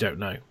we don't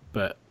know.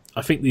 But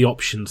I think the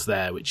option's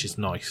there, which is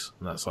nice.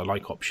 And I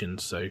like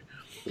options. So,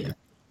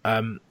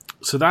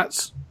 so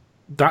that's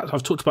that.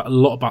 I've talked about a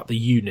lot about the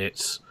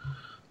units.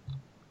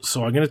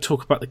 So I'm going to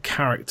talk about the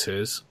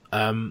characters.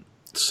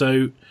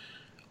 So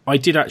I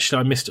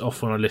missed it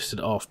off when I listed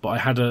it off, but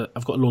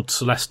I've got Lord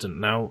Celestant.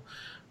 Now,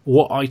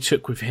 what I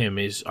took with him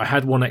is I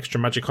had one extra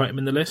magic item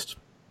in the list.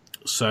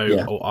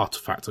 Or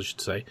artifact, I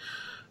should say.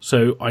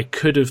 So I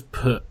could have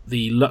put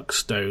the Luck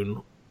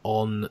Stone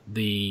on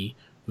the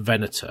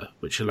Venator,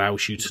 which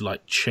allows you to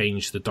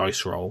change the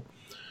dice roll.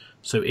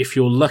 So if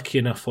you're lucky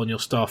enough on your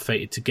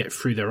Star-Fated to get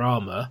through their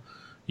armor,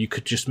 you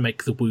could just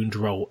make the wound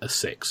roll a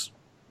 6.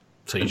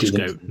 So you just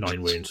go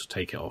 9 wounds,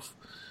 take it off.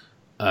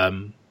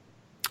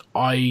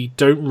 I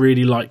don't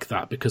really like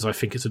that because I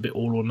think it's a bit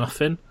all or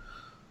nothing.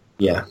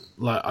 Yeah.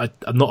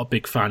 I'm not a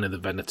big fan of the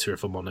Venator,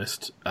 if I'm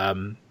honest.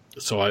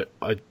 So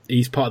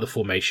he's part of the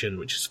formation,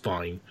 which is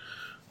fine.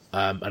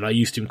 And I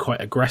used him quite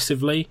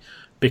aggressively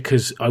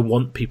because I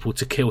want people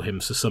to kill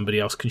him so somebody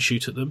else can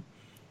shoot at them.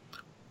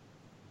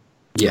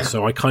 Yeah.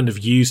 So I kind of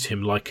used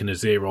him like an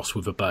Azeroth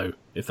with a bow,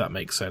 if that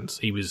makes sense.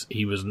 He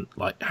wasn't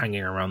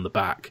hanging around the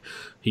back.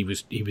 He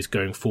was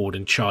going forward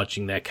and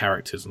charging their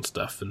characters and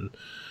stuff. And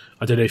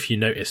I don't know if you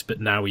noticed, but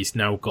he's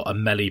now got a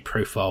melee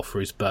profile for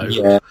his bow.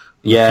 Yeah.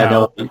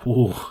 Yeah.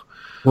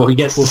 Well, he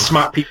gets to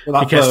smack people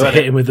up. He gets to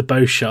hit him with the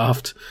bow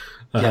shaft.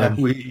 Yeah.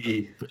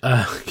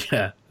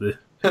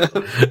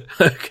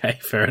 Okay,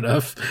 fair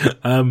enough.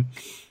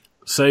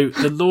 So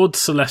the Lord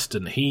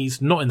Celestant,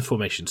 he's not in the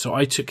formation. So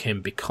I took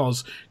him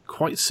because,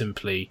 quite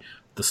simply,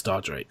 the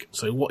Stardrake.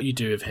 So what you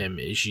do with him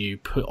is you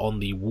put on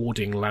the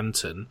Warding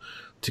Lantern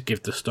to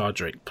give the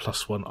Stardrake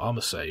 +1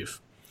 armor save.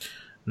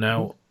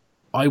 Now,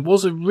 I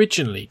was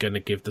originally going to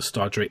give the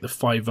Stardrake the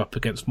 5 up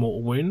against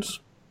mortal wounds.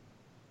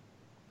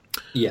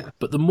 Yeah.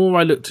 But the more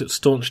I looked at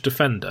Staunch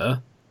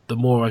Defender, the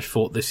more I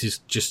thought this is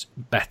just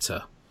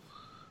better.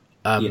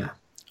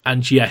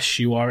 And yes,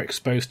 you are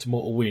exposed to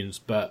mortal wounds,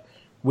 but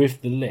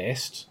with the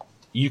list,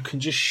 you can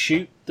just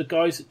shoot the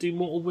guys that do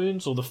mortal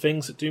wounds or the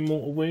things that do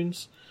mortal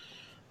wounds.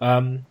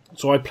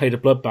 So I played a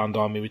Bloodbound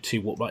army with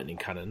 2 Warp Lightning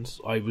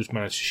Cannons. I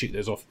managed to shoot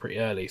those off pretty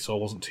early, so I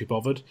wasn't too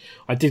bothered.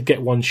 I did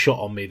get one shot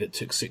on me that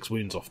took 6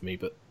 wounds off me,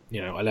 but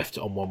I left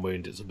it on 1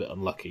 wound. It's a bit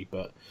unlucky,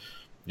 but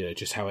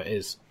just how it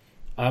is.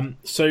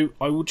 So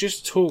I will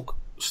just talk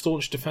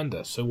Staunch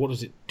Defender. So what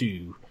does it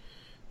do?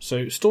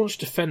 So Staunch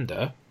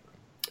Defender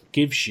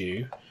gives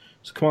you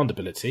a command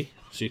ability.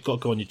 So you've got to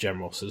go on your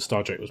general. So the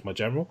Stardrake was my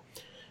general.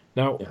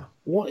 Now,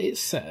 what it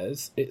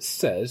says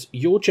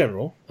your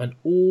general and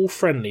all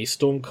friendly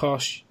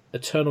Stormcast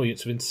Eternal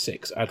units within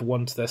 6 add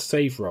 1 to their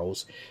save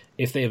rolls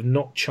if they have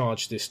not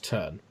charged this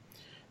turn.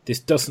 This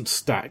doesn't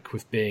stack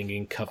with being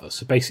in cover.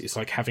 So basically it's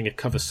like having a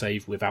cover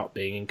save without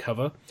being in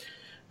cover.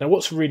 Now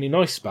what's really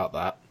nice about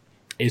that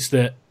is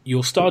that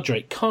your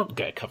Stardrake can't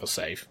get a cover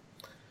save,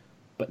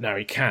 but now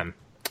he can.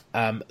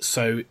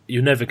 So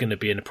you're never going to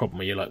be in a problem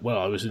where you're like, well,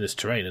 I was in this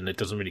terrain and it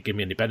doesn't really give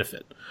me any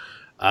benefit.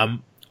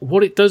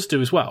 What it does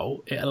do as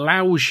well, it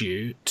allows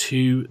you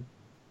to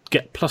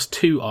get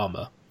 +2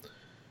 armor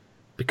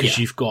because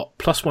you've got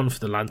 +1 for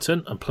the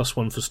Lantern and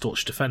 +1 for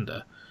Staunch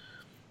Defender.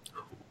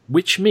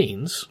 Which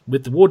means,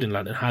 with the Warding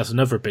Lantern, has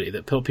another ability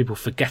that people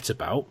forget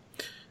about.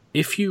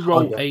 If you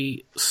roll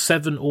a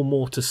 7 or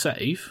more to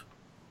save,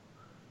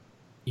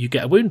 you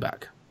get a wound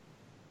back.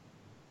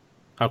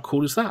 How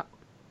cool is that?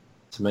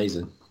 It's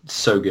amazing. It's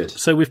so good.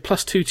 So with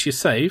 +2 to your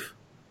save,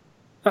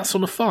 that's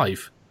on a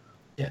 5.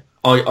 Yeah,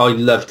 I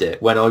loved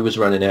it when I was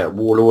running it at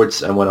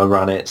Warlords and when I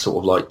ran it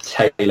sort of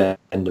tail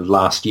end of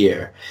last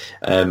year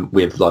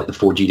with the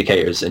 4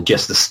 Judicators and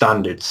just the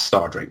standard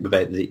Stardrake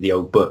without the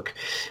old book.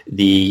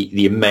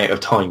 The amount of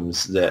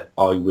times that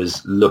I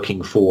was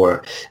looking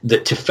for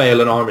that to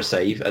fail an armor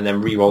save and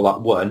then re-roll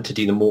that 1 to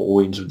do the mortal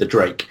wounds with the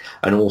Drake,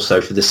 and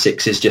also for the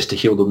 6s just to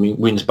heal the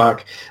wounds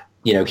back.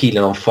 Healing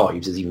on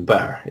 5s is even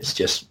better. It's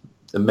just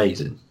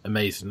amazing.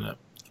 Amazing.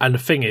 And the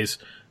thing is,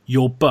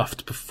 you're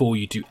buffed before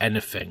you do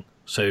anything.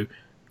 So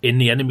in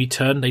the enemy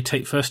turn, they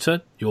take first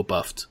turn, you're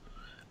buffed.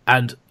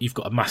 And you've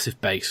got a massive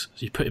base.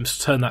 So you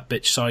turn that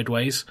bitch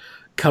sideways,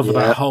 cover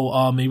that whole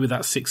army with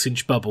that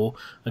 6-inch bubble,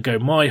 and go,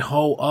 my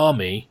whole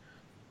army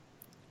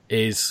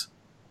is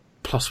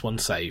 +1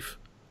 save.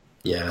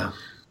 Yeah.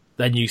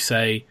 Then you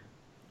say,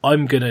 I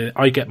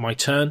get my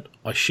turn,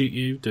 I shoot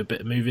you, do a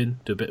bit of moving,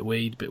 do a bit of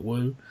weed, a bit of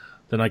woo.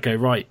 Then I go,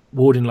 right,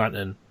 Warding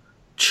Lantern,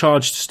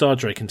 charge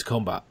Stardrake into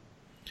combat.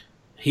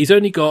 He's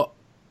only got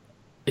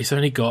a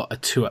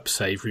 2-up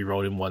save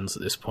re-rolling 1s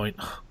at this point.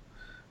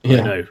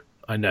 Yeah.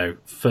 I know.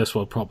 First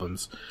world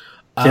problems.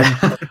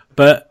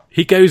 But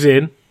he goes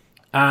in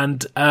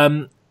and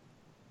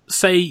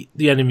say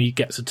the enemy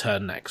gets a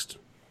turn next.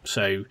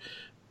 So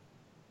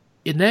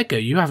in their go,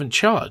 you haven't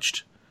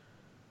charged.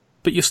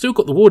 But you've still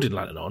got the Warding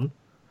Lantern on.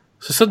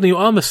 So suddenly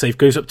your armor save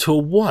goes up to a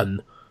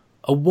 1.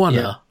 A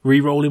 1er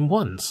re-rolling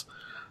 1s.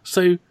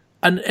 So,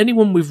 and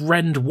anyone with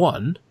Rend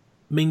 1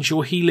 means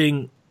you're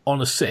healing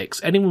on a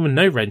 6, anyone with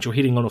no range or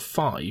healing on a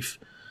 5.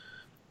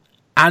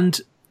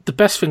 And the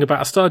best thing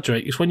about a Star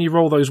Drake is when you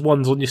roll those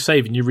ones on your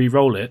save and you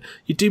re-roll it,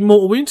 you do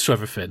mortal wounds to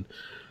everything.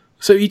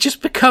 So he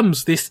just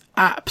becomes this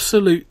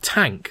absolute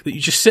tank that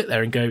you just sit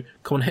there and go,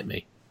 come on, hit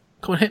me.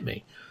 Come on, hit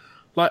me.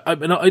 Like, I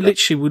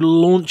literally would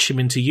launch him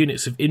into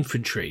units of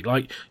infantry,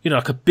 like,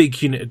 like a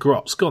big unit of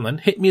Grots. Go on then,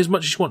 hit me as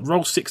much as you want.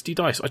 Roll 60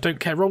 dice. I don't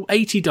care. Roll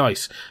 80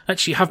 dice.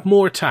 Actually, have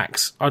more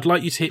attacks. I'd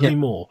like you to hit me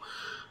more.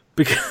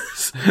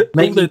 Because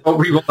maybe I'll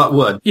reroll that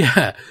one.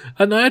 Yeah.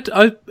 And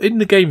I in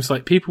the games,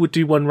 like, people would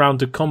do one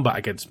round of combat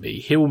against me,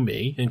 heal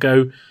me, and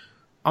go,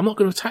 I'm not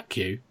going to attack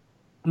you.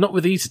 Not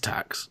with these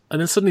attacks. And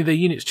then suddenly their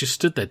units just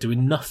stood there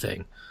doing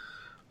nothing.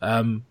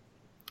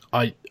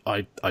 I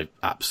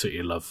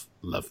absolutely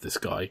love this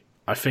guy.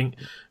 I think,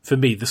 for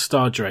me, the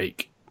Star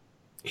Drake,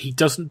 he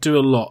doesn't do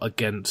a lot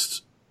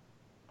against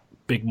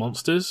big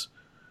monsters,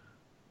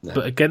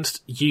 but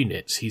against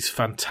units, he's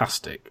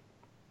fantastic.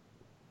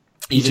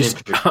 He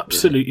just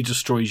absolutely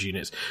destroys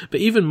units.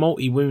 But even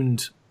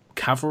multi-wound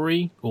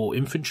cavalry or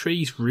infantry,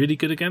 he's really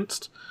good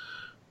against.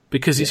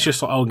 Because it's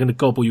just like, I'm going to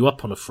gobble you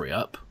up on a free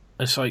up.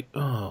 And it's like,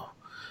 oh.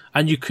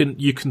 And you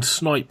can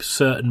snipe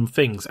certain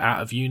things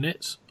out of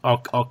units.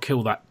 I'll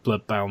kill that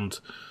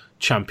bloodbound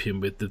champion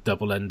with the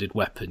double-ended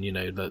weapon,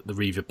 the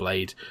Reaver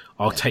blade.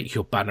 I'll take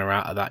your banner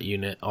out of that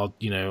unit.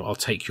 I'll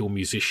take your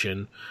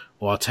musician,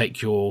 or I'll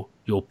take your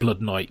blood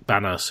knight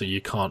banner so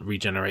you can't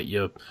regenerate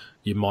your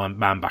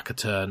man back a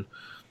turn.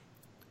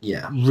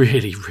 Yeah,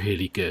 really,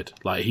 really good.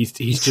 Like he's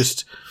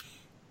just.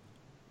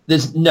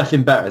 There's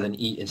nothing better than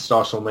eating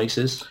Starstorm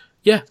Maces.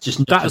 Yeah,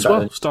 just that as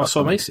well.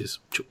 Starstorm Maces.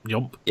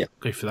 Yomp. Yeah,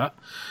 go for that.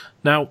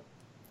 Now,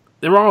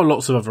 there are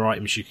lots of other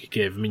items you could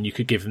give. I mean, you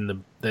could give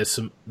him there's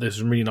some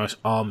really nice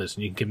armors,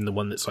 and you can give him the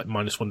one that's like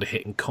 -1 to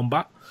hit in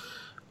combat.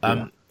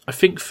 I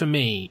think for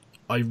me,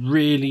 I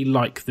really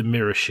like the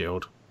Mirror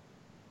Shield.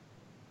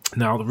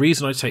 Now, the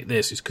reason I take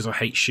this is because I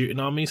hate shooting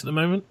armies at the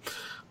moment.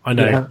 I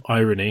know,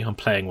 irony, I'm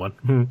playing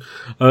one.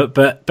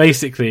 But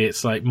basically,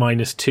 it's like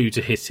 -2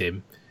 to hit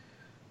him,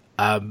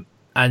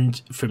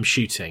 and from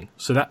shooting.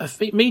 So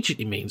that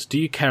immediately means, do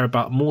you care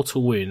about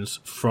mortal wounds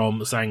from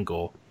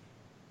Zangor?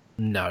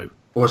 No.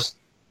 Or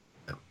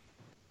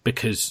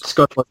because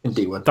Skyfire can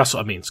do one. That's what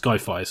I mean.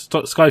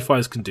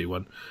 Skyfires can do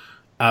one.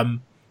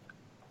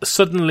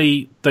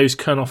 Suddenly, those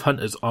Kurnoth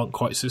hunters aren't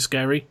quite so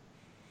scary.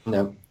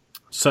 No.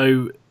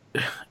 So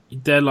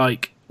they're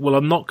like, well,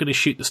 I'm not going to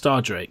shoot the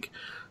Star Drake,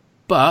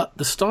 but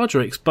the Star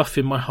Drake's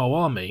buffing my whole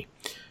army.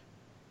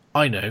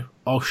 I know.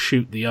 I'll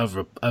shoot the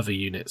other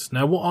units.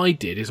 Now, what I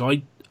did is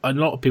a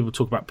lot of people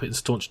talk about putting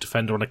Staunch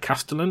Defender on a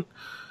Castellan.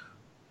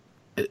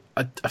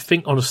 I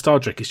think on a Star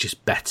Drake it's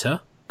just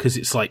better. Because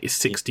it's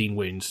 16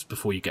 wounds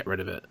before you get rid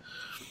of it.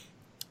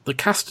 The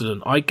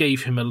Castellan, I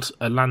gave him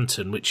a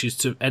lantern, which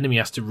is enemy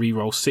has to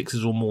reroll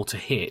 6s or more to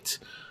hit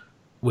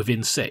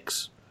within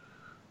 6.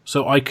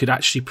 So I could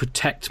actually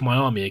protect my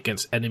army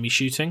against enemy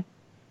shooting.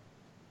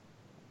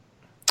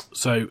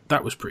 So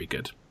that was pretty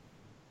good.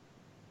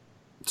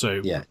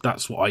 So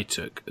that's what I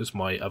took as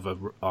my other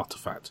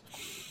artifact.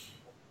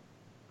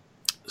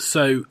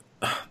 So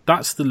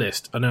that's the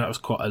list. I know that was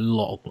quite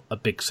a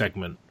big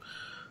segment.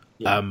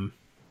 Yeah.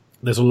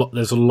 There's a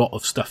lot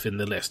of stuff in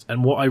the list,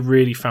 and what I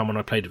really found when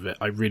I played with it,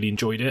 I really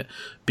enjoyed it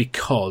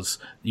because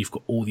you've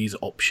got all these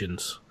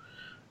options,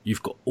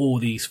 you've got all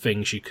these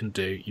things you can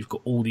do, you've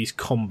got all these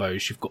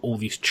combos, you've got all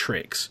these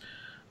tricks,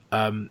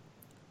 and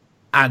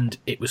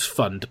it was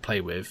fun to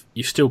play with.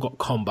 You've still got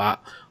combat.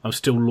 I'm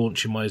still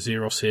launching my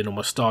Xeros in or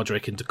my Star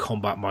Drake into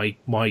combat. My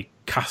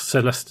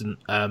Celestin,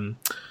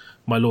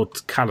 my Lord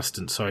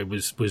Calliston, sorry,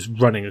 was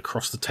running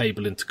across the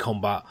table into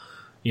combat.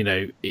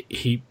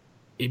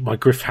 My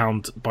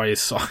Gryph-hound by his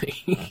side.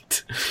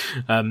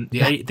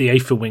 The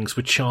Aether Wings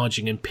were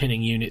charging and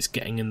pinning units,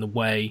 getting in the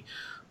way.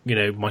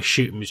 My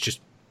shooting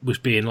was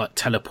being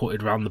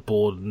teleported around the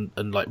board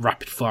and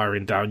rapid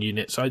firing down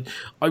units. I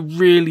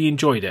really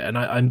enjoyed it,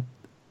 and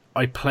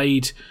I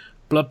played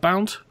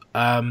Bloodbound,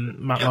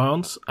 Matt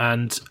Lyons,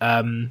 and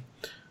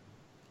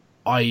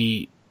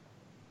I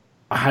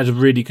had a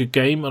really good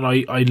game, and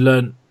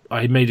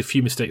I made a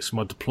few mistakes in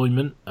my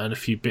deployment and a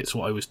few bits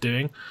what I was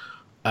doing.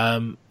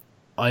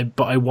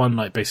 But I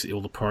won basically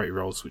all the priority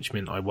rolls, which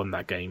meant I won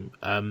that game.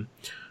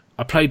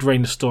 I played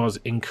Rain of Stars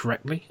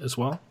incorrectly as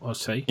well, I'd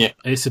say. Yeah.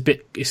 It's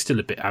still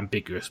a bit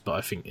ambiguous, but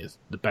I think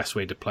the best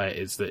way to play it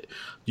is that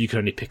you can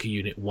only pick a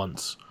unit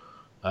once.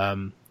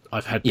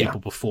 I've had people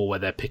before where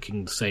they're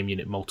picking the same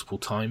unit multiple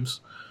times.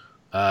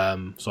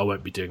 So I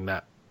won't be doing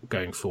that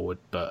going forward.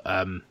 But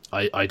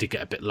I did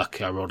get a bit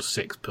lucky. I rolled a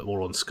 6, put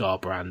more on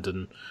Scarbrand,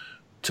 and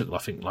took, I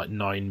think,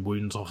 9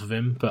 wounds off of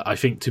him. But I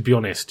think, to be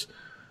honest,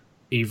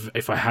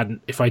 if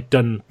I'd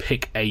done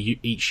pick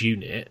each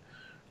unit,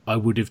 I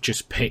would have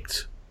just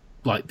picked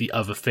the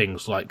other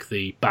things, like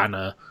the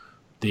banner,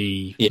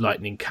 the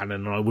lightning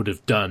cannon, and I would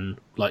have done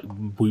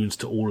wounds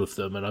to all of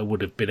them, and I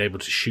would have been able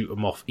to shoot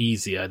them off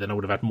easier. Then I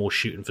would have had more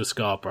shooting for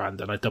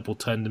Scarbrand, and I double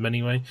turned them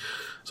anyway.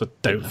 So I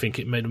don't think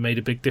it made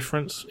a big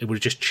difference. It would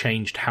have just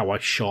changed how I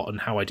shot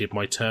and how I did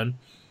my turn.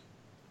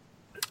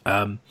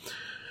 So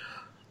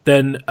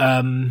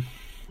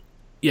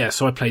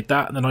I played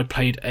that, and then I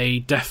played a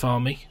Death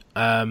Army,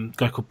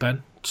 guy called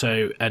Ben.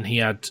 And he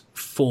had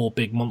 4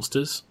 big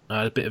monsters.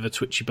 A bit of a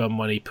twitchy bum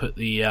when he put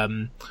the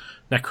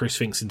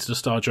Necrosphinx into the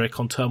Star Drake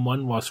on turn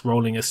 1, whilst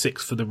rolling a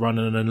 6 for the run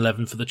and an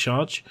 11 for the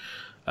charge.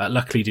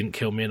 Luckily, he didn't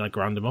kill me, and I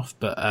ground him off.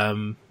 But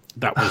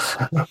that was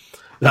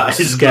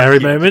a scary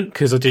moment,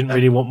 because I didn't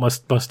really want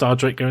my Star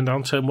Drake going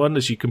down turn 1.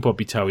 As you can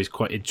probably tell, he's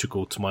quite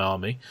integral to my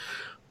army.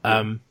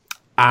 I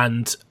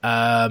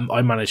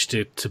managed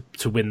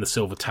to win the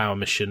Silver Tower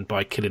mission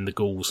by killing the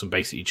ghouls and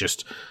basically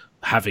just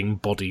having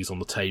bodies on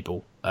the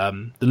table.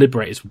 The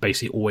Liberators were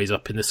basically always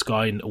up in the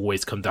sky and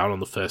always come down on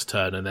the first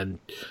turn, and then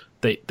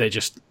they're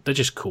just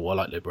cool. I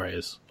like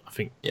Liberators. I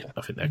think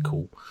they're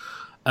cool.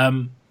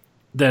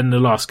 Then the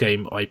last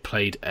game I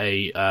played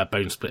a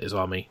Bone Splitters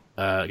army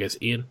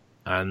against Ian,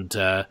 and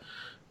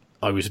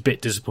I was a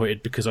bit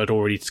disappointed because I'd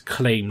already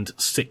claimed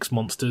 6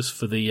 monsters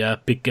for the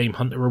Big Game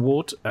Hunter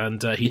reward,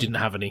 and he didn't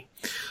have any.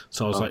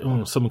 So I was like,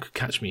 someone could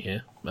catch me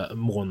here.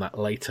 More on that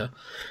later.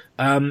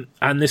 And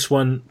this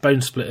one,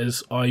 Bone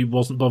Splitters, I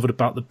wasn't bothered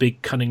about the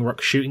big Cunning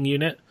Ruck shooting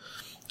unit.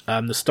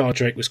 The Star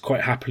Drake was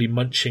quite happily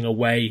munching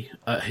away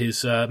at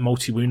his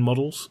multi-wound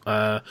models.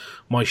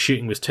 My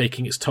shooting was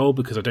taking its toll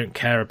because I don't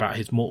care about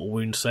his mortal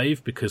wound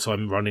save because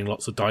I'm running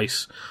lots of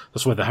dice.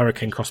 That's why the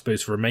Hurricane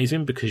crossbows were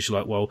amazing, because you're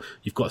like, well,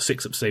 you've got a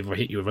 6-up save if I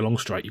hit you with a long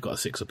strike, you've got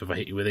a 6-up if I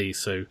hit you with these.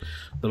 So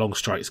the long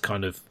strike's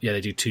kind of, they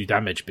do 2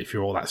 damage, but if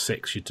you're all at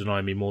 6, you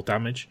deny me more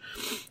damage.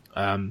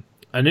 And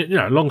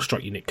a long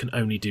strike unit can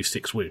only do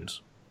 6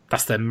 wounds.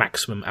 That's their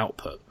maximum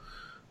output.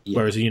 Yeah.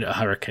 Whereas a unit of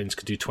Hurricanes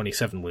could do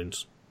 27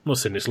 wounds. I'm not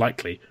saying it's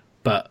likely,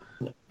 but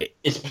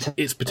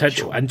it's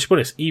potential. And to be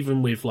honest,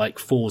 even with like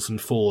 4s and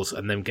 4s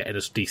and them getting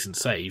a decent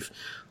save,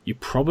 you're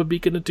probably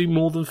going to do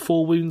more than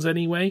 4 wounds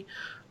anyway,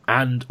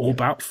 or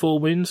about 4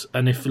 wounds.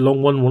 And if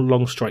one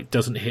long strike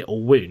doesn't hit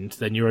or wound,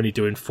 then you're only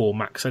doing 4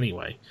 max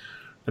anyway.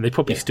 And they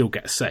probably still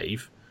get a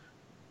save.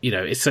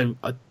 It's so...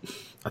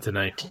 I don't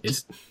know. Do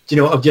you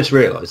know what I've just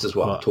realised as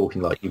well? What?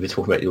 Talking like you were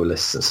talking about your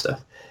lists and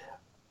stuff.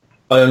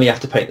 I only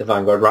have to paint the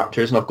Vanguard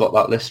Raptors, and I've got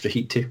that list for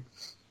Heat 2.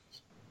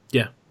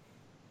 Yeah.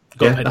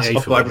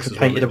 That's what I've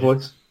painted a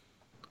voice.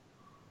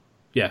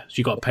 Yeah, so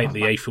you got to paint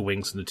the Aether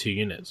wings and the 2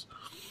 units.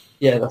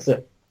 Yeah, that's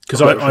it.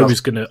 Because I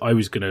was gonna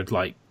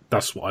like,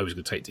 that's what I was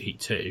gonna take to Heat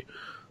 2.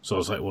 So I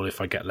was like, well,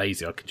 if I get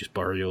lazy, I can just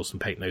borrow yours and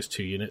paint those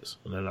 2 units,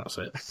 and then that's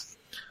it.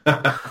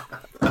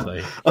 So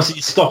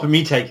you're stopping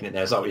me taking it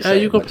now, is that what you're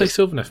saying? You've got to play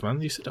Sylvaneth,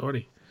 man. You said it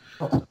already.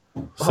 I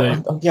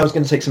was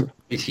going to take some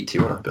Heat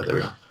 2 on it, but there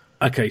we are.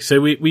 Okay, so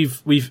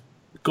we've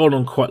gone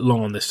on quite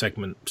long on this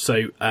segment,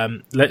 so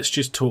let's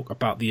just talk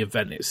about the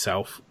event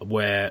itself,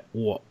 it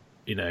was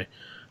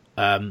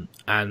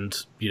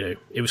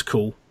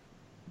cool.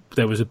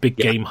 There was a big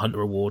Game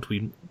Hunter award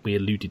we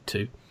alluded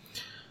to,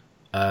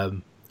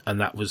 and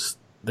that was,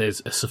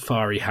 there's a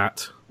safari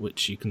hat,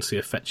 which you can see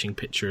a fetching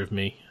picture of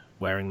me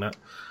wearing that.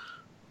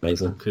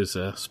 Amazing. Because,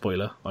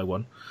 spoiler, I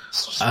won.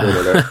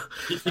 Spoiler.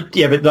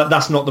 Yeah, but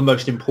that's not the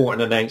most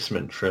important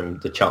announcement from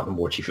the Cheltenham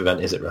War Chief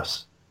event, is it,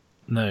 Russ?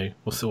 No.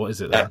 What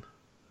is it then?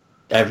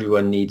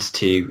 Everyone who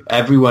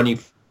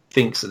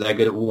thinks that they're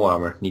good at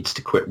Warhammer needs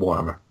to quit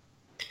Warhammer.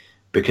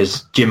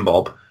 Because Jim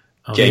Bob,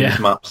 James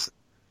Maps,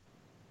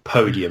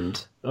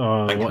 podiumed.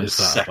 Oh, what is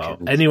that second.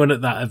 About? Anyone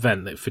at that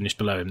event that finished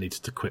below him needs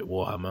to quit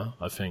Warhammer,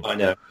 I think. I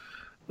know.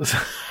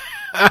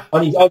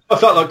 I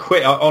felt like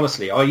quit.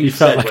 Honestly, I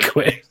felt like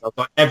quit. I was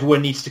like,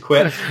 everyone needs to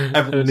quit.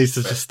 Everyone needs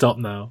to just stop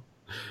now.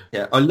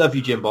 Yeah, I love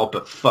you, Jim Bob,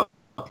 but fuck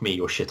me,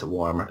 you're shit at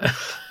Warhammer.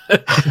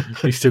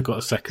 He's still got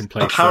a second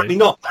place. Apparently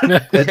not.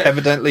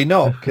 Evidently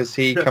not, because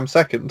he comes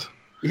second.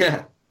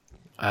 Yeah.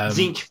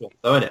 Zinch,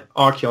 though, isn't it?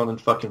 Archeon and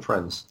fucking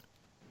friends.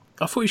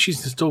 I thought he was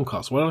using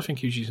Stormcast. Why do I think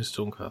he was using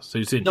Stormcast? So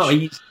Zinch. No,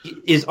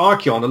 is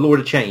Archeon a Lord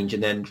of Change,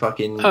 and then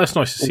fucking... Oh, it's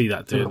nice to see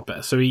that doing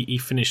better. So he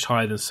finished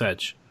higher than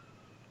Sedge.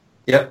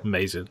 Yep.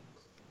 Amazing.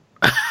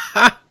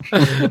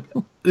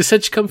 Did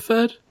Sedge come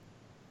third?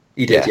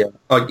 He did, yeah.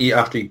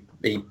 After he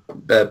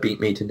beat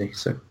me, didn't he?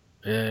 So.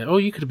 Yeah. Oh,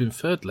 you could have been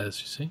third,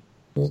 Les, you see.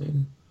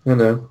 I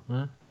know.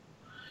 Yeah.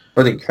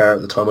 I didn't care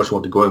at the time. I just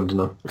wanted to go home,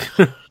 didn't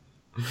I?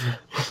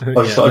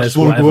 I just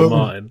want to go home.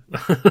 Martin.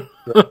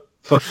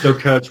 Fuck, don't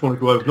care. I just want to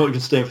go home. Not even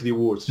staying for the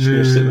awards. Just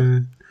going to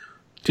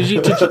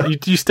sit there.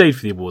 Did you stay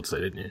for the awards though,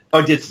 didn't you?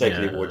 I did stay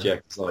for the awards, yeah.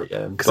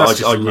 Because that's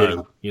just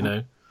low, you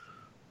know.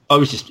 I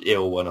was just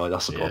ill one night.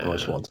 That's the problem. I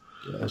just wanted.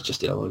 Yeah, I was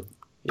just ill.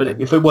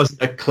 But if it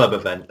wasn't a club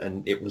event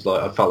and it was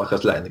like I felt like I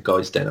was letting the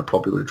guys down, I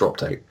probably would have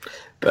dropped out.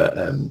 But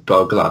I'm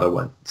glad I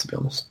went, to be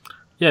honest.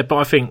 Yeah, but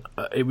I think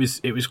it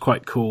was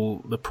quite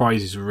cool. The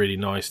prizes were really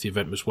nice. The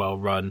event was well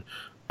run.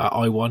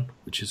 I won,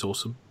 which is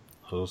awesome.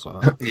 I was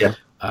like that. Yeah.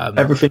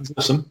 Everything's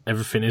awesome.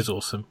 Everything is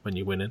awesome when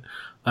you're winning,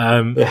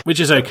 which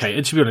is okay.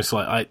 And to be honest,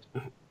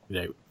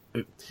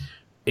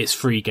 it's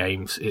 3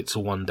 games. It's a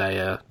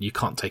one-dayer. You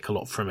can't take a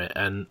lot from it.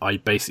 And I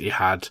basically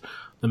had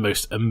the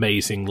most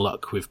amazing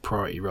luck with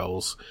priority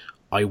rolls.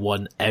 I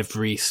won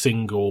every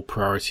single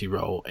priority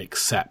roll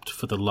except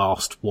for the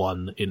last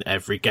one in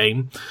every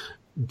game.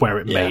 where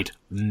it made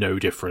no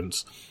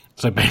difference.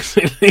 So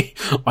basically,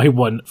 I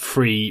won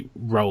 3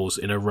 rolls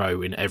in a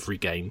row in every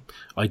game.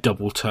 I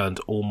double turned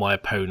all my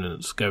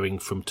opponents going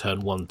from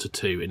turn 1 to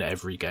 2 in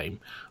every game.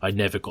 I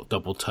never got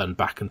double turned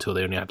back until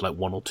they only had like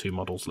 1 or 2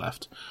 models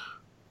left.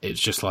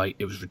 It's just like,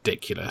 it was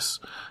ridiculous.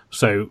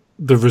 So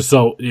the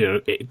result,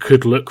 it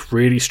could look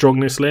really strong,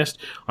 this list.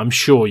 I'm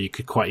sure you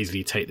could quite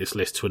easily take this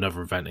list to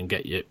another event and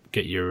get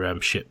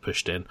your shit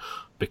pushed in,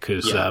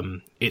 because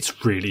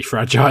it's really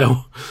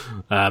fragile.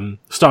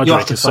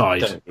 Stardrake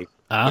aside.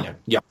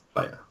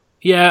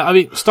 Yeah, I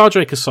mean,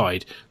 Stardrake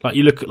aside, like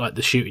you look at like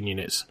the shooting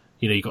units,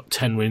 you got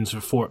 10 wounds for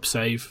a 4-up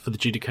save for the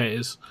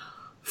Judicators,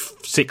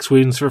 6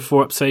 wounds for a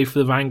 4-up save for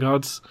the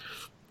Vanguards.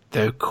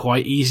 They're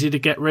quite easy to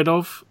get rid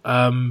of.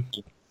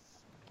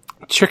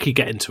 Tricky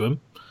getting to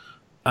them.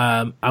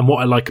 And what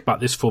I like about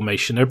this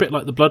formation, they're a bit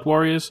like the Blood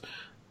Warriors.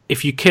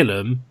 If you kill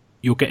them,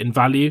 you're getting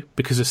value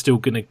because they're still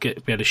going to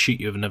be able to shoot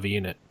you with another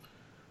unit.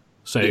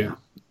 So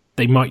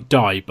they might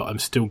die, but I'm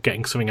still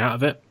getting something out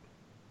of it.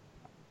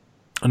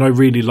 And I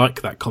really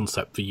like that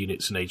concept for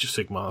units in Age of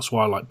Sigmar. That's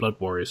why I like Blood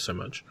Warriors so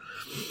much.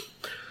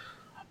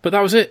 But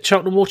that was it.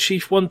 Cheltenham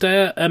Warchief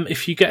 1-dayer.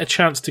 If you get a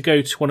chance to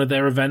go to one of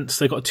their events,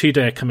 they've got a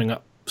 2-dayer coming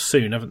up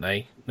soon, haven't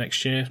they?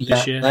 Next year?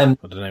 This year? I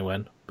don't know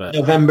when. But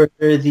November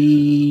I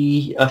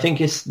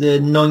think it's the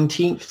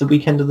 19th, the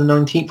weekend of the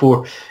 19th,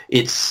 or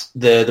it's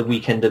the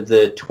weekend of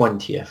the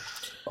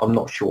 20th. I'm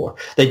not sure.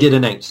 They did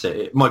announce it.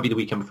 It might be the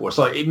weekend before.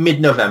 So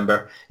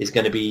mid-November is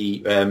going to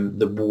be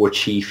the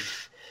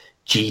Warchief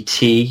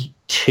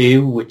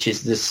GT2, which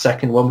is the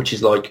second one, which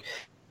is like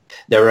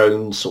their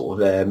own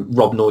sort of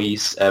Rob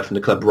Noyes from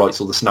the club writes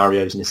all the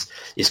scenarios, and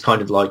it's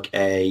kind of like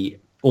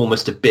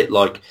almost a bit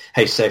like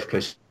how South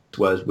Coast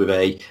was, with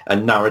a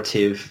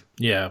narrative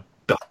behind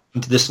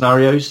the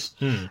scenarios,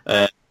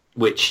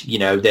 which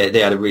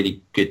they had a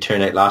really good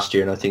turnout last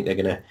year, and I think they're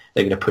gonna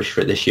push for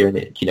it this year, and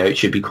it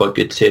should be quite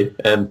good too.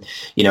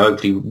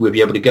 Hopefully we'll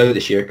be able to go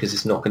this year, because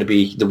it's not going to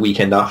be the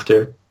weekend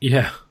after.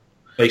 Yeah.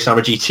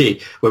 Summer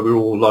GT, where we're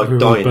all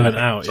dying, all burnt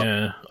out.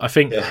 Yeah, I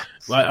think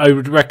I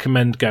would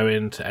recommend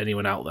going to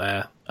anyone out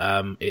there.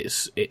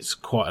 It's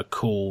quite a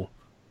cool.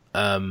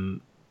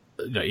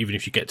 Even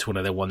if you get to one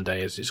of their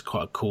 1-dayers, it's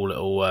quite a cool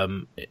little. I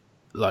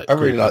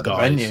really like the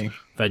venue.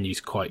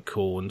 Venue's quite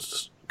cool and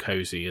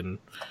cozy, and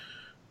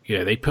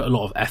they put a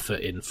lot of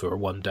effort in for a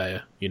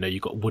 1-dayer.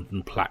 You've got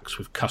wooden plaques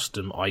with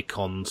custom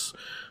icons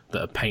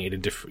that are painted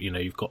in different.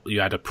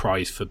 You had a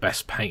prize for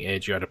best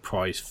painted, you had a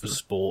prize for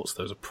sports,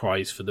 there was a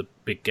prize for the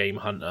big game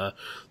hunter,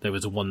 there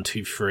was a 1,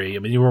 2, 3. I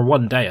mean, you were a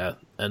 1-dayer,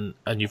 and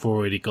you've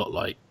already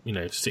got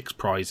 6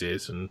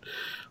 prizes and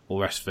all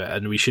the rest of it.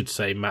 And we should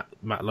say Matt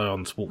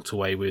Lyons walked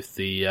away with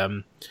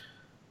the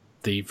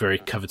very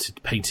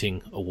coveted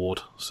painting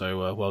award.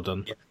 So well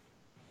done. Yeah.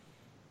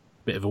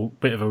 Bit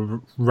of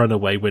a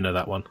runaway winner,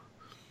 that one.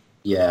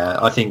 Yeah,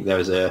 I think there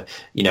was I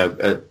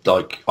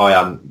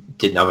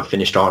didn't have a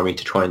finished army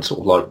to try and sort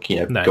of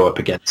go up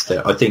against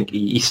it. I think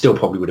he still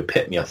probably would have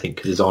picked me, I think,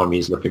 because his army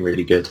is looking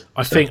really good.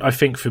 I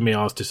think for me,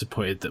 I was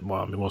disappointed that my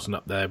army wasn't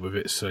up there with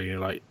it. So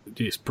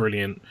it's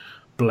brilliant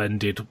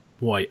blended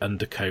white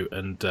undercoat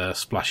and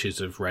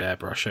splashes of red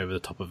airbrush over the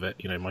top of it.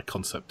 My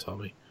concept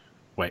army.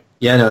 Wait,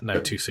 no,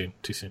 too soon.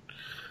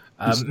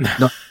 That's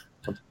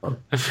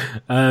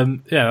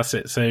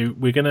it. So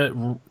we're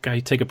gonna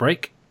take a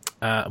break.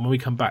 And when we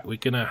come back, we're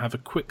going to have a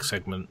quick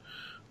segment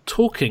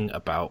talking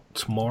about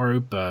Tomorrow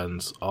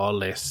Burns, our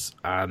lists,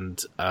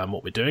 and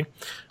what we're doing.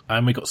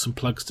 And we got some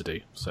plugs to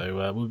do.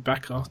 So we'll be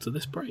back after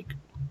this break.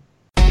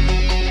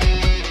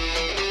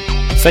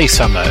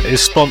 Facehammer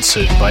is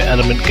sponsored by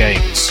Element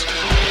Games.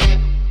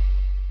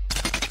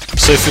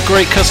 So for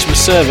great customer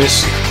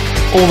service,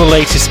 all the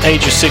latest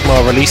Age of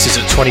Sigmar releases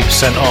at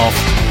 20% off,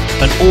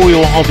 and all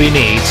your hobby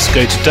needs,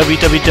 go to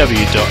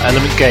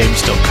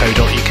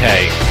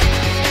www.elementgames.co.uk.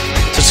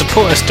 To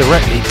support us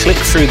directly, click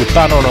through the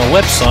banner on our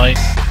website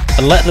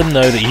and let them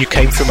know that you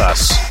came from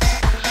us.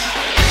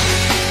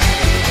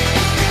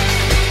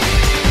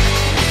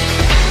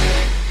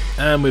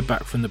 And we're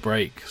back from the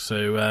break.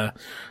 So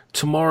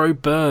Tomorrow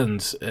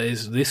Burns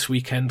is this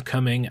weekend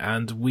coming,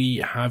 and we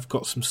have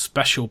got some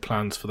special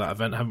plans for that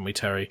event, haven't we,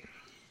 Terry?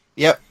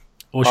 Yep.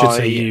 Or should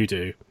say you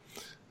do.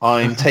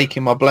 I'm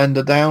taking my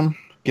blender down,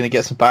 going to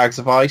get some bags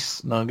of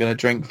ice, and I'm going to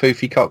drink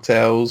foofy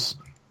cocktails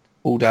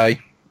all day.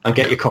 And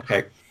get your cock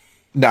out.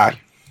 No.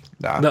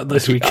 Not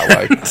this weekend.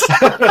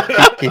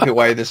 Keep it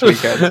away this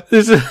weekend.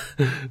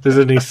 There's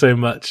only so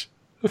much.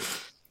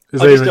 There's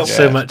only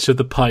so much of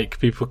the pike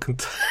people can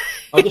take.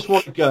 I just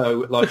want to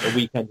go a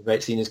weekend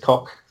without seeing his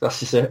cock. That's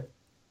just it.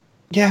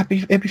 Yeah,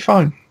 it'd be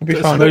fine. It'd be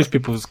fine. Most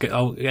people's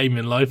aim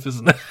in life,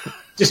 isn't it?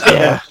 Just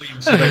I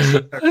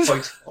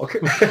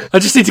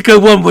just need to go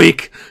 1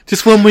 week.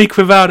 Just 1 week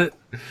without it.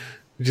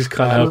 You just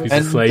can't help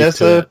yourself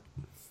to it.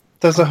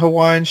 There's a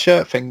Hawaiian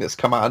shirt thing that's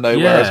come out of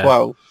nowhere as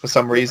well for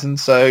some reason,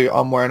 so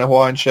I'm wearing a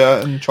Hawaiian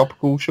shirt and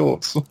tropical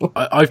shorts.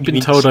 I've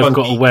been told I've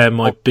got to wear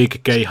my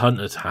big gay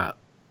hunter's hat.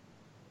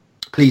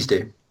 Please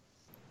do.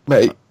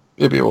 Mate,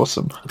 it'd be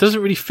awesome. It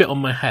doesn't really fit on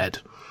my head.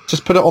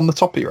 Just put it on the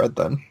top of your head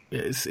then.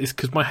 It's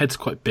because my head's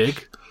quite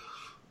big.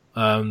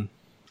 So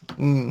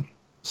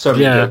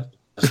Yeah. good.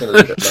 That's gonna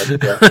look at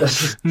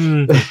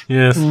that.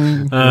 Yes.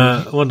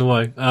 I wonder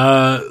why.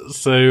 I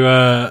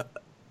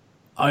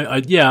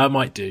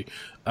might do.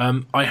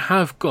 I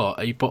have got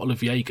a bottle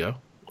of Jaeger,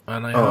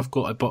 and I have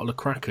got a bottle of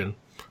Kraken,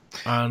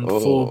 and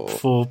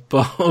four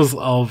bottles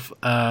of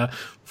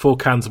 4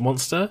 cans of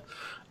Monster,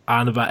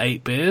 and about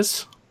 8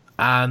 beers,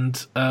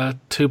 and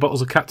 2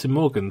 bottles of Captain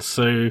Morgan.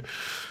 So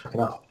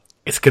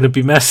it's going to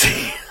be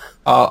messy.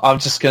 I'm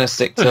just going to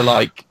stick to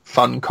like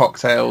fun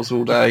cocktails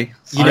all day.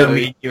 You know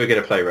me. You were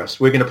going to play, Russ.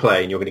 We're going to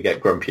play, and you're going to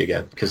get grumpy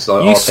again because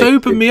You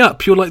sober me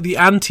up. You're like the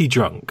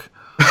anti-drunk.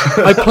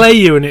 I play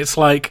you, and it's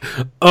like,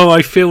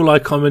 I feel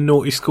like I'm a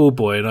naughty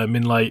schoolboy, and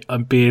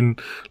I'm being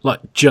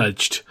like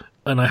judged,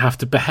 and I have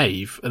to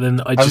behave, and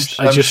then I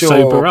just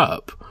sober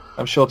up.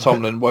 I'm sure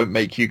Tomlin won't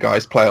make you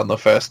guys play on the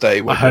first day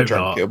when I you're hope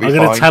drunk. not. It'll be I'm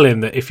going to fine. tell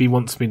him that if he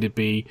wants me to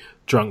be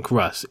drunk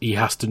Russ, he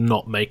has to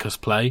not make us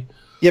play.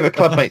 Yeah, but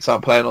club mates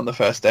aren't playing on the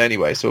first day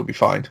anyway, so it'll be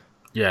fine.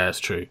 Yeah, it's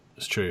true.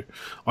 It's true.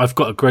 I've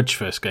got a grudge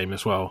first game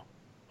as well.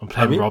 I'm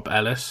playing Rob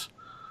Ellis.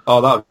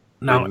 Oh, that would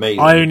be Now, amazing.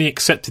 I only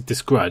accepted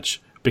this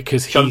grudge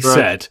because he Jump grudge.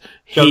 said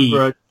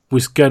he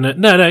was gonna.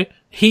 No,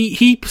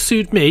 he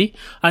pursued me,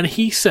 and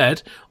he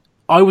said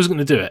I wasn't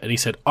going to do it, and he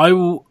said I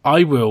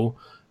will.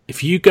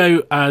 If you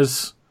go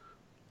as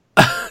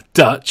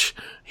Dutch,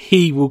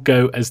 he will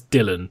go as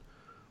Dylan.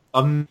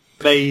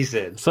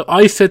 Amazing. So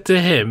I said to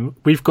him,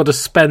 we've got to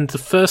spend the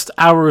first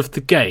hour of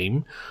the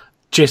game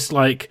just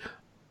like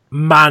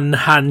man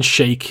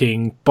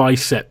handshaking,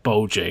 bicep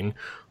bulging,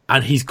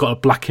 and he's got to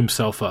black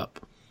himself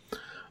up.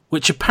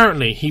 Which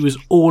apparently he was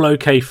all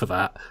okay for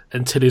that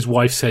until his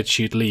wife said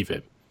she'd leave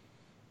him.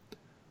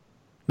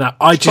 Now,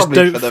 I just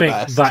probably don't for the think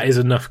best. that is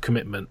enough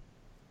commitment.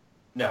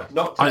 No,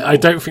 not. I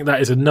don't think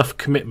that is enough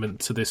commitment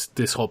to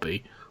this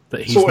hobby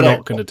that he's Sort it not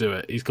out. going to do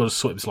it. He's got to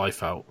sort his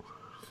life out.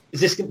 Is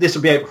this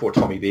will be out before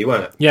Tommy B,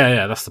 won't it?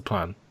 Yeah, that's the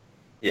plan.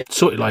 Yeah.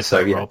 Sort your life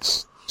out, Rob.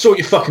 Sort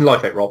your fucking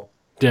life out, Rob.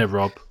 Yeah,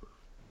 Rob.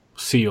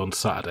 See you on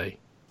Saturday.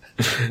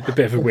 A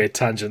bit of a weird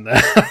tangent there.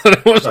 I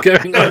don't know what's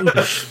going on.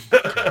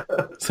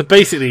 So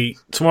basically,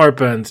 Tomorrow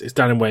Burns is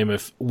down in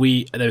Weymouth.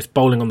 There's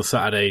bowling on the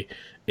Saturday.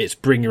 It's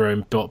bring your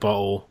own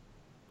bottle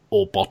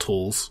or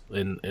bottles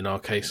in our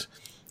case,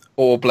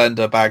 Or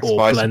blender, bag, or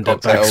spice, blender,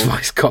 cocktail. bag,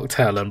 spice,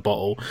 cocktail, and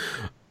bottle.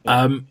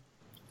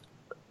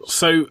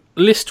 So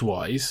list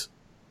wise,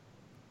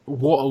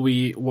 what are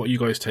you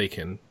guys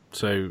taking?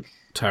 So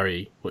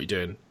Terry, what are you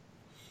doing?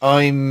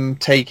 I'm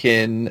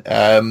taking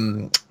a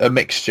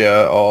mixture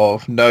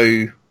of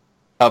no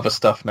other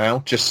stuff now,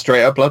 just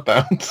straight up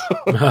Bloodbound.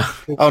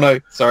 Oh no,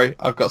 sorry,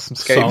 I've got some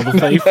Saw the Skaven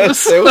Faithless.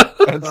 still.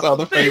 And Saw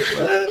the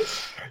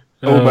Faithless.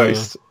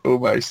 Almost. I'm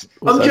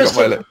So just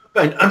I've got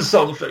my and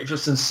Saw the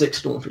Faithless and 6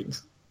 Storm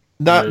Fiends.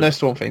 no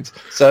Storm Fiends.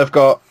 So I've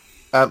got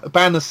a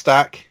banner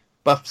stack,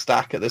 buff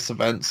stack at this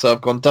event. So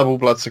I've gone double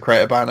Blood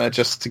Secretor banner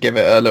just to give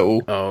it a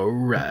little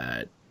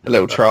Alright.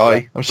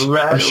 try. I'm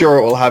sure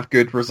it will have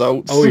good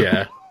results. Oh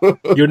yeah.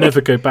 You'll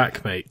never go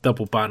back, mate.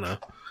 Double banner.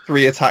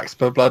 3 attacks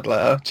per blood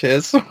letter.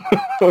 Cheers.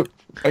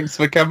 Thanks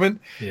for coming.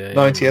 Yeah.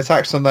 90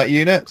 attacks on that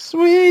unit.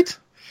 Sweet.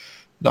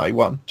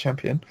 91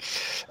 champion.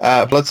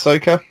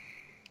 Bloodstoker.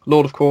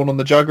 Lord of Khorne on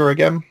the Jugger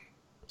again.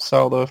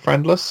 Sal the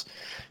Friendless.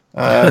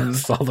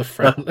 Saw the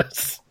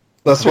friendless.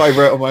 That's what I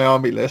wrote on my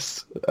army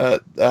list.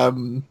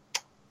 The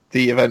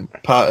event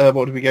part.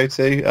 What did we go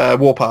to?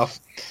 Warpath.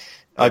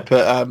 I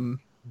put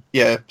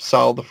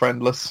Sal the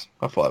Friendless.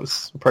 I thought that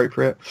was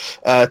appropriate.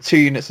 2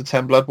 units of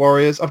 10 Blood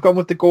Warriors. I've gone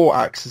with the Gore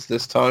Axes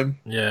this time.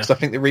 Yeah. Because I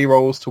think the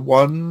rerolls to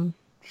 1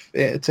 to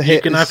hit.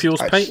 You can is have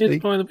yours actually-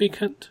 painted by the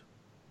weekend.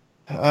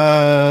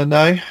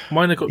 No.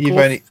 Mine have got You've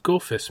gore, only-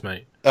 gore fist,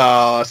 mate.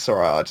 Oh, it's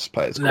alright. I'll just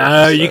play it as No,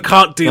 Gore you Fist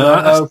can't do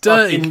that. That's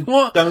dirty. fucking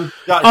What? don't-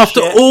 that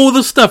After shit. all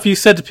the stuff you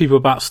said to people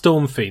about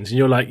Storm Fiends, and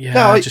you're like, yeah,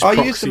 then. No, just I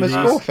proxy use them as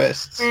these. Gore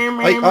Fists.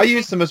 I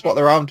use them as what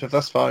they're armed with.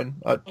 That's fine.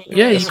 Yeah, That's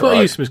you've got to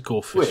alright. use them as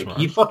gore fist, Wait, man.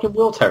 you fucking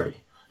will, Terry.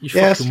 You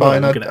Yeah, it's fucking will.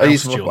 fine. I'm gonna I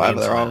use oust them you with on the whatever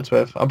they're internet.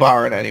 armed with. I'm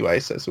barring anyway,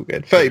 so it's all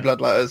good. 30 Blood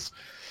Letters.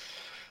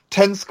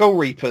 10 Skull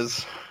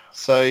Reapers.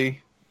 So,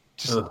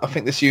 I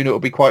think this unit will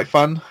be quite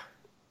fun.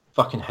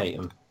 Fucking hate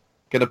him.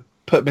 Gonna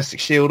put Mystic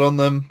Shield on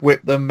them,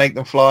 whip them, make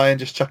them fly, and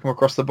just chuck them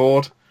across the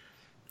board.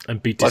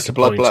 And be Like a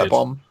blood disappointed.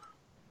 bomb.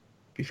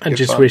 Be And good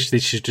just fun. wish there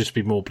should just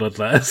be more blood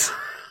letters.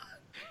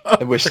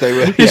 I wish they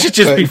were. There should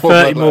just be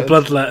 30 more letters.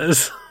 blood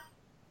letters.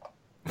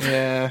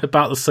 Yeah,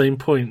 About the same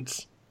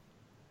points.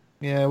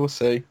 yeah, we'll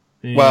see.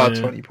 Yeah. Well,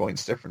 20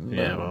 points different.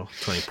 Yeah, well,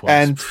 20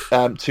 points.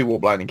 And 2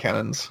 Warp Lightning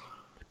Cannons.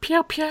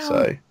 Pew pew.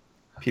 So,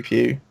 pew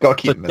pew. Got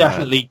to keep So them in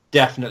there.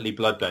 definitely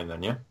Bloodbound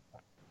then, yeah?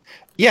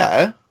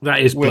 Yeah, that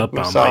is with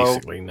Bloodbound, Sal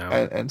basically, now.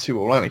 and 2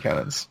 Warp Lightning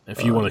Cannons.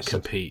 If you want to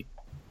compete,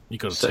 you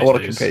got to So take I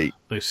wanna those, compete.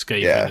 those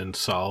Skaven Yeah. and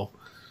Saul.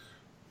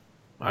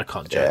 I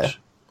can't Yeah. judge.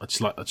 I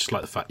just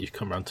like the fact you've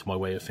come around to my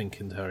way of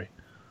thinking, Terry.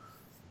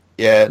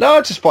 Yeah, no,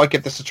 I just thought I'd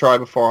give this a try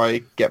before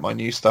I get my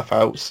new stuff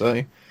out.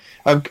 So,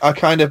 I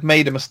kind of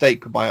made a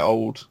mistake with my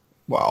old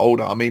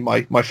army,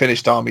 my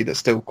finished army that's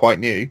still quite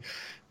new,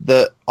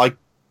 that I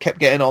kept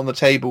getting on the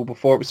table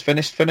before it was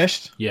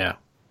finished. Yeah.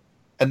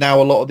 And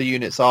now a lot of the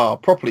units are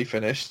properly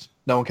finished.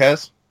 No one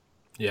cares.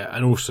 Yeah,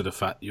 and also the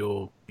fact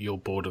you're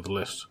bored of the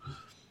list.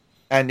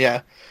 And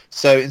yeah,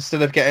 so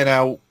instead of getting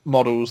out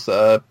models that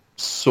are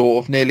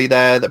sort of nearly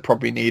there, that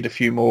probably need a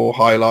few more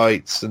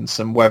highlights and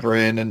some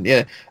weathering, and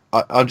yeah,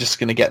 I'm just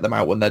going to get them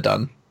out when they're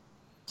done.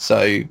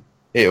 So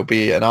it'll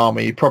be an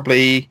army,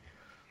 probably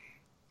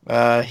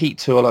Heat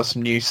 2 will have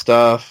some new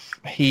stuff.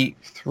 Heat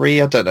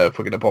 3, I don't know if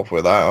we're going to bother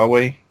with that, are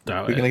we?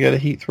 Doubt We're it. going to go to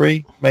Heat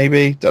 3,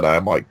 maybe? Don't know, I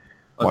might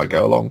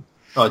go along.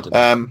 I don't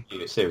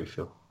know. See how we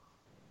feel.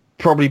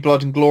 Probably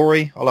Blood and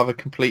Glory, I'll have a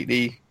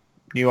completely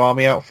new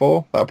army out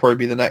for. That'll probably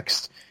be the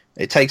next.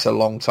 It takes a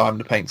long time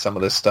to paint some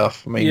of this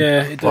stuff. I mean,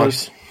 Yeah, it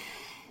does.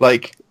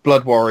 Like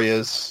Blood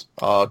Warriors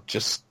are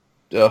just.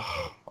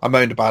 I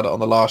moaned about it on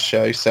the last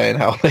show, saying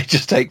how they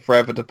just take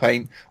forever to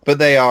paint, but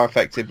they are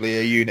effectively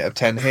a unit of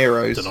 10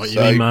 heroes. Don't know what you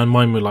mean, man.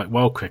 Mine were like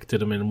well quick.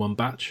 Did them in one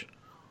batch.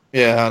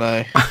 Yeah, I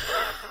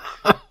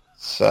know.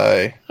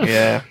 So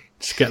yeah,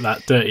 Just get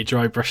that dirty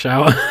dry brush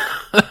out.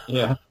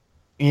 Yeah.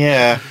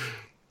 yeah.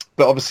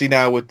 But obviously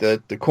now with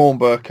the corn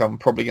book, I'm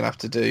probably gonna have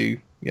to do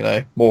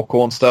more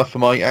corn stuff. I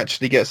might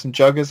actually get some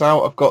juggers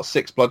out. I've got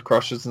 6 blood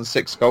crushers and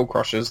 6 skull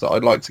crushers that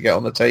I'd like to get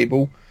on the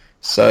table.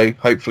 So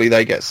hopefully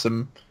they get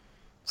some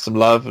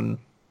love and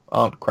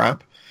aren't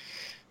crap.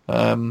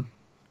 But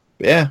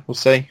yeah, we'll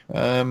see.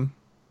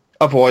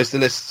 Otherwise, the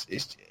list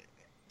is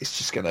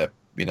just gonna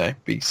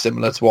be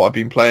similar to what I've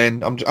been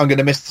playing. I'm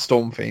gonna miss the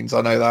Storm Fiends.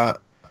 I know that.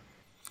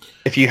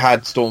 If you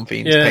had Storm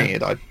Fiends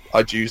painted,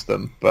 I'd use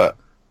them. But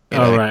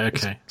right,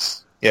 okay.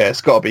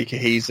 It's got to be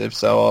cohesive.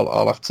 So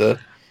I'll have to.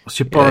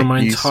 So you borrow my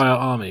entire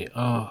army.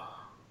 Oh,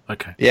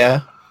 okay.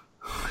 Yeah,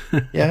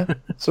 yeah,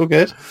 it's all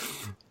good.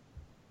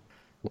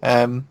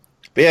 But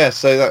yeah,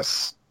 so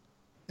that's,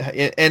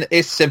 and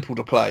it's simple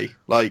to play.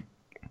 Like,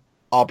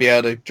 I'll be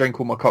able to drink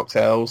all my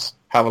cocktails,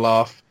 have a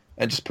laugh,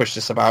 and just push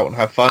this about and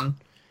have fun.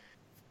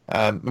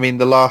 I mean,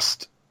 the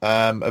last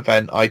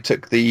event, I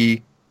took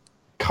the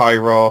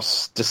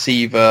Kairos,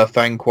 Deceiver,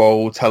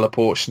 Thanquol,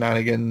 Teleport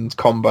shenanigans,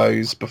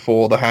 combos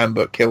before the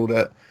handbook killed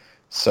it.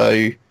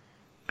 So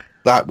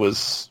that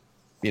was,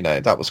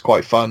 that was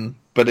quite fun.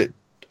 But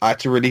I had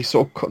to really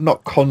sort of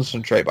not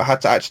concentrate, but I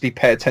had to actually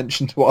pay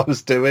attention to what I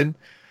was doing.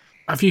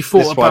 Have you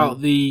thought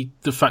about the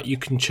fact you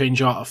can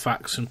change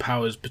artifacts and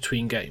powers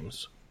between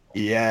games?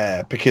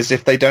 Yeah, because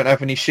if they don't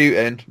have any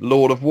shooting,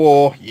 Lord of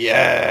War,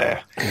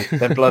 yeah.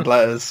 Then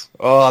Bloodletters,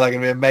 they're going to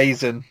be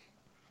amazing.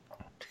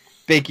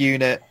 Big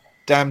unit,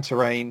 damn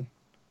terrain,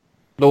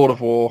 Lord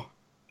of War,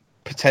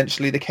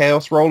 potentially the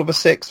Chaos roll of a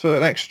 6 for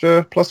an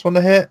extra +1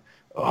 to hit.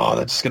 Oh,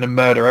 they're just going to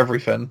murder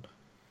everything.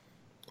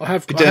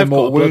 I've doing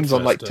more got a wounds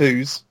on like Bloodthirster.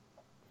 2s.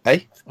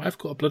 Hey? I've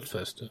got a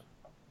Bloodthirster.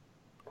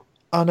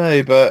 I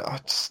know, but I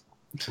just...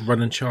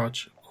 Run and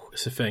charge.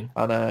 It's a thing.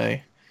 I know.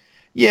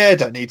 Yeah,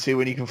 don't need to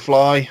when you can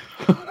fly.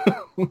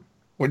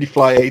 When you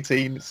fly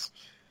 18s,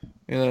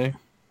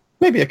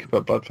 Maybe I could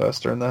put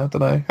Bloodthirster in there. I don't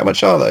know. How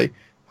much are they?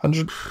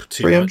 100?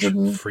 Too 300?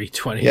 much.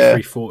 320, Yeah.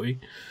 340.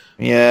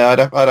 Yeah,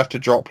 I'd have to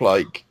drop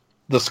like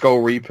the Skull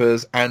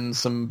Reapers and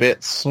some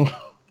bits.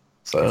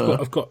 So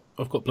I've got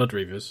Blood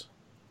Reavers.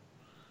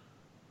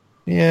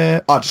 yeah,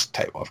 I'll just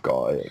take what I've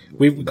got.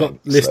 We've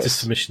got list of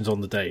So- submissions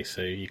on the day,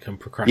 so you can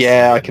procrastinate.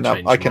 Yeah, I and can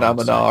change I can your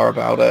mind, so- am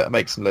about it.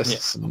 Make some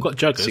lists. I've And got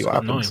Juggers. see I've what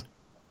got happens. 9.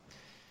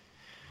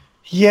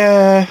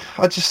 Yeah,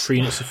 I just 3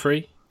 units of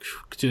free.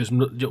 Could do some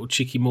little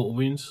cheeky mortal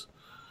wounds.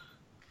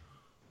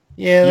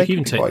 yeah. You They can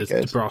even could be quite take the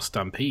good. Brass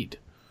Stampede.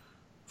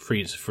 3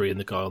 units of free and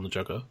the guy on the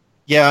Jugger.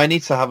 Yeah, I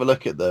need to have a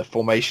look at the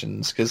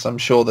formations because I'm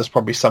sure there's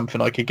probably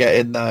something I could get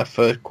in there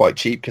for quite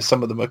cheap because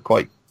some of them are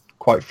quite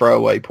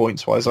throwaway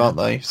points wise, aren't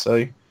they?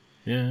 So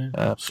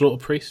Yeah.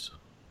 Slaughter Priest.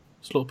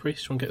 Slaughter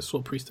Priest. You want to get a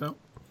Slaughter Priest out?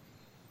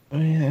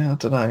 yeah, I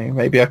don't know.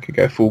 Maybe I could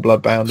go full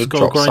Bloodbound and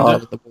Skull drop Sard Grinder.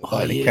 with the Oh,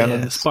 lightning yeah.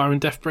 cannons. Aspiring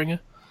Deathbringer.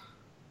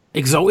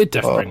 Exalted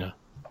Deathbringer.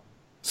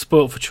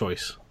 Spoiled for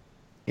choice.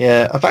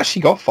 Yeah, I've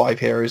actually got 5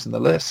 heroes in the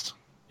list.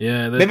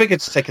 Yeah. Maybe I could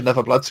just take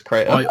another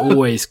Bloodsecrator. I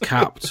always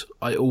capped.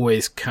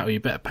 You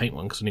better paint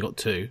one because I only got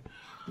 2.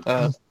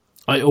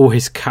 I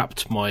always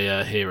capped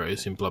my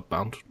heroes in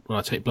Bloodbound. When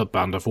I take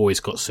Bloodbound, I've always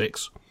got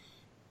 6.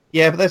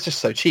 Yeah, but they're just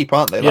so cheap,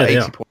 aren't they? Yeah, Like they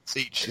 80 are. points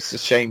each. It's a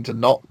shame to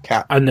not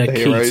cap And they're the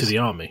key heroes. to the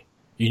army.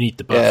 You need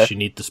the buffs, Yeah. you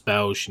need the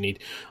spells,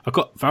 I've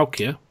got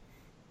Valkyr.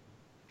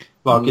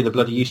 Valkyrie, the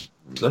bloody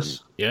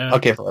useless. Yeah. I'll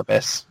give her a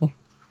miss.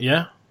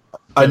 Yeah.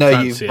 I know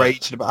fancy you've it.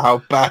 raged about how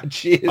bad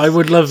she is. I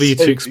would love you so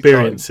to many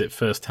experience it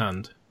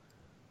firsthand.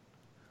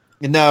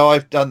 times. No,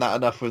 I've done that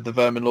enough with the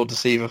Vermin Lord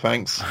Deceiver,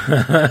 thanks.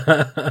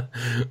 Fair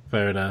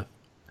enough.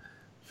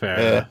 Fair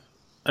Yeah. enough.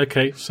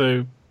 Okay,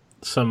 so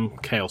some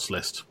chaos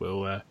list.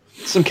 We'll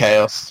Some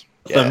chaos.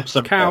 Yeah.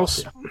 Some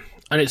chaos,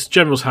 and it's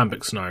General's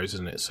Handbook scenarios,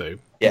 isn't it? So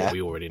Yeah.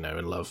 we already know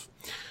and love.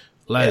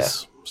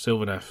 Les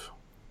Sylvaneth.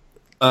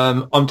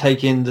 I'm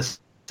taking the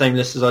Same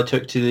list as I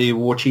took to the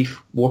War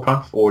Chief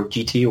Warpath or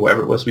GT or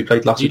whatever it was we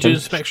played last Are you weekend.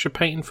 doing some extra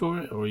painting for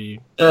it, or are you?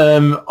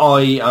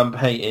 I am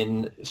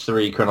painting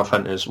 3 Kurnoth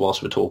Hunters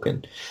whilst we're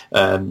talking,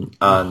 and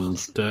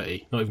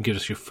Dirty. Not even give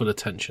us your full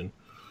attention.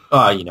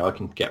 I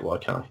can get why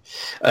can't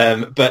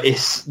I? But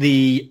it's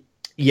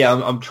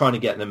I'm trying to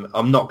get them.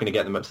 I'm not going to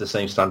get them up to the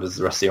same standard as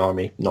the rest of the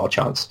army. Not a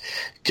chance,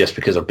 just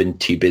because I've been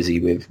too busy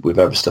with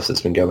other stuff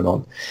that's been going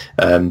on.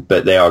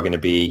 But they are going to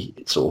be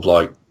sort of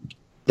like,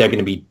 they're going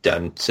to be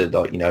done to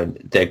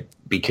they'll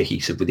be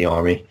cohesive with the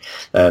army,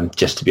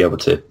 just to be able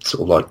to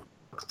sort of like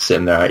sit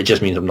in there. It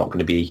just means I'm not going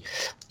to be,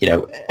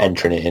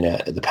 entering it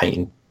in the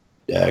painting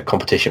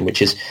competition,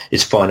 which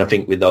is fine. I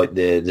think with like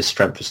the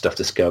strength of stuff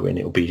that's going,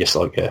 it'll be just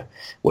like a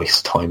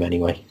waste of time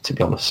anyway, to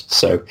be honest.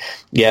 So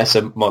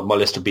so my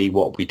list will be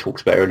what we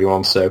talked about earlier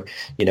on. So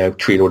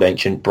Tree Lord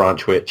Ancient,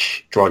 Branch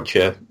Witch,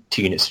 Drycha,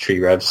 2 units of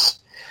Tree Revs,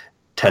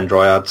 10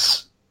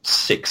 Dryads,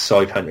 6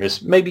 Scythe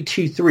Hunters, maybe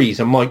 2 3s.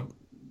 I might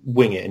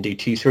wing it and do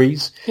 2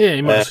 3s. Yeah,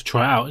 you might as well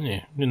try it out, haven't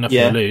you? You've nothing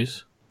to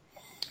lose.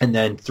 And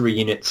then 3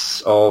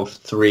 units of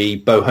 3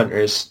 Bow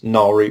Hunters,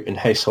 Gnarlroot and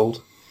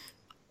Household.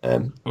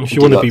 If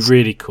you want to be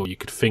really cool, you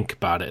could think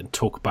about it and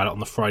talk about it on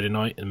the Friday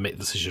night and make the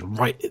decision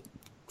right.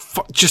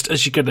 Just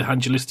as you go to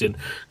hand your list in,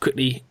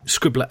 quickly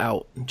scribble it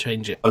out and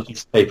change it. On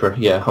piece of paper,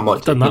 yeah. I might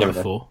I've done that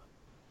before.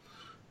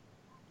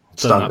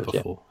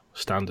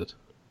 Standard.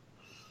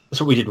 That's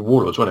what we did with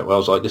Warlords, wasn't it? Where I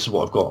was like, this is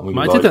what I've got. And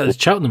I did that at the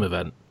Cheltenham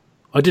event.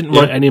 I didn't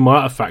write any of my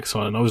artifacts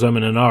on, and I was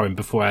umming and ahhing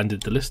before I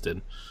ended the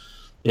listing.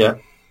 Yeah.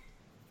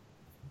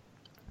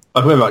 I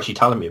remember actually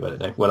telling me about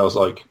it now, when I was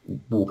like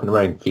walking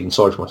around feeling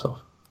sorry for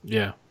myself.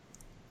 Yeah.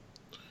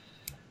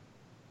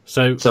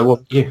 So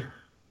what about you?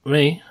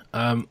 Me?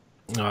 I'm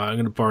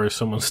going to borrow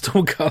someone's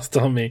Stormcast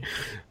army.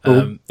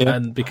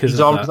 And because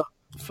of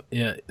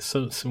that,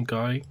 some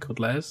guy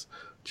called Les.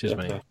 Cheers,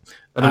 mate. Okay.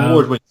 An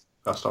award-winning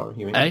Stormcast army,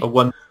 you mean? A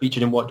one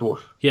featured in White Dwarf?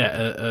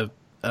 Yeah,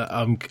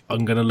 I'm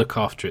going to look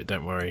after it,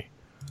 don't worry.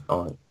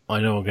 All right. I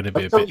know I'm going to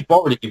be Every time you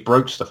borrowed it, you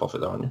broke stuff off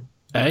it, though, aren't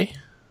you?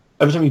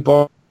 Every time you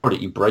borrowed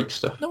it, you break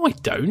stuff. No, I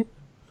don't.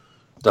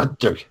 Don't.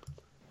 Did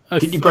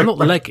you break? I'm not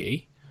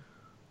leggy.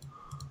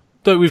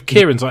 Though with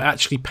Kieran's, I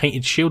actually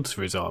painted shields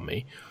for his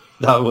army.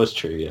 That was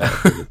true, yeah.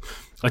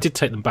 I did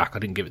take them back. I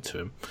didn't give it to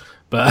him.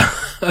 But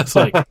it's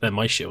like, they're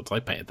my shields. I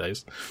painted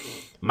those.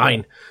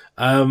 Mine.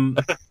 I am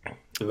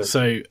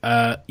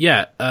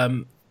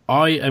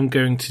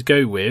going to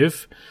go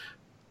with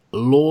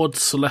Lord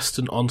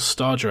Celestin on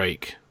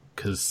Stardrake,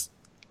 because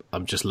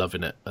I'm just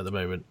loving it at the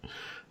moment.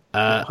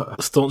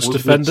 Staunch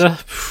Defender,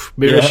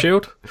 Mirror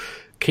Shield,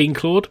 Keen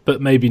Clawed,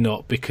 but maybe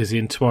not, because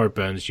in Tomorrow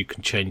Burns you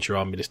can change your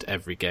army list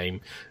every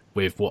game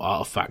with what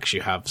artifacts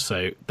you have,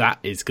 so that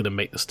is going to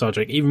make the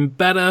Stardrake even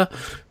better,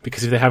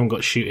 because if they haven't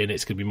got shooting,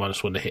 it's going to be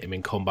 -1 to hit him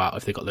in combat.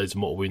 If they've got loads of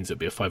mortal wounds, it'll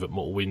be a 5 up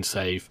mortal wound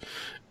save.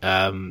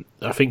 I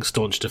think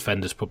Staunch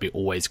Defender's probably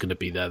always going to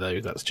be there,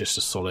 though. That's just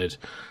a solid.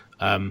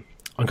 I'll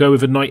go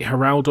with a Knight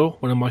Heraldor,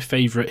 one of my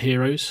favourite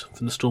heroes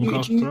from the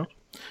Stormcast.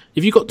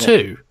 Have you got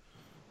 2?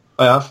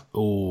 I have.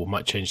 Oh,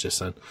 might change this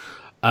then.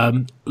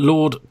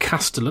 Lord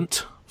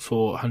Castellant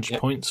for 100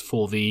 points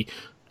for the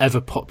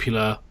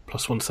ever-popular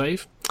 +1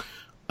 save.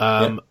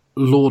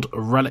 Lord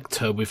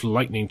Relictor with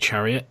Lightning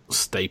Chariot,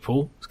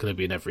 staple. It's going to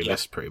be in every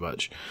list, pretty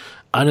much.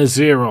 And a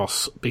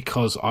Xeros,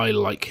 because I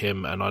like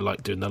him and I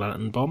like doing the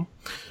Lantern Bomb.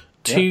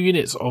 2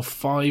 units of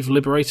 5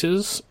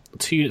 Liberators,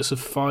 2 units of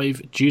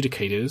 5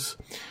 Judicators,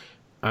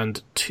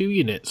 and 2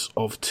 units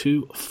of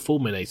 2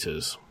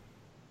 Fulminators.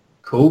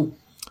 Cool.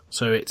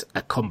 So it's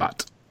a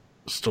combat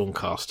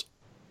Stormcast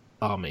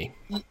army.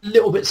 A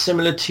little bit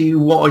similar to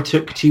what I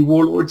took to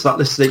Warlords, that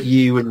list that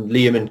you and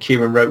Liam and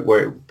Kieran wrote,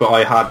 but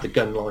I had the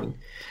gun line.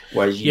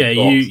 Whereas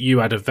you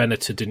had a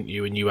Venator, didn't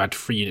you? And you had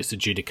 3 units of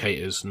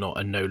Judicators, not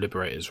a no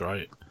Liberators,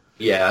 right?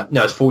 Yeah,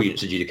 no, it's 4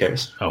 units of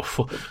Judicators. Oh,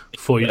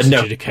 4 units of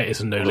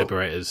Judicators and no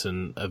Liberators,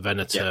 and a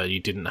Venator.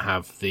 You didn't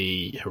have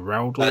the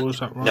Heraldor, is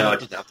that right? No, I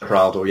didn't have the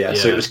Heraldor,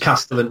 So it was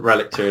Castellant,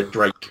 Relictor,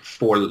 Drake,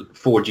 4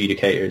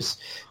 Judicators,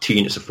 2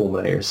 units of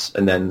Fulminators,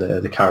 and then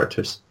the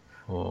characters.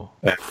 Oh,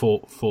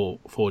 4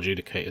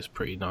 Judicators,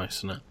 pretty nice,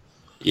 isn't it?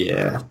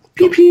 Yeah.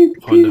 Find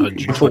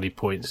 120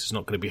 points. It's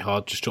not going to be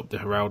hard. Just drop the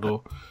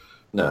Heraldor.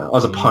 No, I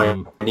was a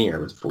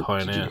pioneer with 4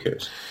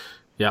 Judicators.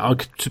 Yeah,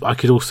 I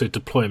could also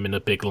deploy them in a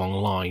big long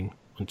line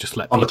and just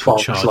let people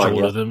charge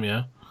all of them.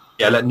 Yeah,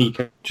 let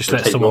Nico just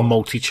let someone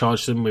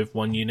multi-charge them with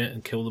 1 unit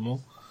and kill them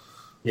all.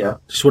 Yeah.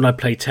 Just when I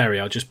play Terry,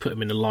 I'll just put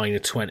them in a line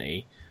of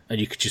 20,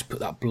 and you could just put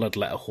that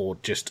Bloodletter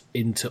Horde just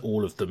into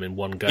all of them in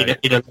one go. Oh,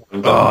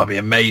 it'd be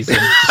amazing!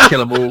 Just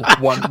kill them all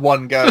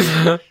one go.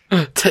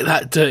 Take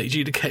that, dirty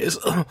Judicators.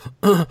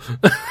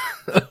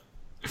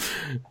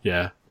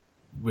 Yeah,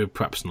 we're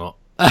perhaps not.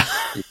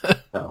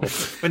 No.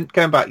 When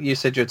going back, you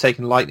said you were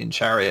taking Lightning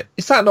Chariot.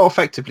 Is that not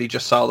effectively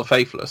just Sal the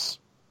Faithless?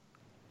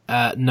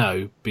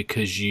 No,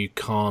 because you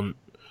can't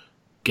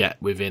get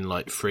within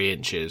like 3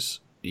 inches.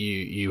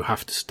 You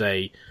have to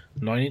stay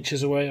 9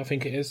 inches away, I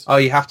think it is. Oh,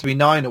 you have to be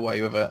 9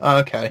 away with it. Oh,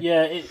 okay.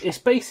 Yeah, it's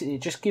basically,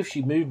 it just gives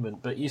you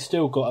movement, but you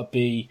still got to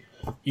be.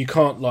 You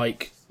can't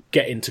like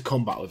get into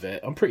combat with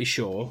it. I'm pretty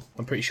sure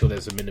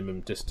there's a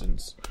minimum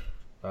distance.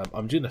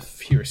 I'm doing a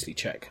furiously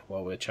check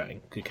while we're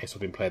chatting in case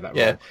I've been playing that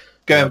Yeah, wrong.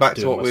 going back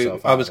to Doing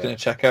what I was going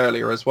to check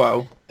earlier as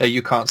well.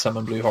 You can't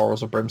summon blue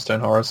horrors or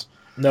brimstone horrors.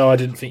 No, I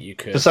didn't think you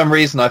could. For some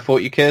reason, I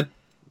thought you could,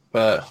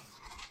 but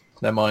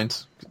never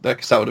mind.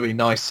 Because that would have been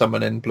nice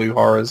summoning blue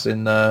horrors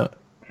in the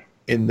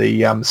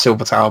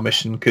Silver Tower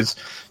mission, because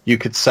you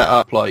could set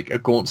up like a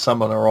Gaunt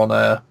summoner on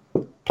a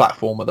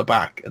platform at the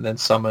back and then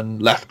summon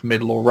left,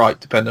 middle, or right,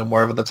 depending on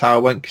wherever the tower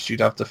went, because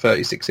you'd have the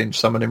 36-inch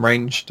summoning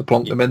range to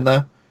plonk them in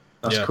there.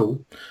 That's cool.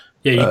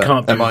 Yeah, you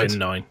can't be never within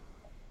 9.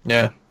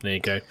 Yeah. There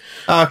you go.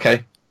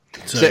 Okay.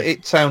 So So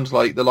it sounds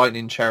like the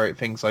Lightning Chariot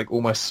thing's like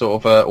almost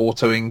sort of a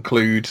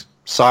auto-include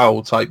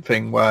style type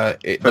thing where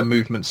the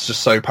movement's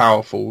just so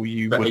powerful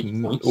you For 8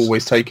 wouldn't points.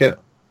 always take it.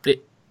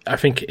 I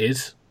think it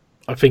is.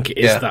 I think it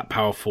is that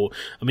powerful.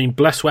 I mean,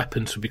 Blessed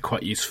Weapons would be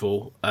quite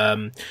useful.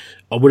 I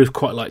would have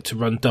quite liked to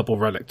run double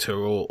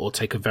Relictor or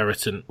take a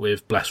Veritant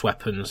with Blessed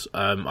Weapons.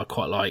 I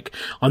quite like.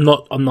 I'm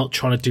not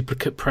trying to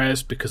duplicate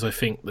prayers because I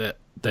think that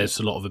there's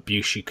a lot of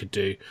abuse you could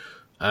do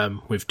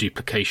with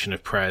duplication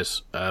of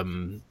prayers.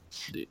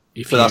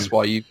 That's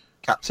why you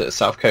capped it at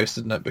South Coast,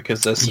 isn't it?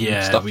 Because there's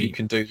some stuff you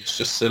can do that's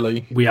just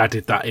silly. We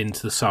added that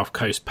into the South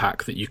Coast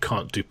pack that you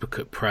can't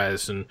duplicate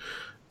prayers, and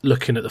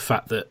looking at the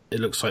fact that it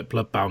looks like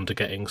Bloodbound are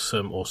getting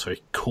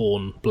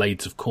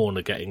Blades of Khorne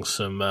are getting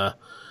some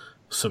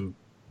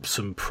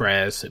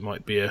prayers, it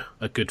might be a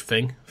good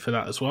thing for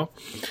that as well.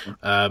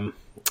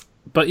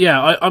 But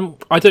yeah,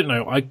 I don't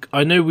know.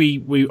 I know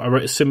I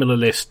wrote a similar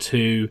list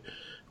to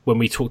when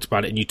we talked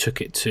about it, and you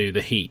took it to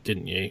the Heat,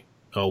 didn't you?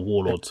 Or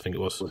Warlords, I think it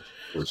was.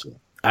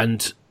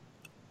 And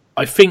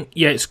I think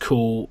it's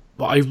cool,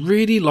 but I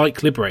really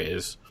like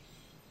Liberators.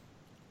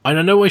 And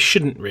I know I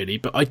shouldn't really,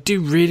 but I do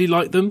really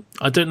like them.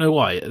 I don't know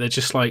why. They're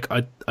just like,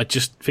 I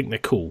just think they're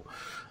cool.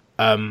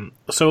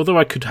 So although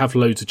I could have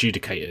loads of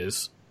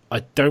Judicators, I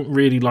don't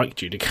really like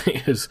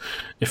Judicators,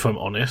 if I'm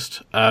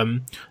honest.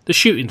 The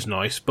shooting's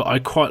nice, but I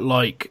quite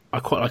like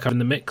having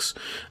the mix.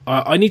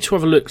 I need to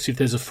have a look, see if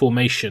there's a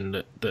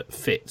formation that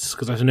fits,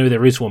 because I know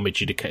there is one with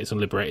Judicators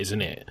and Liberators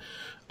in it.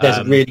 There's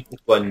a really good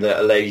one that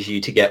allows you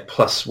to get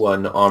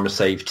 +1 armor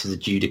save to the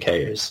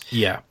Judicators.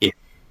 Yeah. If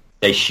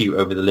they shoot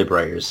over the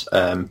Liberators,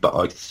 but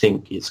I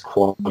think it's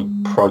quite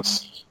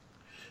pricey.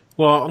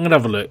 Well, I'm going to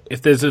have a look.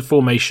 If there's a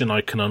formation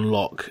I can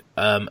unlock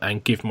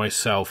and give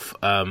myself,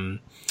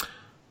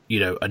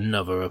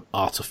 another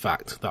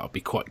artifact, that would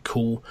be quite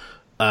cool.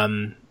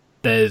 I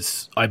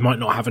might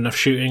not have enough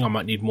shooting. I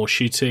might need more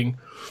shooting.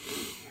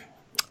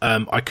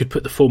 I could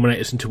put the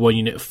Fulminators into 1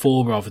 unit of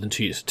 4 rather than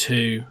 2 units of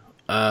 2,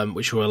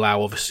 which will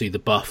allow, obviously, the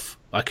buff.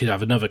 I could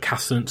have another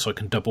Castellant, so I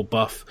can double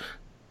buff.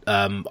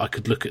 I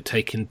could look at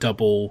taking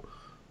double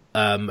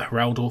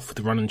Heraldor for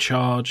the run and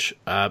charge.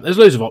 There's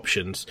loads of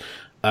options.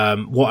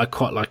 What I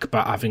quite like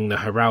about having the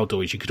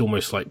Heraldor is you could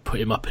almost like put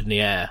him up in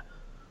the air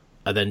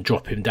and then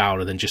drop him down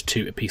and then just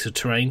toot a piece of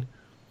terrain.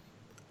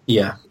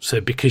 Yeah.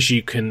 So because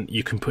you can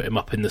put him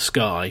up in the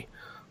sky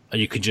and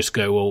you can just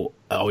go,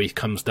 he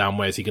comes down,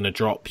 where's he going to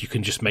drop? You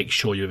can just make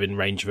sure you're in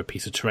range of a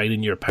piece of terrain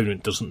and your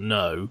opponent doesn't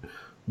know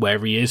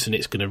where he is, and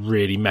it's going to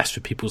really mess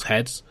with people's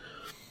heads.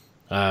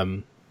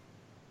 But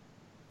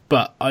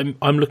I'm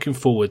looking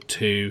forward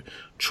to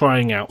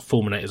trying out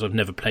Fulminators. I've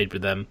never played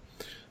with them.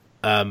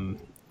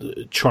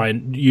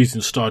 Trying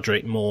using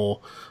Stardrake more.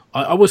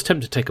 I was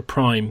tempted to take a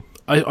Prime.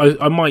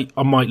 I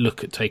might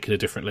look at taking a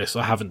different list.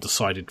 I haven't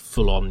decided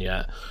full on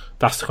yet.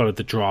 That's kind of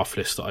the draft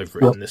list that I've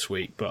written this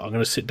week. But I'm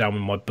going to sit down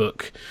with my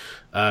book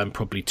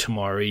probably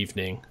tomorrow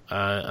evening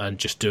and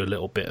just do a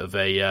little bit of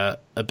a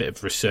bit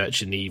of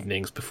research in the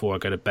evenings before I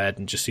go to bed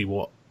and just see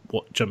what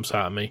jumps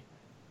out at me.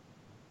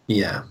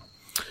 Yeah.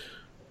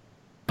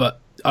 But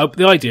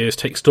the idea is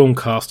take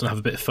Stormcast and have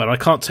a bit of fun. I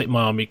can't take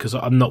my army because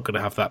I'm not going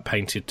to have that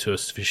painted to a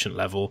sufficient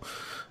level.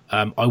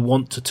 I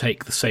want to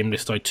take the same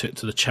list I took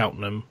to the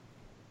Cheltenham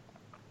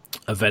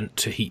event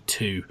to Heat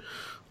 2,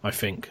 I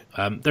think.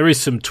 There is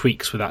some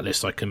tweaks with that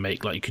list I can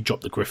make. Like you could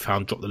drop the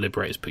Gryph-hound, drop the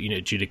Liberators, put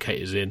unit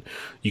Adjudicators in.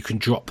 You can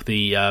drop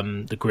the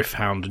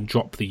Gryph-hound and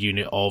drop the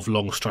unit of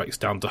Long Strikes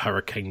down to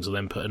Hurricanes and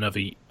then put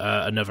another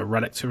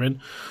Relictor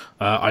in.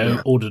 I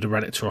ordered a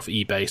Relictor off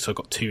eBay, so I've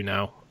got 2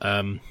 now.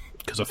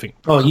 Because I think...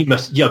 Oh, you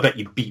must... Yeah, I bet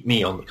you beat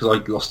me on... Because I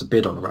lost a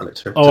bid on a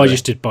Relictor. Oh, I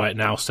just did buy it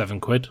now,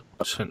 £7.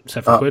 I spent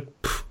 £7.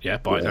 Pff, yeah,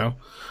 buy it now.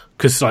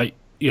 Because, I'm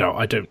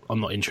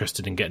not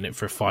interested in getting it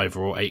for a £5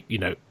 or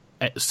 £8,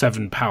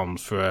 £7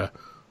 for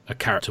a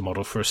character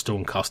model for a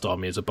Stormcast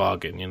army is a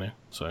bargain,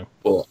 so...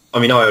 Well,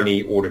 I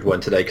only ordered one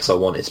today because I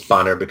want its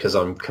banner because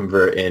I'm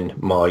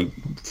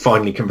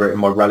finally converting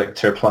my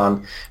Relictor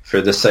plan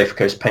for the Safe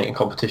Coast painting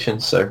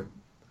competition, so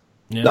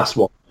that's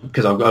what...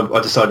 Because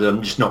I decided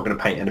I'm just not going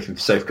to paint anything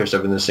for Safe Coast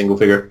other than a single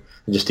figure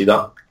and just do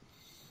that.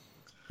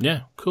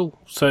 Yeah, cool.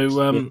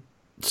 So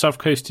South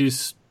Coast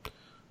is a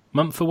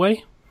month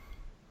away?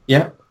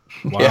 Yeah.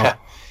 Wow. Yeah.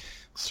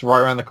 It's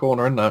right around the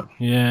corner, isn't it?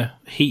 Yeah.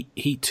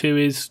 Heat 2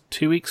 is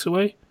 2 weeks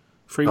away?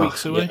 3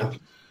 weeks away? Yeah.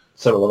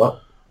 Something like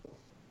that.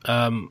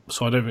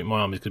 so I don't think my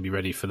army's going to be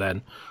ready for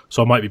then.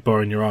 So I might be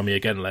borrowing your army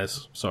again,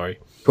 Les. Sorry.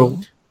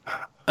 Cool.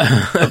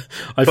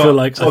 I feel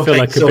like a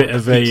bit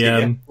of a.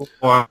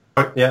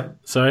 Yeah.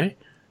 Sorry.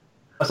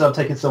 So I'm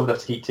taking someone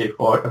to heat too.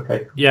 All right.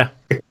 Okay. Yeah.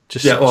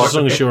 Just Yeah, all right, as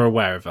long as okay. you're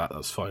aware of that,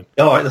 that's fine.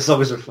 All right. That's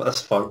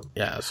fine.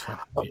 Yeah, that's fine.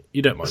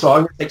 You don't mind. So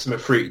I'm going to take some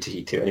fruity to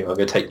heat too. Anyway, I'm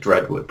going to take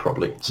Dreadwood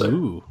probably. So.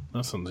 Ooh,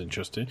 that sounds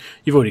interesting.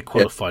 You've already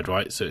qualified,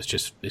 right? So it's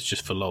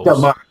just for lols.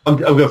 Yeah, I'm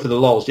going for the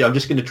lols. Yeah, I'm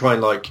just going to try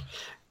and like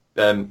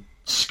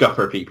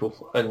scupper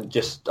people and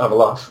just have a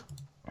laugh.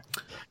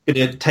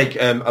 Going to take a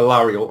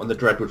Lariel on the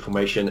Dreadwood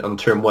formation on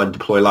turn 1.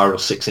 Deploy Lariel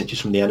 6 inches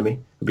from the enemy.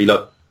 Be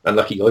like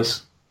unlucky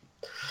guys.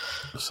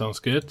 Sounds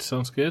good.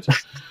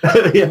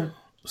 Yeah.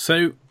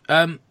 So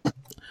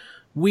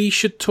we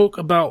should talk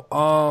about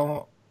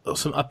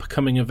some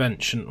upcoming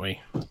events, shouldn't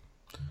we?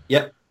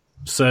 Yep.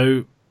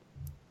 So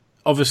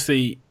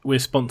obviously we're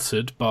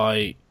sponsored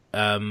by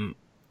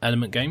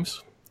Element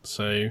Games,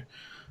 so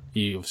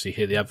you obviously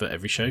hear the advert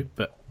every show,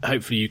 but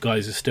hopefully you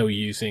guys are still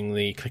using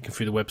clicking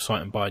through the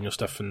website and buying your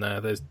stuff from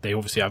there. They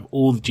obviously have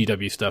all the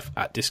GW stuff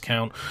at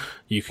discount.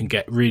 You can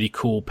get really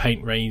cool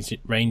paint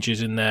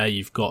ranges in there.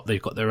 They've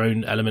got their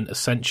own Element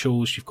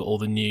Essentials. You've got all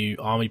the new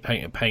Army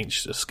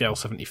paints, scale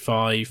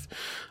 75.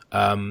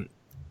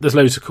 There's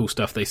loads of cool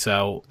stuff they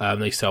sell.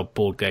 They sell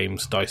board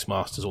games, Dice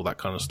Masters, all that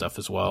kind of stuff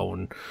as well,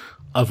 and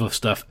other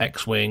stuff,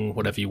 X-Wing,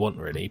 whatever you want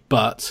really.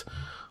 But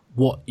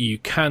what you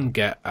can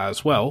get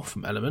as well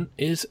from Element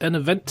is an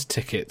event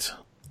ticket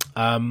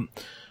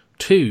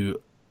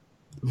to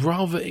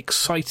rather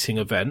exciting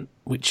event,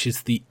 which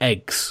is the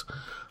Eggs.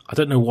 I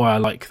don't know why I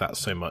like that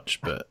so much,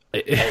 but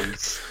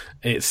Eggs.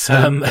 It's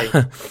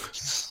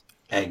Eggs.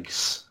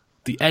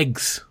 The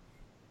Eggs.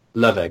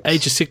 Love eggs.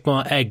 Age of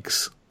Sigmar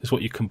Eggs is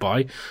what you can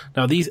buy.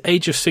 Now, these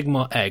Age of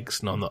Sigmar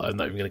Eggs... No, I'm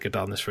not even going to go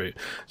down this route.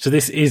 So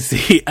this is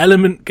the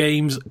Element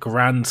Games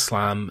Grand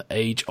Slam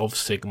Age of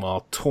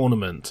Sigmar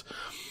tournament.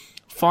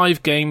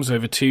 5 games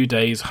over 2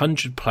 days,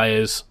 100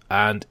 players,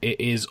 and it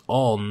is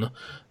on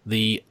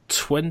the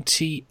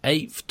 28th,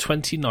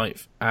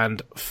 29th,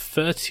 and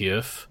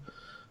 30th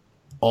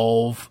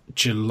of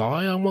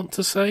July, I want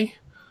to say.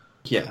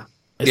 Yeah.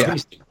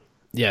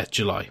 Yeah,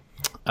 July.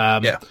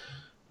 Yeah.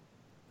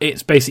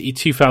 It's basically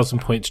 2,000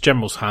 points,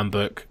 General's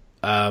Handbook,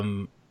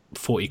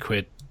 40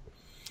 quid.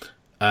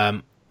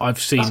 I've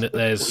seen that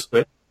there's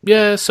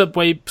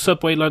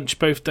Subway lunch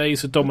both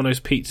days, a Domino's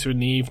pizza in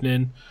the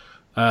evening,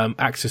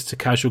 access to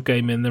casual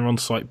gaming, their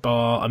on-site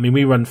bar. I mean,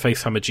 we run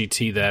Facehammer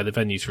GT there. The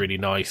venue's really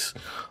nice.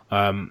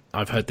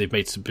 I've heard they've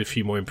made a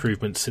few more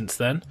improvements since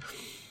then.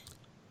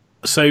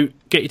 So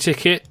get your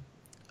ticket.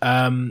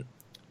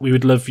 We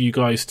would love you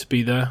guys to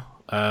be there.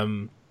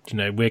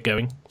 We're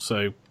going,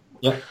 so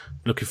Yeah.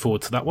 looking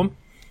forward to that one.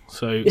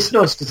 So It's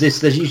nice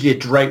because there's usually a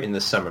drought in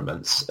the summer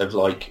months of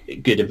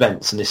like good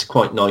events, and it's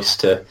quite nice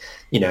to,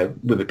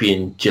 with it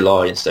being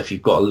July and stuff,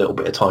 you've got a little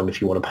bit of time if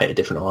you want to paint a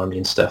different army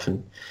and stuff,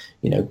 and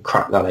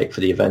crack that out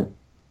for the event.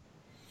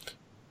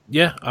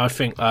 yeah, I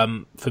think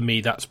for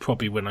me that's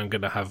probably when I'm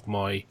going to have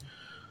my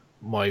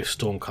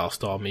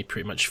Stormcast army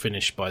pretty much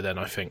finished by then.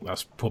 I think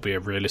that's probably a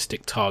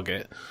realistic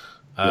target.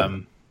 I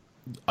mean,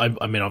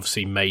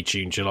 obviously May,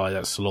 June, July,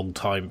 that's a long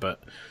time,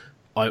 but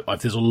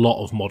there's a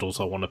lot of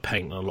models I want to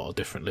paint and a lot of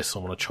different lists I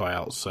want to try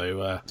out.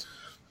 So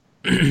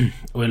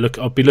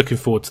I'll be looking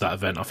forward to that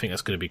event. I think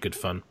that's going to be good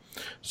fun.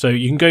 So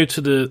you can go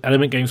to the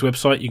Element Games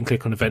website, you can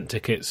click on event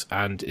tickets,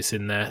 and it's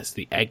in there. It's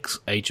the Eggs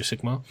Age of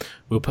Sigmar.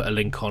 We'll put a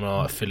link on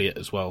our affiliate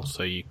as well,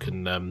 so you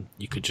could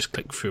just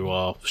click through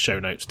our show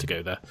notes to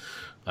go there.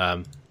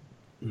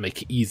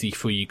 Make it easy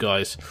for you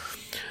guys.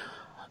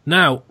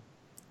 Now,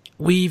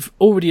 we've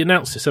already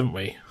announced this, haven't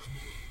we?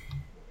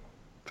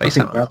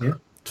 Facehammer.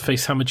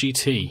 Facehammer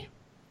GT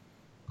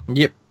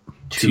Yep.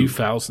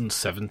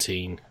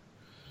 2017.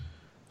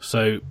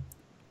 So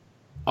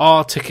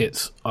our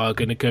tickets are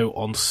going to go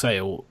on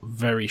sale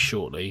very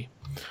shortly.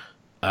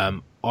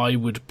 I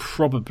would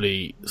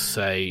probably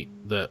say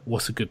that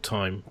what's a good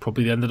time?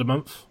 Probably the end of the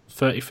month,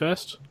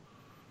 31st.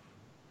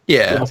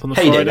 Yeah. Up on the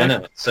Payday, Friday. then,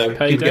 isn't it? So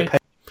Payday. people get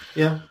paid.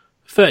 Yeah.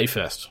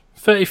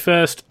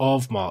 31st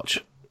of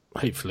March,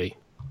 hopefully.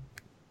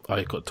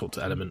 I got to talk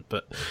to Element,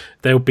 but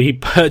they'll be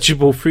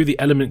purchasable through the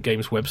Element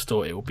Games web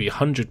store. It will be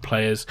 100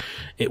 players.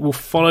 It will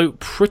follow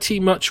pretty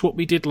much what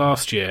we did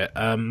last year.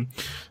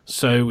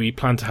 So we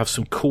plan to have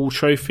some cool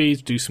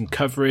trophies, do some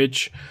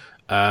coverage.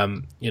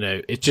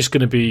 It's just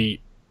going to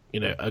be,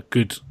 a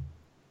good,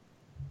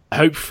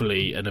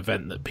 hopefully an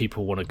event that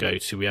people want to go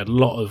to. We had a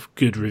lot of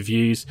good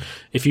reviews.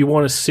 If you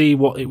want to see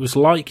what it was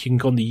like, you can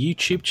go on the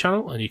YouTube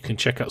channel and you can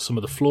check out some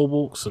of the floor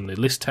walks and the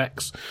list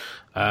text.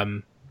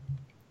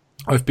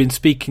 I've been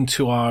speaking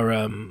to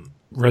our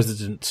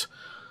residents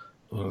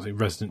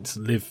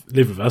live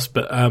with us,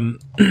 but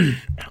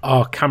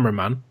our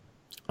cameraman,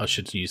 I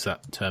should use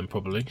that term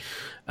probably,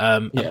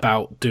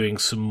 about doing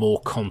some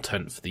more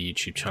content for the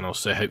YouTube channel.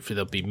 So hopefully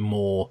there'll be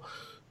more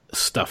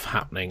stuff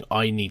happening.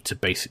 I need to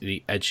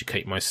basically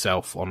educate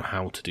myself on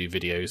how to do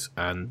videos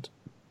and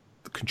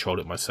control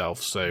it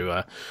myself.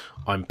 So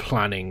I'm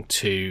planning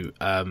to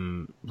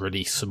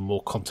release some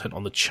more content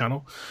on the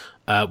channel.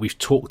 We've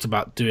talked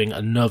about doing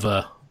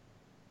another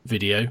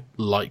video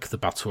like the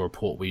battle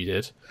report we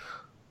did.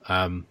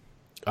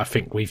 I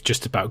think we've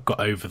just about got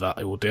over that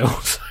ordeal.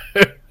 So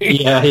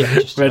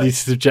ready to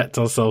subject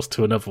ourselves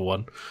to another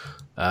one.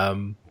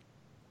 Don't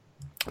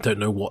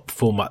know what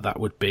format that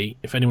would be.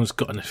 If anyone's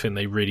got anything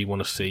they really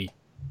want to see,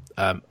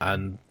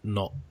 and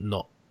not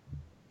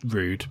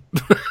rude,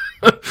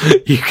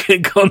 you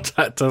can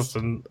contact us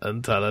and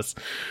tell us.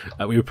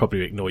 We would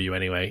probably ignore you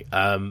anyway,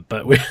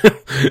 but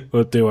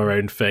we'll do our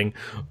own thing.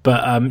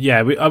 But I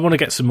want to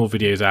get some more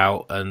videos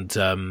out, and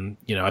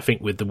I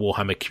think with the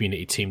Warhammer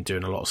community team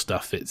doing a lot of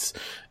stuff,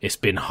 it's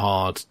been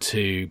hard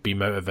to be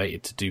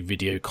motivated to do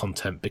video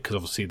content, because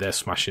obviously they're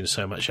smashing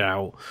so much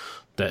out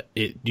that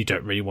you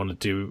don't really want to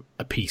do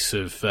a piece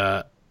of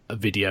a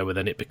video and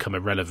then it become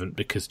irrelevant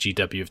because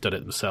GW have done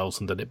it themselves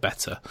and done it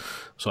better.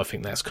 So I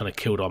think that's kind of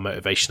killed our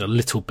motivation a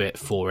little bit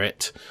for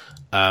it.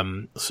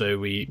 So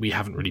we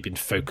haven't really been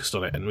focused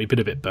on it, and we've been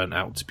a bit burnt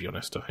out, to be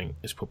honest. I think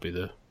it's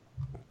probably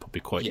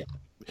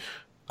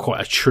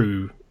quite a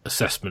true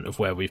assessment of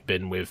where we've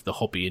been with the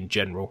hobby in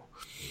general.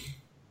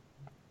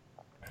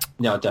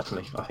 No,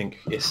 definitely. I think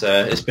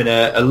it's been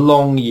a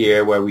long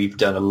year where we've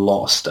done a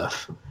lot of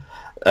stuff.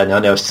 And I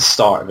know it's the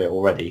start of it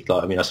already.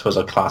 I suppose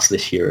I class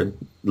this year a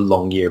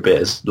long year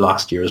bit as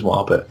last year as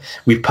well. But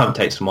we've pumped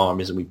out some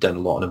armies and we've done a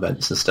lot of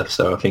events and stuff.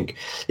 So I think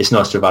it's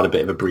nice to have had a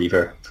bit of a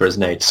breather for us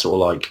now to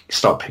sort of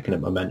start picking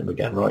up momentum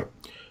again, right?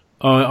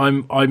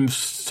 I'm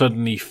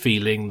suddenly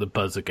feeling the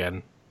buzz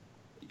again.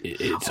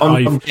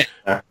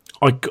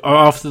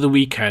 After the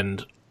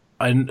weekend,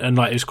 and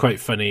it was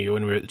quite funny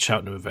when we were at the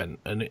Cheltenham event,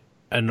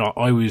 and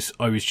I was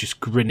just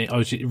grinning.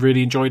 I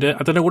really enjoyed it.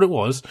 I don't know what it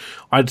was.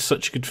 I had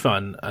such good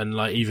fun, and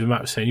even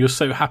Matt was saying, "You're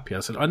so happy." I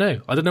said, "I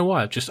know. I don't know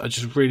why. I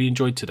just really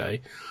enjoyed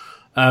today."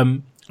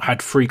 I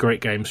had 3 great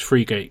games,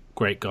 3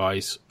 great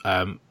guys.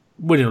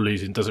 Winning or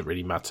losing doesn't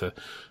really matter.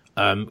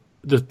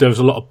 There was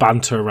a lot of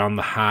banter around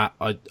the hat.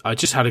 I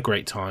just had a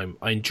great time.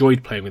 I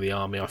enjoyed playing with the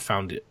army. I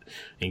found it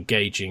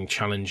engaging,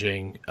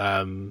 challenging,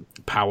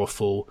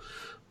 powerful.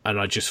 And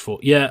I just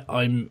thought,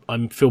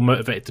 I'm feel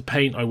motivated to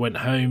paint. I went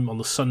home on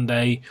the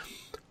Sunday.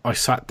 I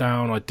sat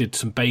down. I did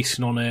some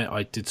basing on it.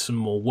 I did some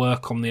more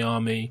work on the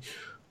army.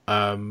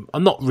 I'm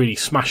not really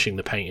smashing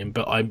the painting,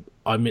 but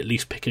I'm at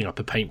least picking up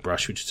a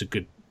paintbrush, which is a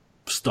good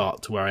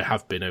start to where I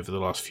have been over the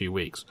last few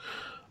weeks.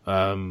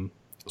 I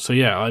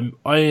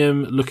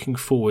am looking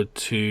forward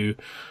to.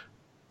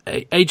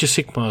 Age of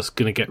Sigmar is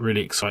going to get really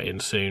exciting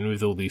soon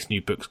with all these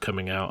new books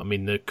coming out. I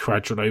mean, the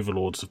Kharadron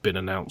Overlords have been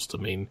announced. I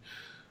mean,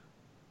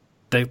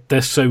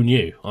 they're so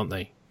new, aren't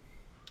they?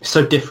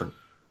 So different.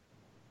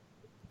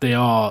 They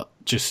are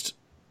just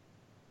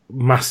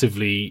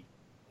massively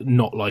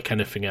not like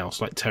anything else.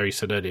 Like Terry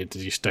said earlier,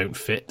 they just don't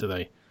fit, do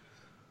they?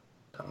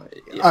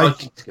 I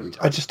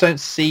just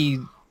don't see,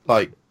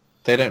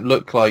 they don't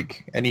look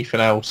like anything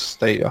else.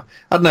 I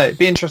don't know, it'd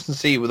be interesting to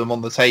see with them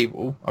on the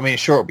table. I mean,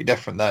 sure, it'll be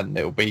different then.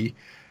 It'll be,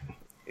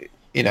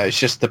 it's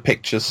just the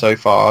pictures so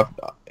far.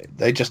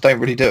 They just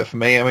don't really do it for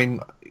me. I mean,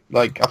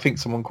 I think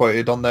someone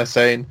quoted on there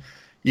saying,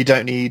 you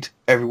don't need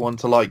everyone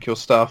to like your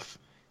stuff.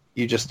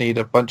 You just need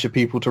a bunch of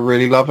people to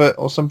really love it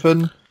or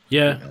something.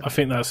 Yeah, I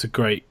think that's a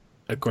great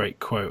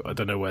quote. I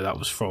don't know where that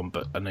was from,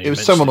 but I know it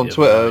was someone on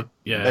Twitter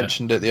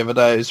mentioned it the other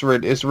day. It's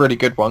a really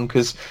good one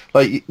because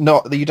you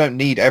don't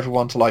need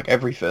everyone to like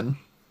everything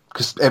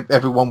because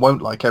everyone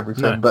won't like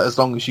everything. No. But as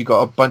long as you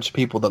got a bunch of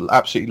people that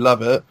absolutely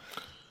love it,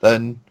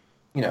 then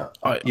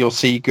you'll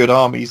see good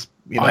armies.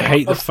 I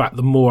hate the fact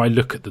the more I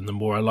look at them, the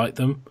more I like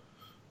them.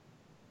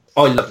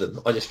 I love them.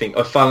 I just think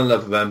I fell in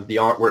love with them. The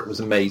artwork was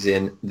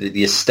amazing.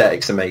 The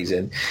aesthetics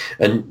amazing,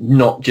 and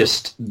not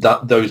just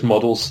those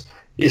models.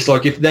 It's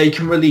like if they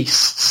can release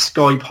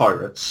Sky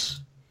Pirates,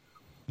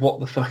 what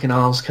the fucking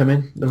hell's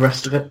coming? The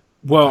rest of it.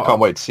 Well, I can't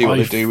wait to see what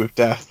they do with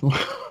Death.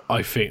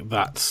 I think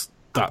that's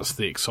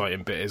the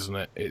exciting bit, isn't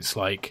it? It's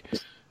like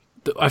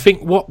I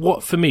think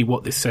what for me,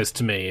 what this says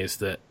to me is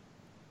that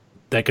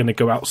they're going to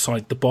go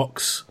outside the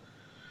box.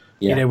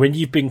 Yeah. When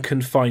you've been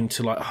confined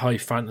to high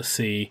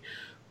fantasy,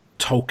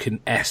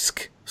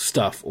 Tolkien-esque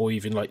stuff, or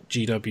even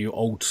GW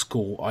old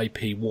school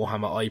IP,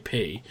 Warhammer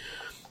IP,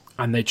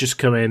 and they just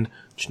come in, do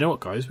you know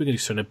what, guys, we're going to do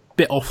something a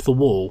bit off the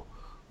wall.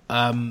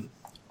 I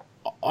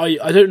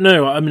don't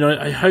know. I mean,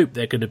 I hope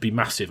they're going to be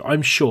massive.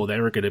 I'm sure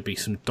there are going to be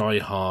some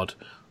die-hard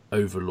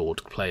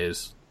Overlord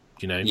players,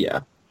 Yeah.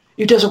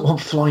 Who doesn't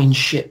want flying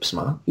ships,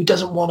 man? Who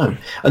doesn't want them?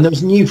 And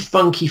those new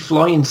funky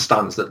flying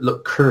stands that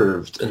look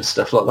curved and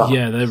stuff like that.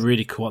 Yeah, they're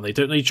really cool, aren't they?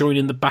 Don't they join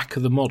in the back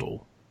of the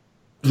model?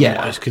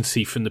 Yeah, I can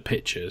see from the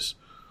pictures,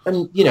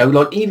 and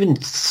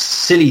even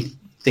silly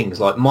things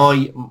like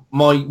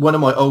one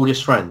of my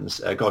oldest friends,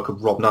 a guy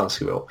called Rob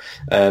Nanscoville.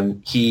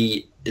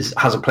 He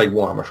hasn't played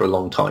Warhammer for a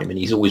long time, and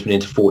he's always been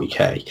into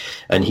 40k,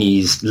 and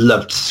he's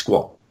loved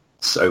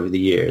squats over the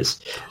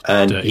years.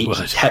 And he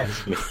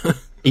texted me.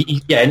 He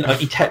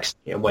texted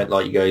me and went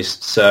he goes,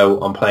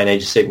 "So I'm playing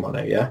Age of Sigmar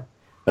now, yeah."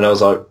 And I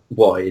was like,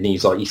 why? And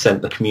he's like, he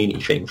sent the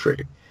community thing through.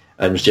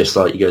 And was just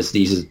like, he goes,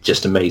 these are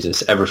just amazing.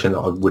 It's everything that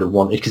I would have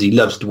wanted, because he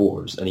loves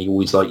dwarves, and he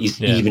always like,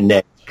 even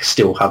then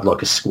still had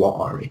like a squat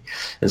army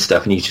and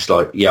stuff. And he's just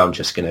like, yeah, I'm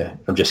just gonna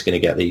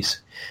get these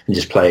and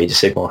just play Age of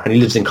Sigmar. And he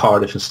lives in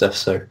Cardiff and stuff,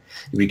 so it'd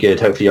be good.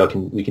 Hopefully,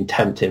 we can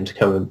tempt him to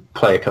come and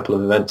play a couple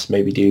of events.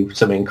 Maybe do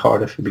something in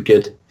Cardiff. It'd be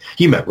good.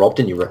 You met Rob,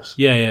 didn't you, Russ?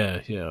 Yeah,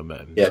 I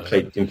met him. Yeah,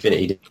 played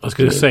Infinity. I was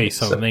going to say,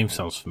 the name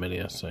sounds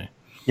familiar. So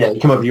yeah, he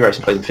came over to your race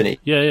and played Infinity.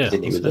 Yeah,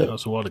 didn't he? That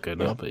was a while ago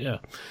now, but yeah.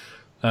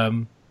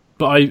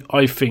 But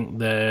I think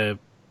they're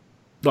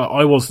like,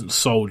 I wasn't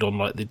sold on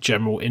like the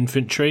general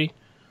infantry,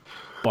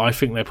 but I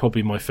think they're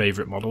probably my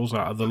favourite models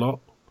out of the lot.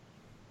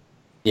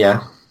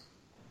 Yeah.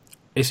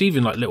 It's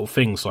even like little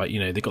things like,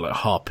 they got like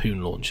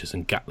harpoon launchers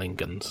and Gatling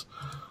guns.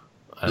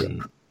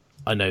 And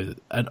I know,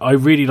 and I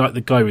really like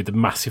the guy with the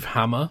massive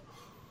hammer.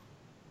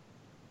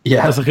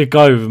 Yeah. There's like a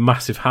guy with a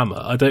massive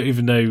hammer. I don't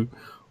even know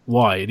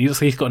why. And he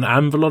looks like he's got an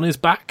anvil on his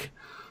back.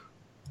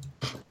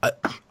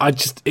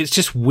 It's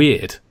just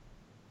weird.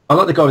 I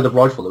like the guy with the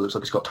rifle that looks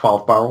like he's got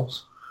 12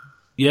 barrels.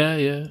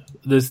 Yeah.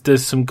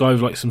 There's some guy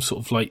with like some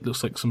sort of like,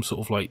 looks like some sort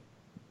of like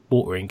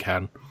watering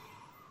can.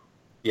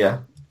 Yeah.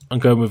 I'm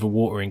going with a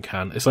watering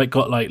can. It's like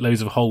got like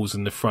loads of holes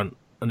in the front,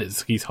 and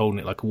he's holding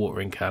it like a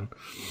watering can.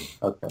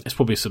 Okay. It's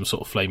probably some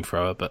sort of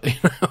flamethrower, but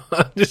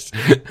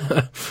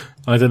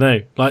I don't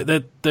know. Like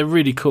they're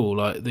really cool.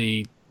 Like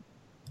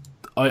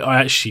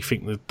I actually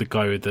think the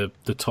guy with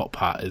the top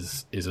hat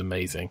is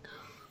amazing.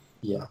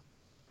 Yeah.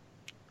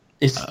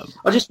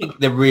 I just think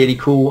they're really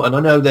cool, and I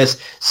know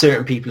there's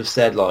certain people have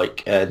said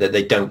like that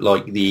they don't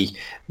like the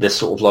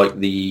sort of like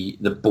the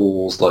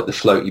balls, like the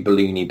floaty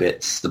balloony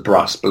bits, the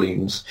brass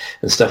balloons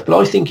and stuff. But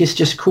I think it's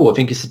just cool. I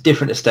think it's a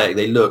different aesthetic.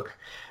 They look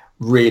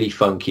really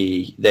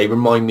funky. They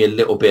remind me a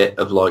little bit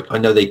of like, I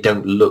know they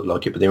don't look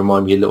like it, but they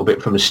remind me a little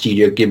bit from a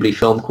Studio Ghibli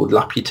film called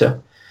Laputa.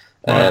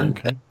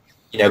 Okay.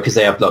 Because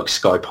they have like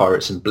sky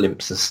pirates and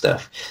blimps and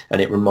stuff, and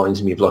it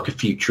reminds me of like a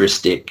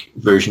futuristic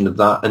version of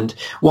that. And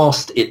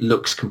whilst it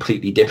looks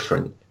completely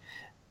different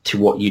to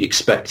what you'd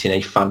expect in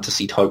a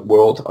fantasy type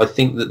world, I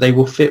think that they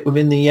will fit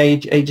within the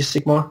Age of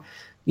Sigmar.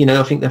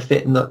 I think they're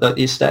fitting the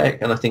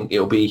aesthetic, and I think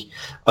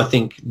I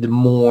think the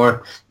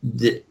more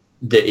that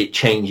it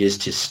changes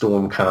to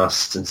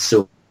Stormcast and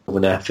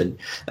Sylvaneth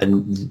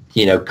and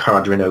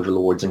Kharadron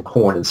Overlords and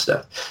Khorne and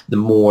stuff, the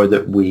more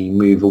that we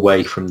move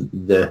away from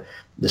the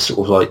sort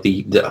of like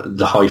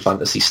the high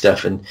fantasy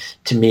stuff. And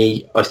to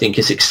me, I think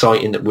it's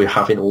exciting that we're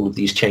having all of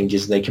these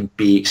changes and they can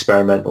be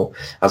experimental,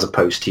 as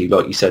opposed to,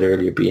 like you said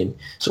earlier, being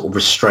sort of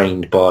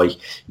restrained by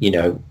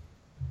the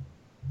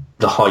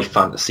high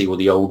fantasy or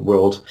the old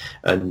world.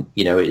 And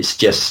I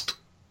just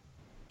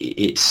think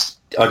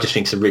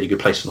it's a really good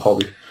place for the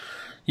hobby.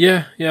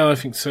 Yeah, I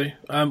think so.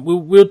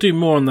 We'll do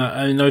more on that.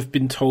 I mean, I've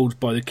been told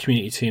by the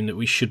community team that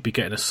we should be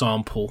getting a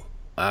sample,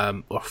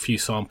 or a few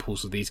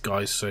samples of these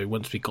guys. So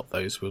once we got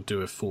those, we'll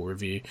do a full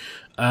review.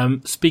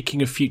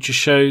 Speaking of future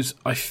shows,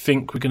 I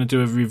think we're going to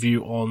do a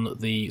review on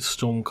the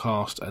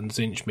Stormcast and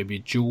Tzeentch, maybe a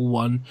dual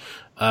one.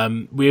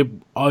 I'm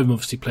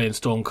obviously playing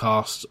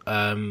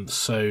Stormcast,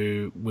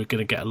 so we're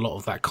going to get a lot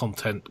of that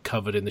content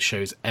covered in the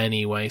shows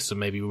anyway. So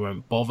maybe we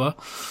won't bother.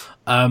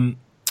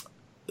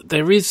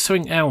 There is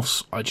something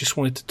else I just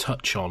wanted to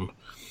touch on,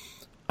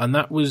 and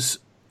that was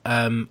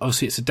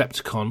obviously it's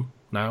Adepticon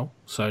now,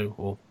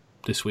 or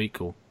this week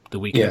or the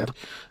weekend,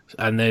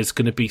 and there's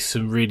going to be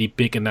some really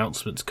big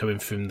announcements coming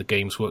from the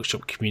Games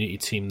Workshop community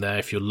team there,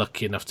 if you're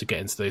lucky enough to get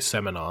into those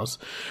seminars.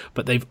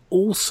 But they've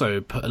also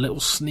put a little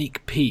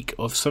sneak peek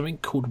of something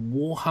called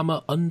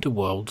Warhammer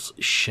Underworld's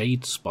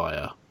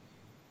Shadespire.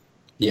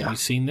 Yeah. Have you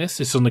seen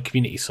this? It's on the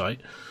community site.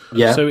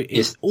 Yeah, so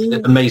it's all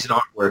amazing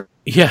artwork.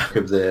 Yeah,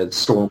 of the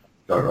Storm.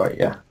 Right,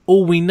 yeah.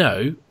 All we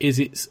know is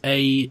it's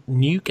a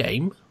new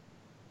game.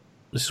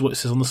 This is what it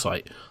says on the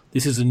site.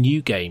 This is a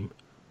new game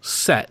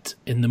set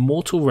in the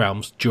Mortal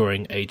Realms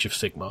during Age of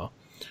Sigmar.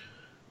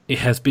 It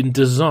has been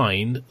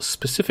designed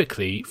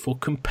specifically for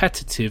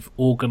competitive,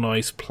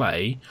 organised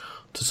play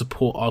to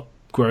support our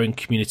growing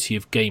community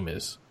of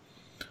gamers.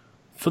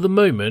 For the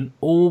moment,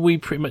 all we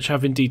pretty much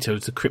have in detail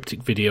is the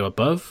cryptic video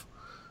above.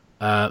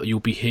 You'll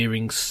be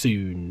hearing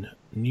soon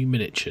new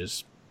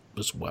miniatures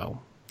as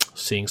well,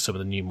 seeing some of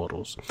the new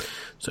models.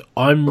 So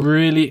I'm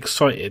really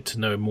excited to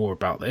know more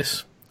about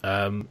this.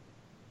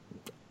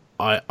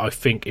 I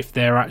think if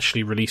they're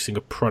actually releasing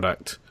a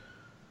product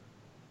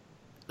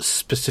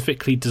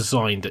specifically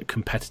designed at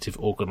competitive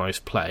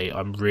organised play,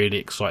 I'm really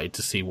excited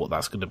to see what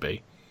that's going to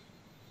be.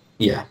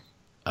 Yeah.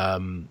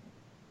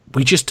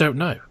 We just don't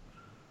know.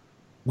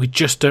 We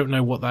just don't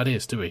know what that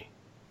is, do we?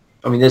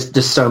 I mean,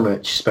 there's so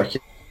much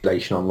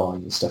speculation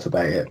online and stuff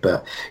about it,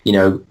 but,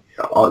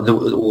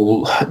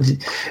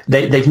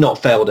 they've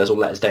not failed us or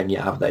let us down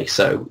yet, have they?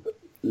 So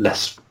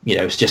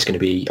it's just going to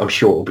be, I'm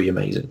sure it'll be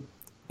amazing.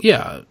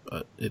 Yeah,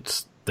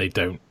 they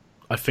don't.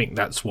 I think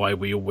that's why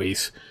we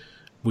always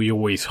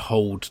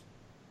hold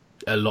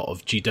a lot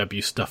of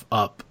GW stuff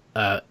up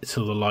to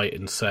the light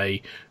and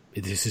say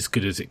this is as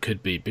good as it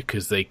could be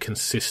because they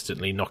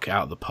consistently knock it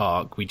out of the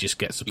park. We just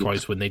get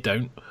surprised when they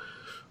don't.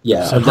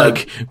 Yeah. So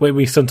like when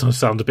we sometimes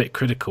sound a bit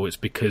critical, it's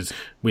because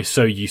we're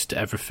so used to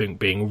everything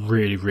being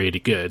really, really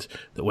good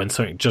that when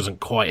something doesn't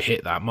quite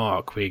hit that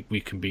mark, we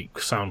can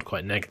sound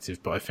quite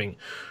negative. But I think,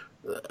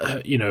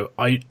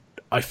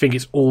 I think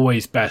it's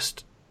always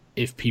best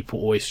if people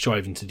always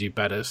striving to do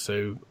better.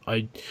 So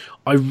I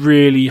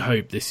really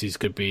hope this is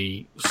going to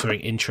be something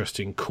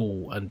interesting,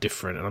 cool, and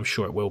different, and I'm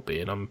sure it will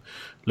be. And I'm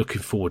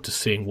looking forward to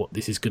seeing what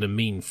this is going to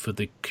mean for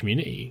the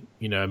community.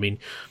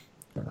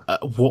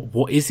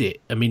 What is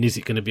it? I mean, is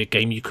it going to be a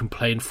game you can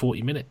play in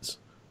 40 minutes?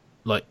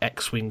 Like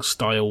X-Wing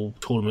style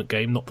tournament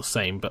game, not the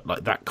same, but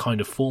like that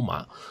kind of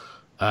format.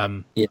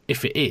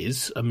 If it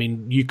is, I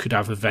mean, you could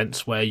have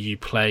events where you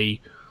play,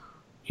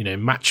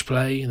 match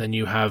play, and then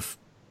you have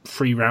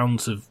 3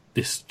 rounds of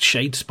this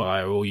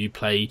Shadespire, or you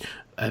play,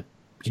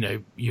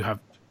 you have,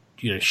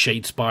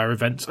 Shadespire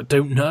events. I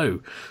don't know.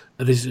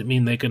 Does it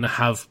mean they're going to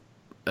have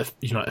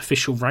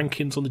official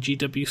rankings on the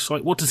GW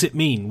site? What does it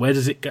mean? Where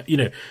does it go?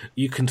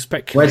 You can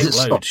speculate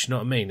loads. You know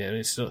what I mean? And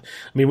it's not,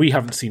 we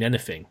haven't seen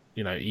anything.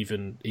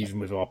 Even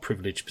with our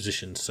privileged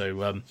position.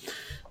 So,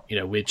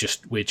 we're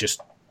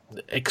just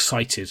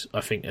excited.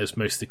 I think as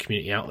most of the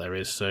community out there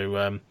is. So,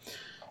 I'm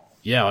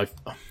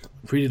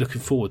really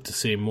looking forward to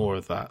seeing more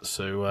of that.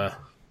 So,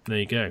 there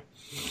you go.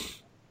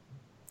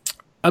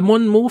 And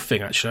one more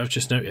thing, actually, I've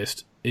just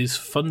noticed is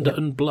Thunder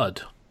and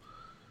Blood.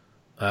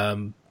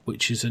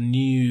 Which is a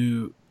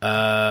new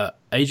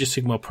Age of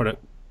Sigmar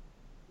product.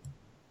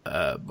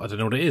 I don't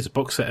know what it is. A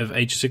box set of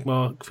Age of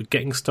Sigmar for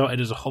getting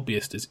started as a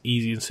hobbyist as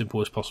easy and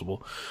simple as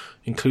possible.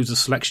 Includes a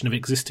selection of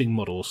existing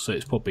models, so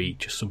it's probably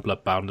just some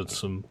Bloodbound and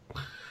some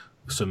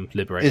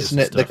Liberators. Isn't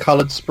it the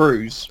coloured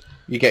sprues?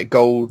 You get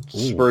gold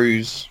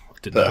sprues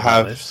that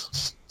have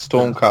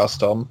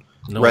Stormcast on.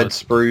 Red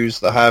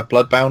sprues that have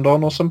Bloodbound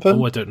on or something.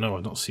 Oh, I don't know.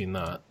 I've not seen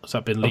that. Has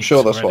that been leaked? I'm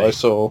sure that's already? what I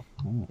saw.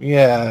 Ooh.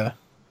 Yeah.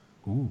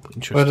 Ooh,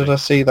 interesting. Where did I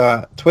see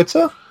that?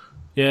 Twitter?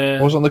 Yeah.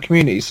 Or was it on the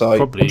community site?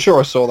 Probably. I'm sure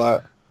I saw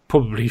that.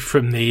 Probably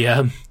from the...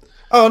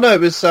 Oh, no, it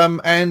was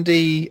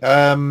Andy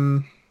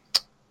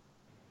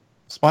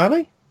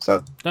Smiley?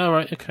 Oh,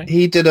 right, okay.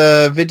 He did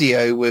a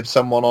video with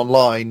someone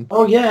online.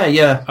 Oh,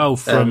 yeah. Oh,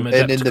 from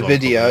and in the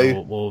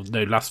video...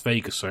 Las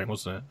Vegas, sorry,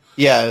 wasn't it?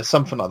 Yeah,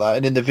 something like that.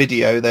 And in the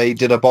video, they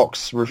did a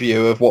box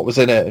review of what was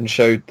in it and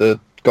showed the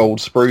gold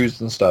sprues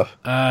and stuff.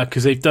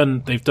 Because they've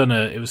done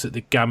it was at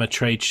the Gamma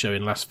Trade Show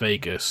in Las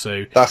Vegas,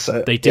 so that's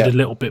it. They did a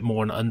little bit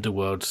more on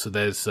Underworld. So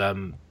there's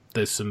some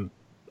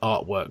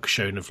artwork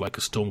shown of like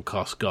a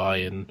Stormcast guy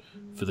and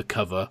for the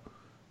cover.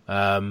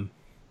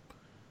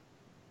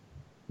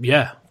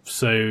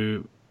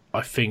 So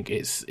I think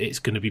it's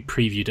going to be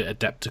previewed at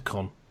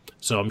Adepticon.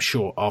 So I'm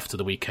sure after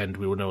the weekend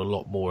we will know a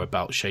lot more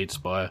about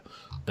Shadespire.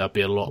 There'll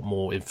be a lot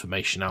more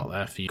information out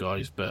there for you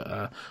guys,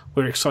 but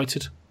we're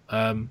excited.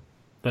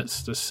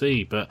 Let's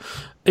see. But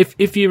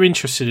if you're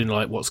interested in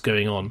like what's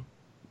going on,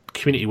 the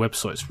community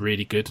website's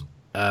really good.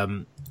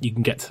 You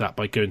can get to that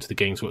by going to the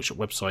Games Workshop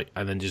website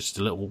and then just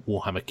a little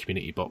Warhammer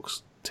community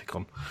box tick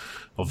on.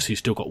 Obviously, you've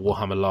still got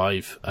Warhammer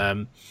Live.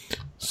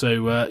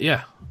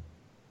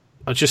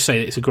 I'd just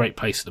say it's a great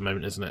place at the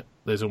moment, isn't it?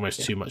 There's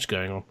almost too much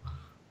going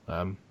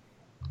on.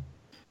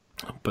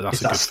 But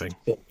that's a good thing.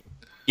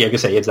 Yeah, I can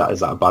say, is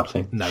that a bad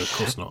thing? No, of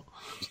course not.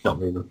 It's not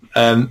really.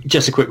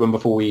 Just a quick one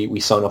before we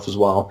sign off as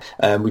well.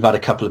 We've had a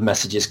couple of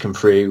messages come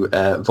through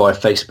via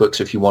Facebook,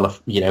 so if you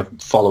want to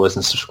follow us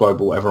and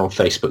subscribe or whatever on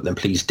Facebook, then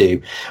please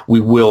do.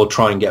 We will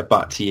try and get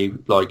back to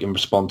you and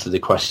respond to the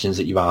questions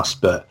that you've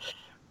asked, but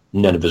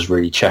none of us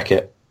really check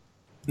it.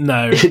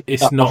 No,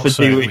 it's not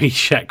something we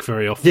check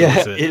very often. Yeah,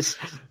 is it? it's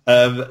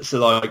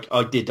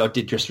I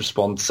did just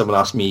respond. Someone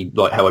asked me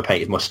how I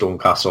painted my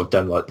Stormcast, so I've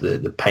done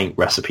the paint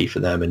recipe for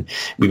them, and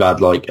we've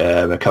had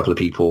a couple of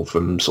people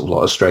from sort of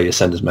Australia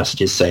send us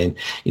messages saying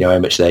how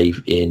much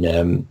they've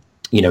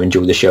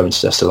enjoy the show and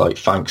stuff. So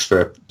thanks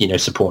for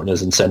supporting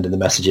us and sending the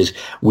messages.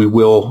 We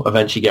will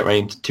eventually get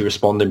around to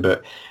responding,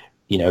 but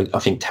I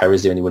think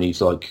Terry's the only one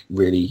who's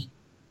really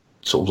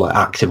sort of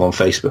active on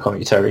Facebook, aren't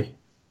you, Terry?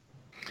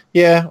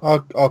 Yeah,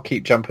 I'll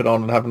keep jumping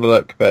on and having a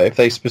look. But if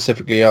they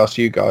specifically ask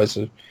you guys,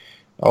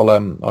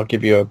 I'll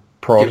give you a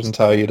prod and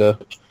tell you to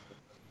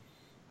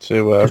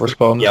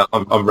respond. Yeah,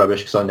 I'm rubbish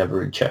because I never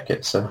really check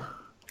it. So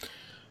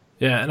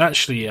yeah, and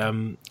actually,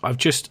 I've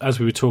just as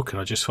we were talking,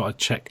 I just thought I'd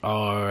check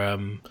our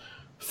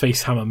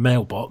Facehammer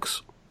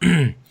mailbox,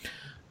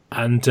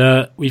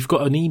 and we've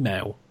got an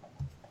email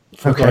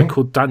from a guy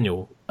called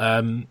Daniel.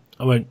 I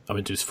won't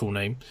do his full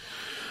name.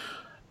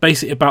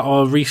 Basically, about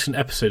our recent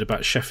episode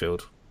about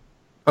Sheffield.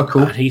 Oh,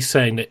 cool. And he's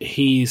saying that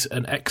he's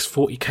an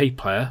ex-40k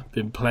player,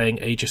 been playing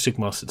Age of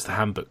Sigmar since the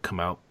handbook come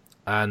out.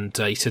 And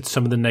he said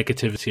some of the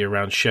negativity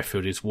around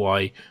Sheffield is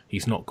why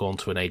he's not gone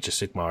to an Age of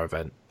Sigmar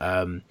event.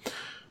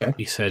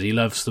 He said he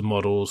loves the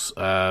models.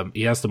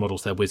 He has the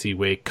models there,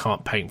 WYSIWYG,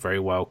 can't paint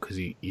very well because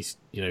he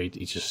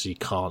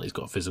can't. He's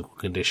got a physical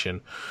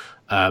condition.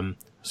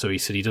 So he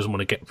said he doesn't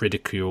want to get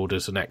ridiculed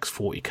as an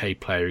ex-40k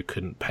player who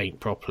couldn't paint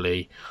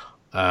properly.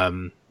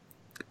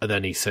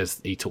 then he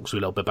talks a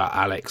little bit about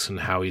Alex and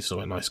how he's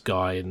not a nice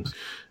guy, and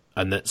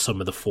that some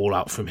of the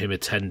fallout from him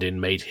attending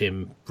made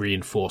him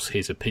reinforce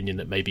his opinion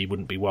that maybe he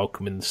wouldn't be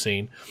welcome in the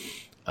scene.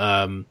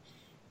 And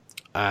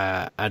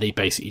he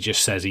basically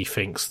just says he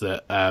thinks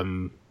that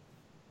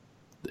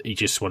he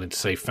just wanted to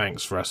say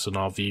thanks for us and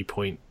our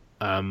viewpoint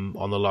on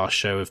the last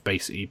show of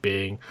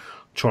basically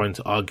trying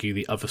to argue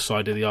the other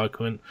side of the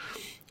argument,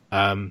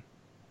 and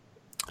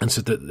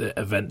so that the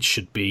events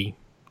should be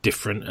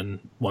different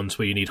and ones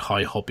where you need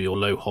high hobby or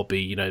low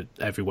hobby.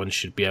 Everyone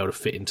should be able to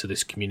fit into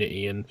this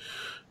community and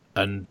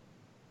and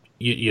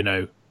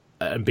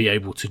be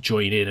able to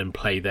join in and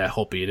play their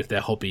hobby. And if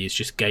their hobby is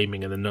just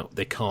gaming and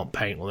they can't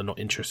paint or they're not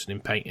interested in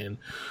painting,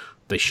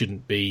 they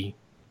shouldn't be,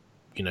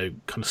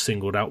 kind of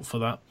singled out for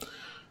that.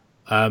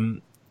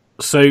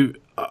 So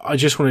I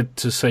just wanted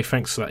to say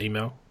thanks for that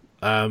email.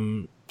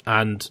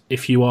 And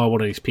if you are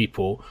one of these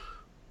people,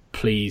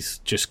 please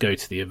just go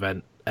to the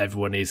event.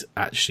 Everyone is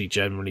actually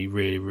generally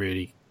really,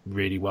 really,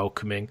 really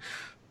welcoming.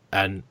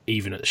 And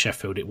even at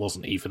Sheffield, it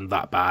wasn't even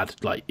that bad.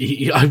 Like,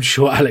 I'm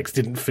sure Alex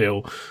didn't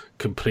feel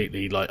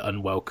completely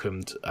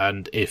unwelcomed.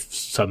 And if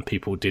some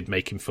people did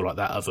make him feel like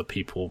that, other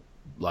people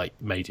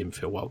made him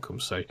feel welcome.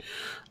 So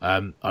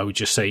I would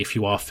just say, if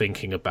you are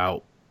thinking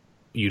about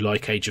you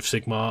like Age of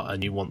Sigmar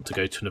and you want to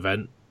go to an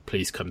event,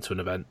 please come to an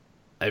event.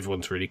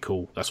 Everyone's really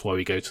cool. That's why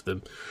we go to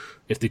them.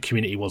 If the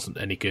community wasn't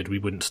any good, we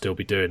wouldn't still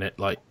be doing it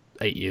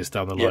 8 years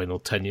down the line or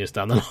 10 years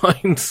down the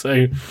line.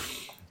 So,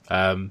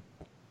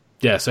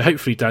 so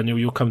hopefully, Daniel,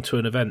 you'll come to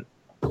an event.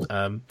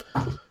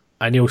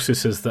 And he also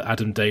says that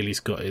Adam Daly's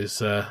got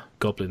his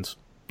goblins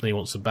and he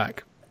wants them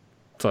back.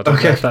 So I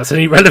don't know if that's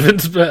any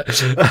relevance, but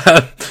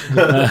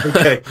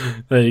Okay.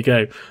 There you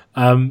go.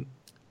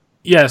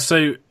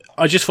 So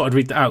I just thought I'd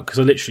read that out because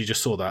I literally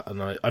just saw that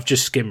and I've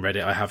just skim read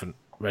it. I haven't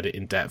read it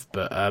in depth,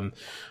 but I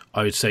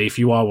would say if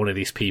you are one of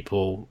these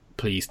people,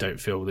 please don't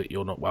feel that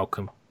you're not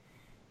welcome.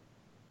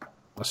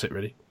 That's it,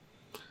 really.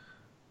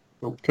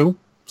 Cool.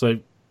 So,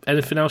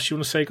 anything else you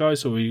want to say,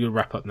 guys, or are you going to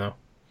wrap up now?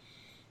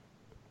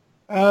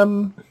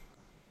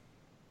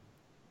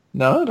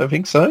 No, I don't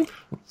think so.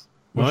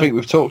 Right. I think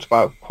we've talked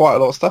about quite a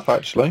lot of stuff,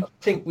 actually. I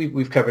think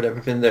we've covered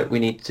everything that we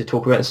need to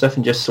talk about and stuff,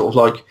 and just sort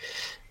of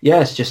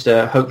it's just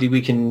hopefully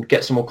we can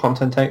get some more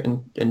content out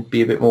and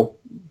be a bit more,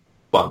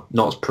 well,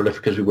 not as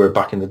prolific as we were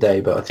back in the day,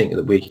 but I think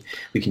that we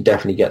can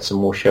definitely get some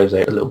more shows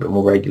out a little bit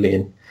more regularly.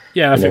 And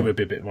I think we'll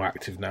be a bit more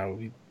active now.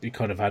 We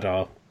kind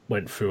of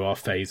went through our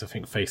phase. I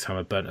think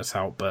Facehammer burnt us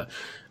out, but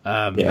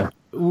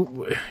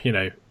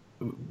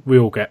we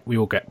all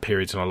get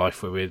periods in our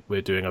life where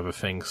we're doing other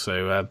things.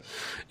 So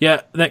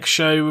next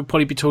show we'll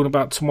probably be talking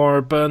about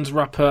Tomorrow Burns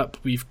wrap up.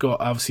 We've got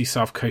obviously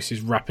South Coast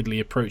is rapidly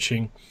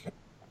approaching.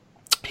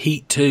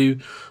 Heat 2.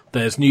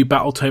 There's new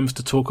battle tomes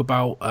to talk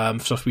about,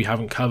 stuff we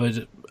haven't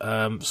covered.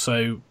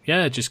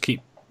 Just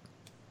keep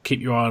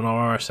your eye on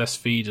our RSS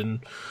feed and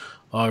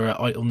our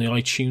on the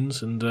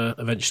iTunes, and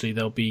eventually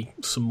there'll be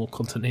some more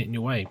content hitting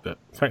your way. But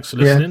thanks for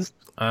listening,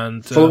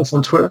 and follow us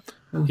on Twitter.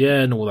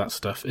 And all that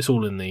stuff. It's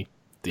all in the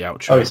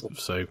outro.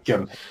 So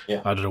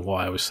Yeah. I don't know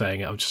why I was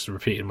saying it. I'm just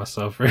repeating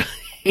myself,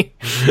 really.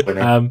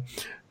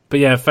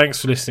 But thanks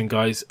for listening,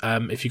 guys.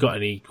 If you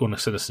want to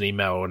send us an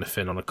email or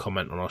anything on a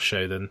comment on our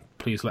show, then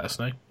please let us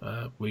know.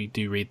 We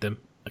do read them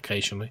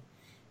occasionally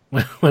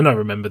when I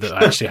remember that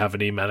I actually have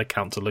an email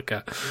account to look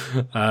at.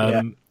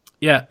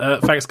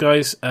 Thanks,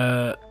 guys.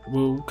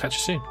 We'll catch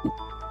you soon.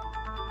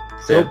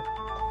 See ya.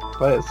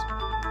 Players.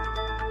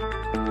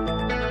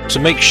 To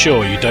make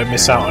sure you don't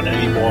miss out on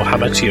any more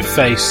Hammer to Your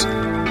Face,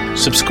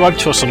 subscribe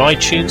to us on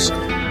iTunes,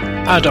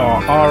 add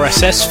our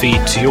RSS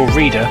feed to your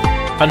reader,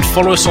 and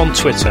follow us on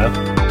Twitter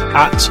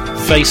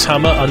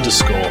 @Facehammer_.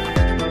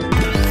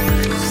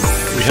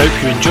 We hope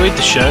you enjoyed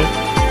the show.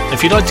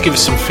 If you'd like to give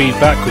us some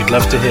feedback, we'd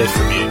love to hear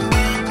from you.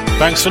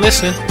 Thanks for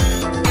listening.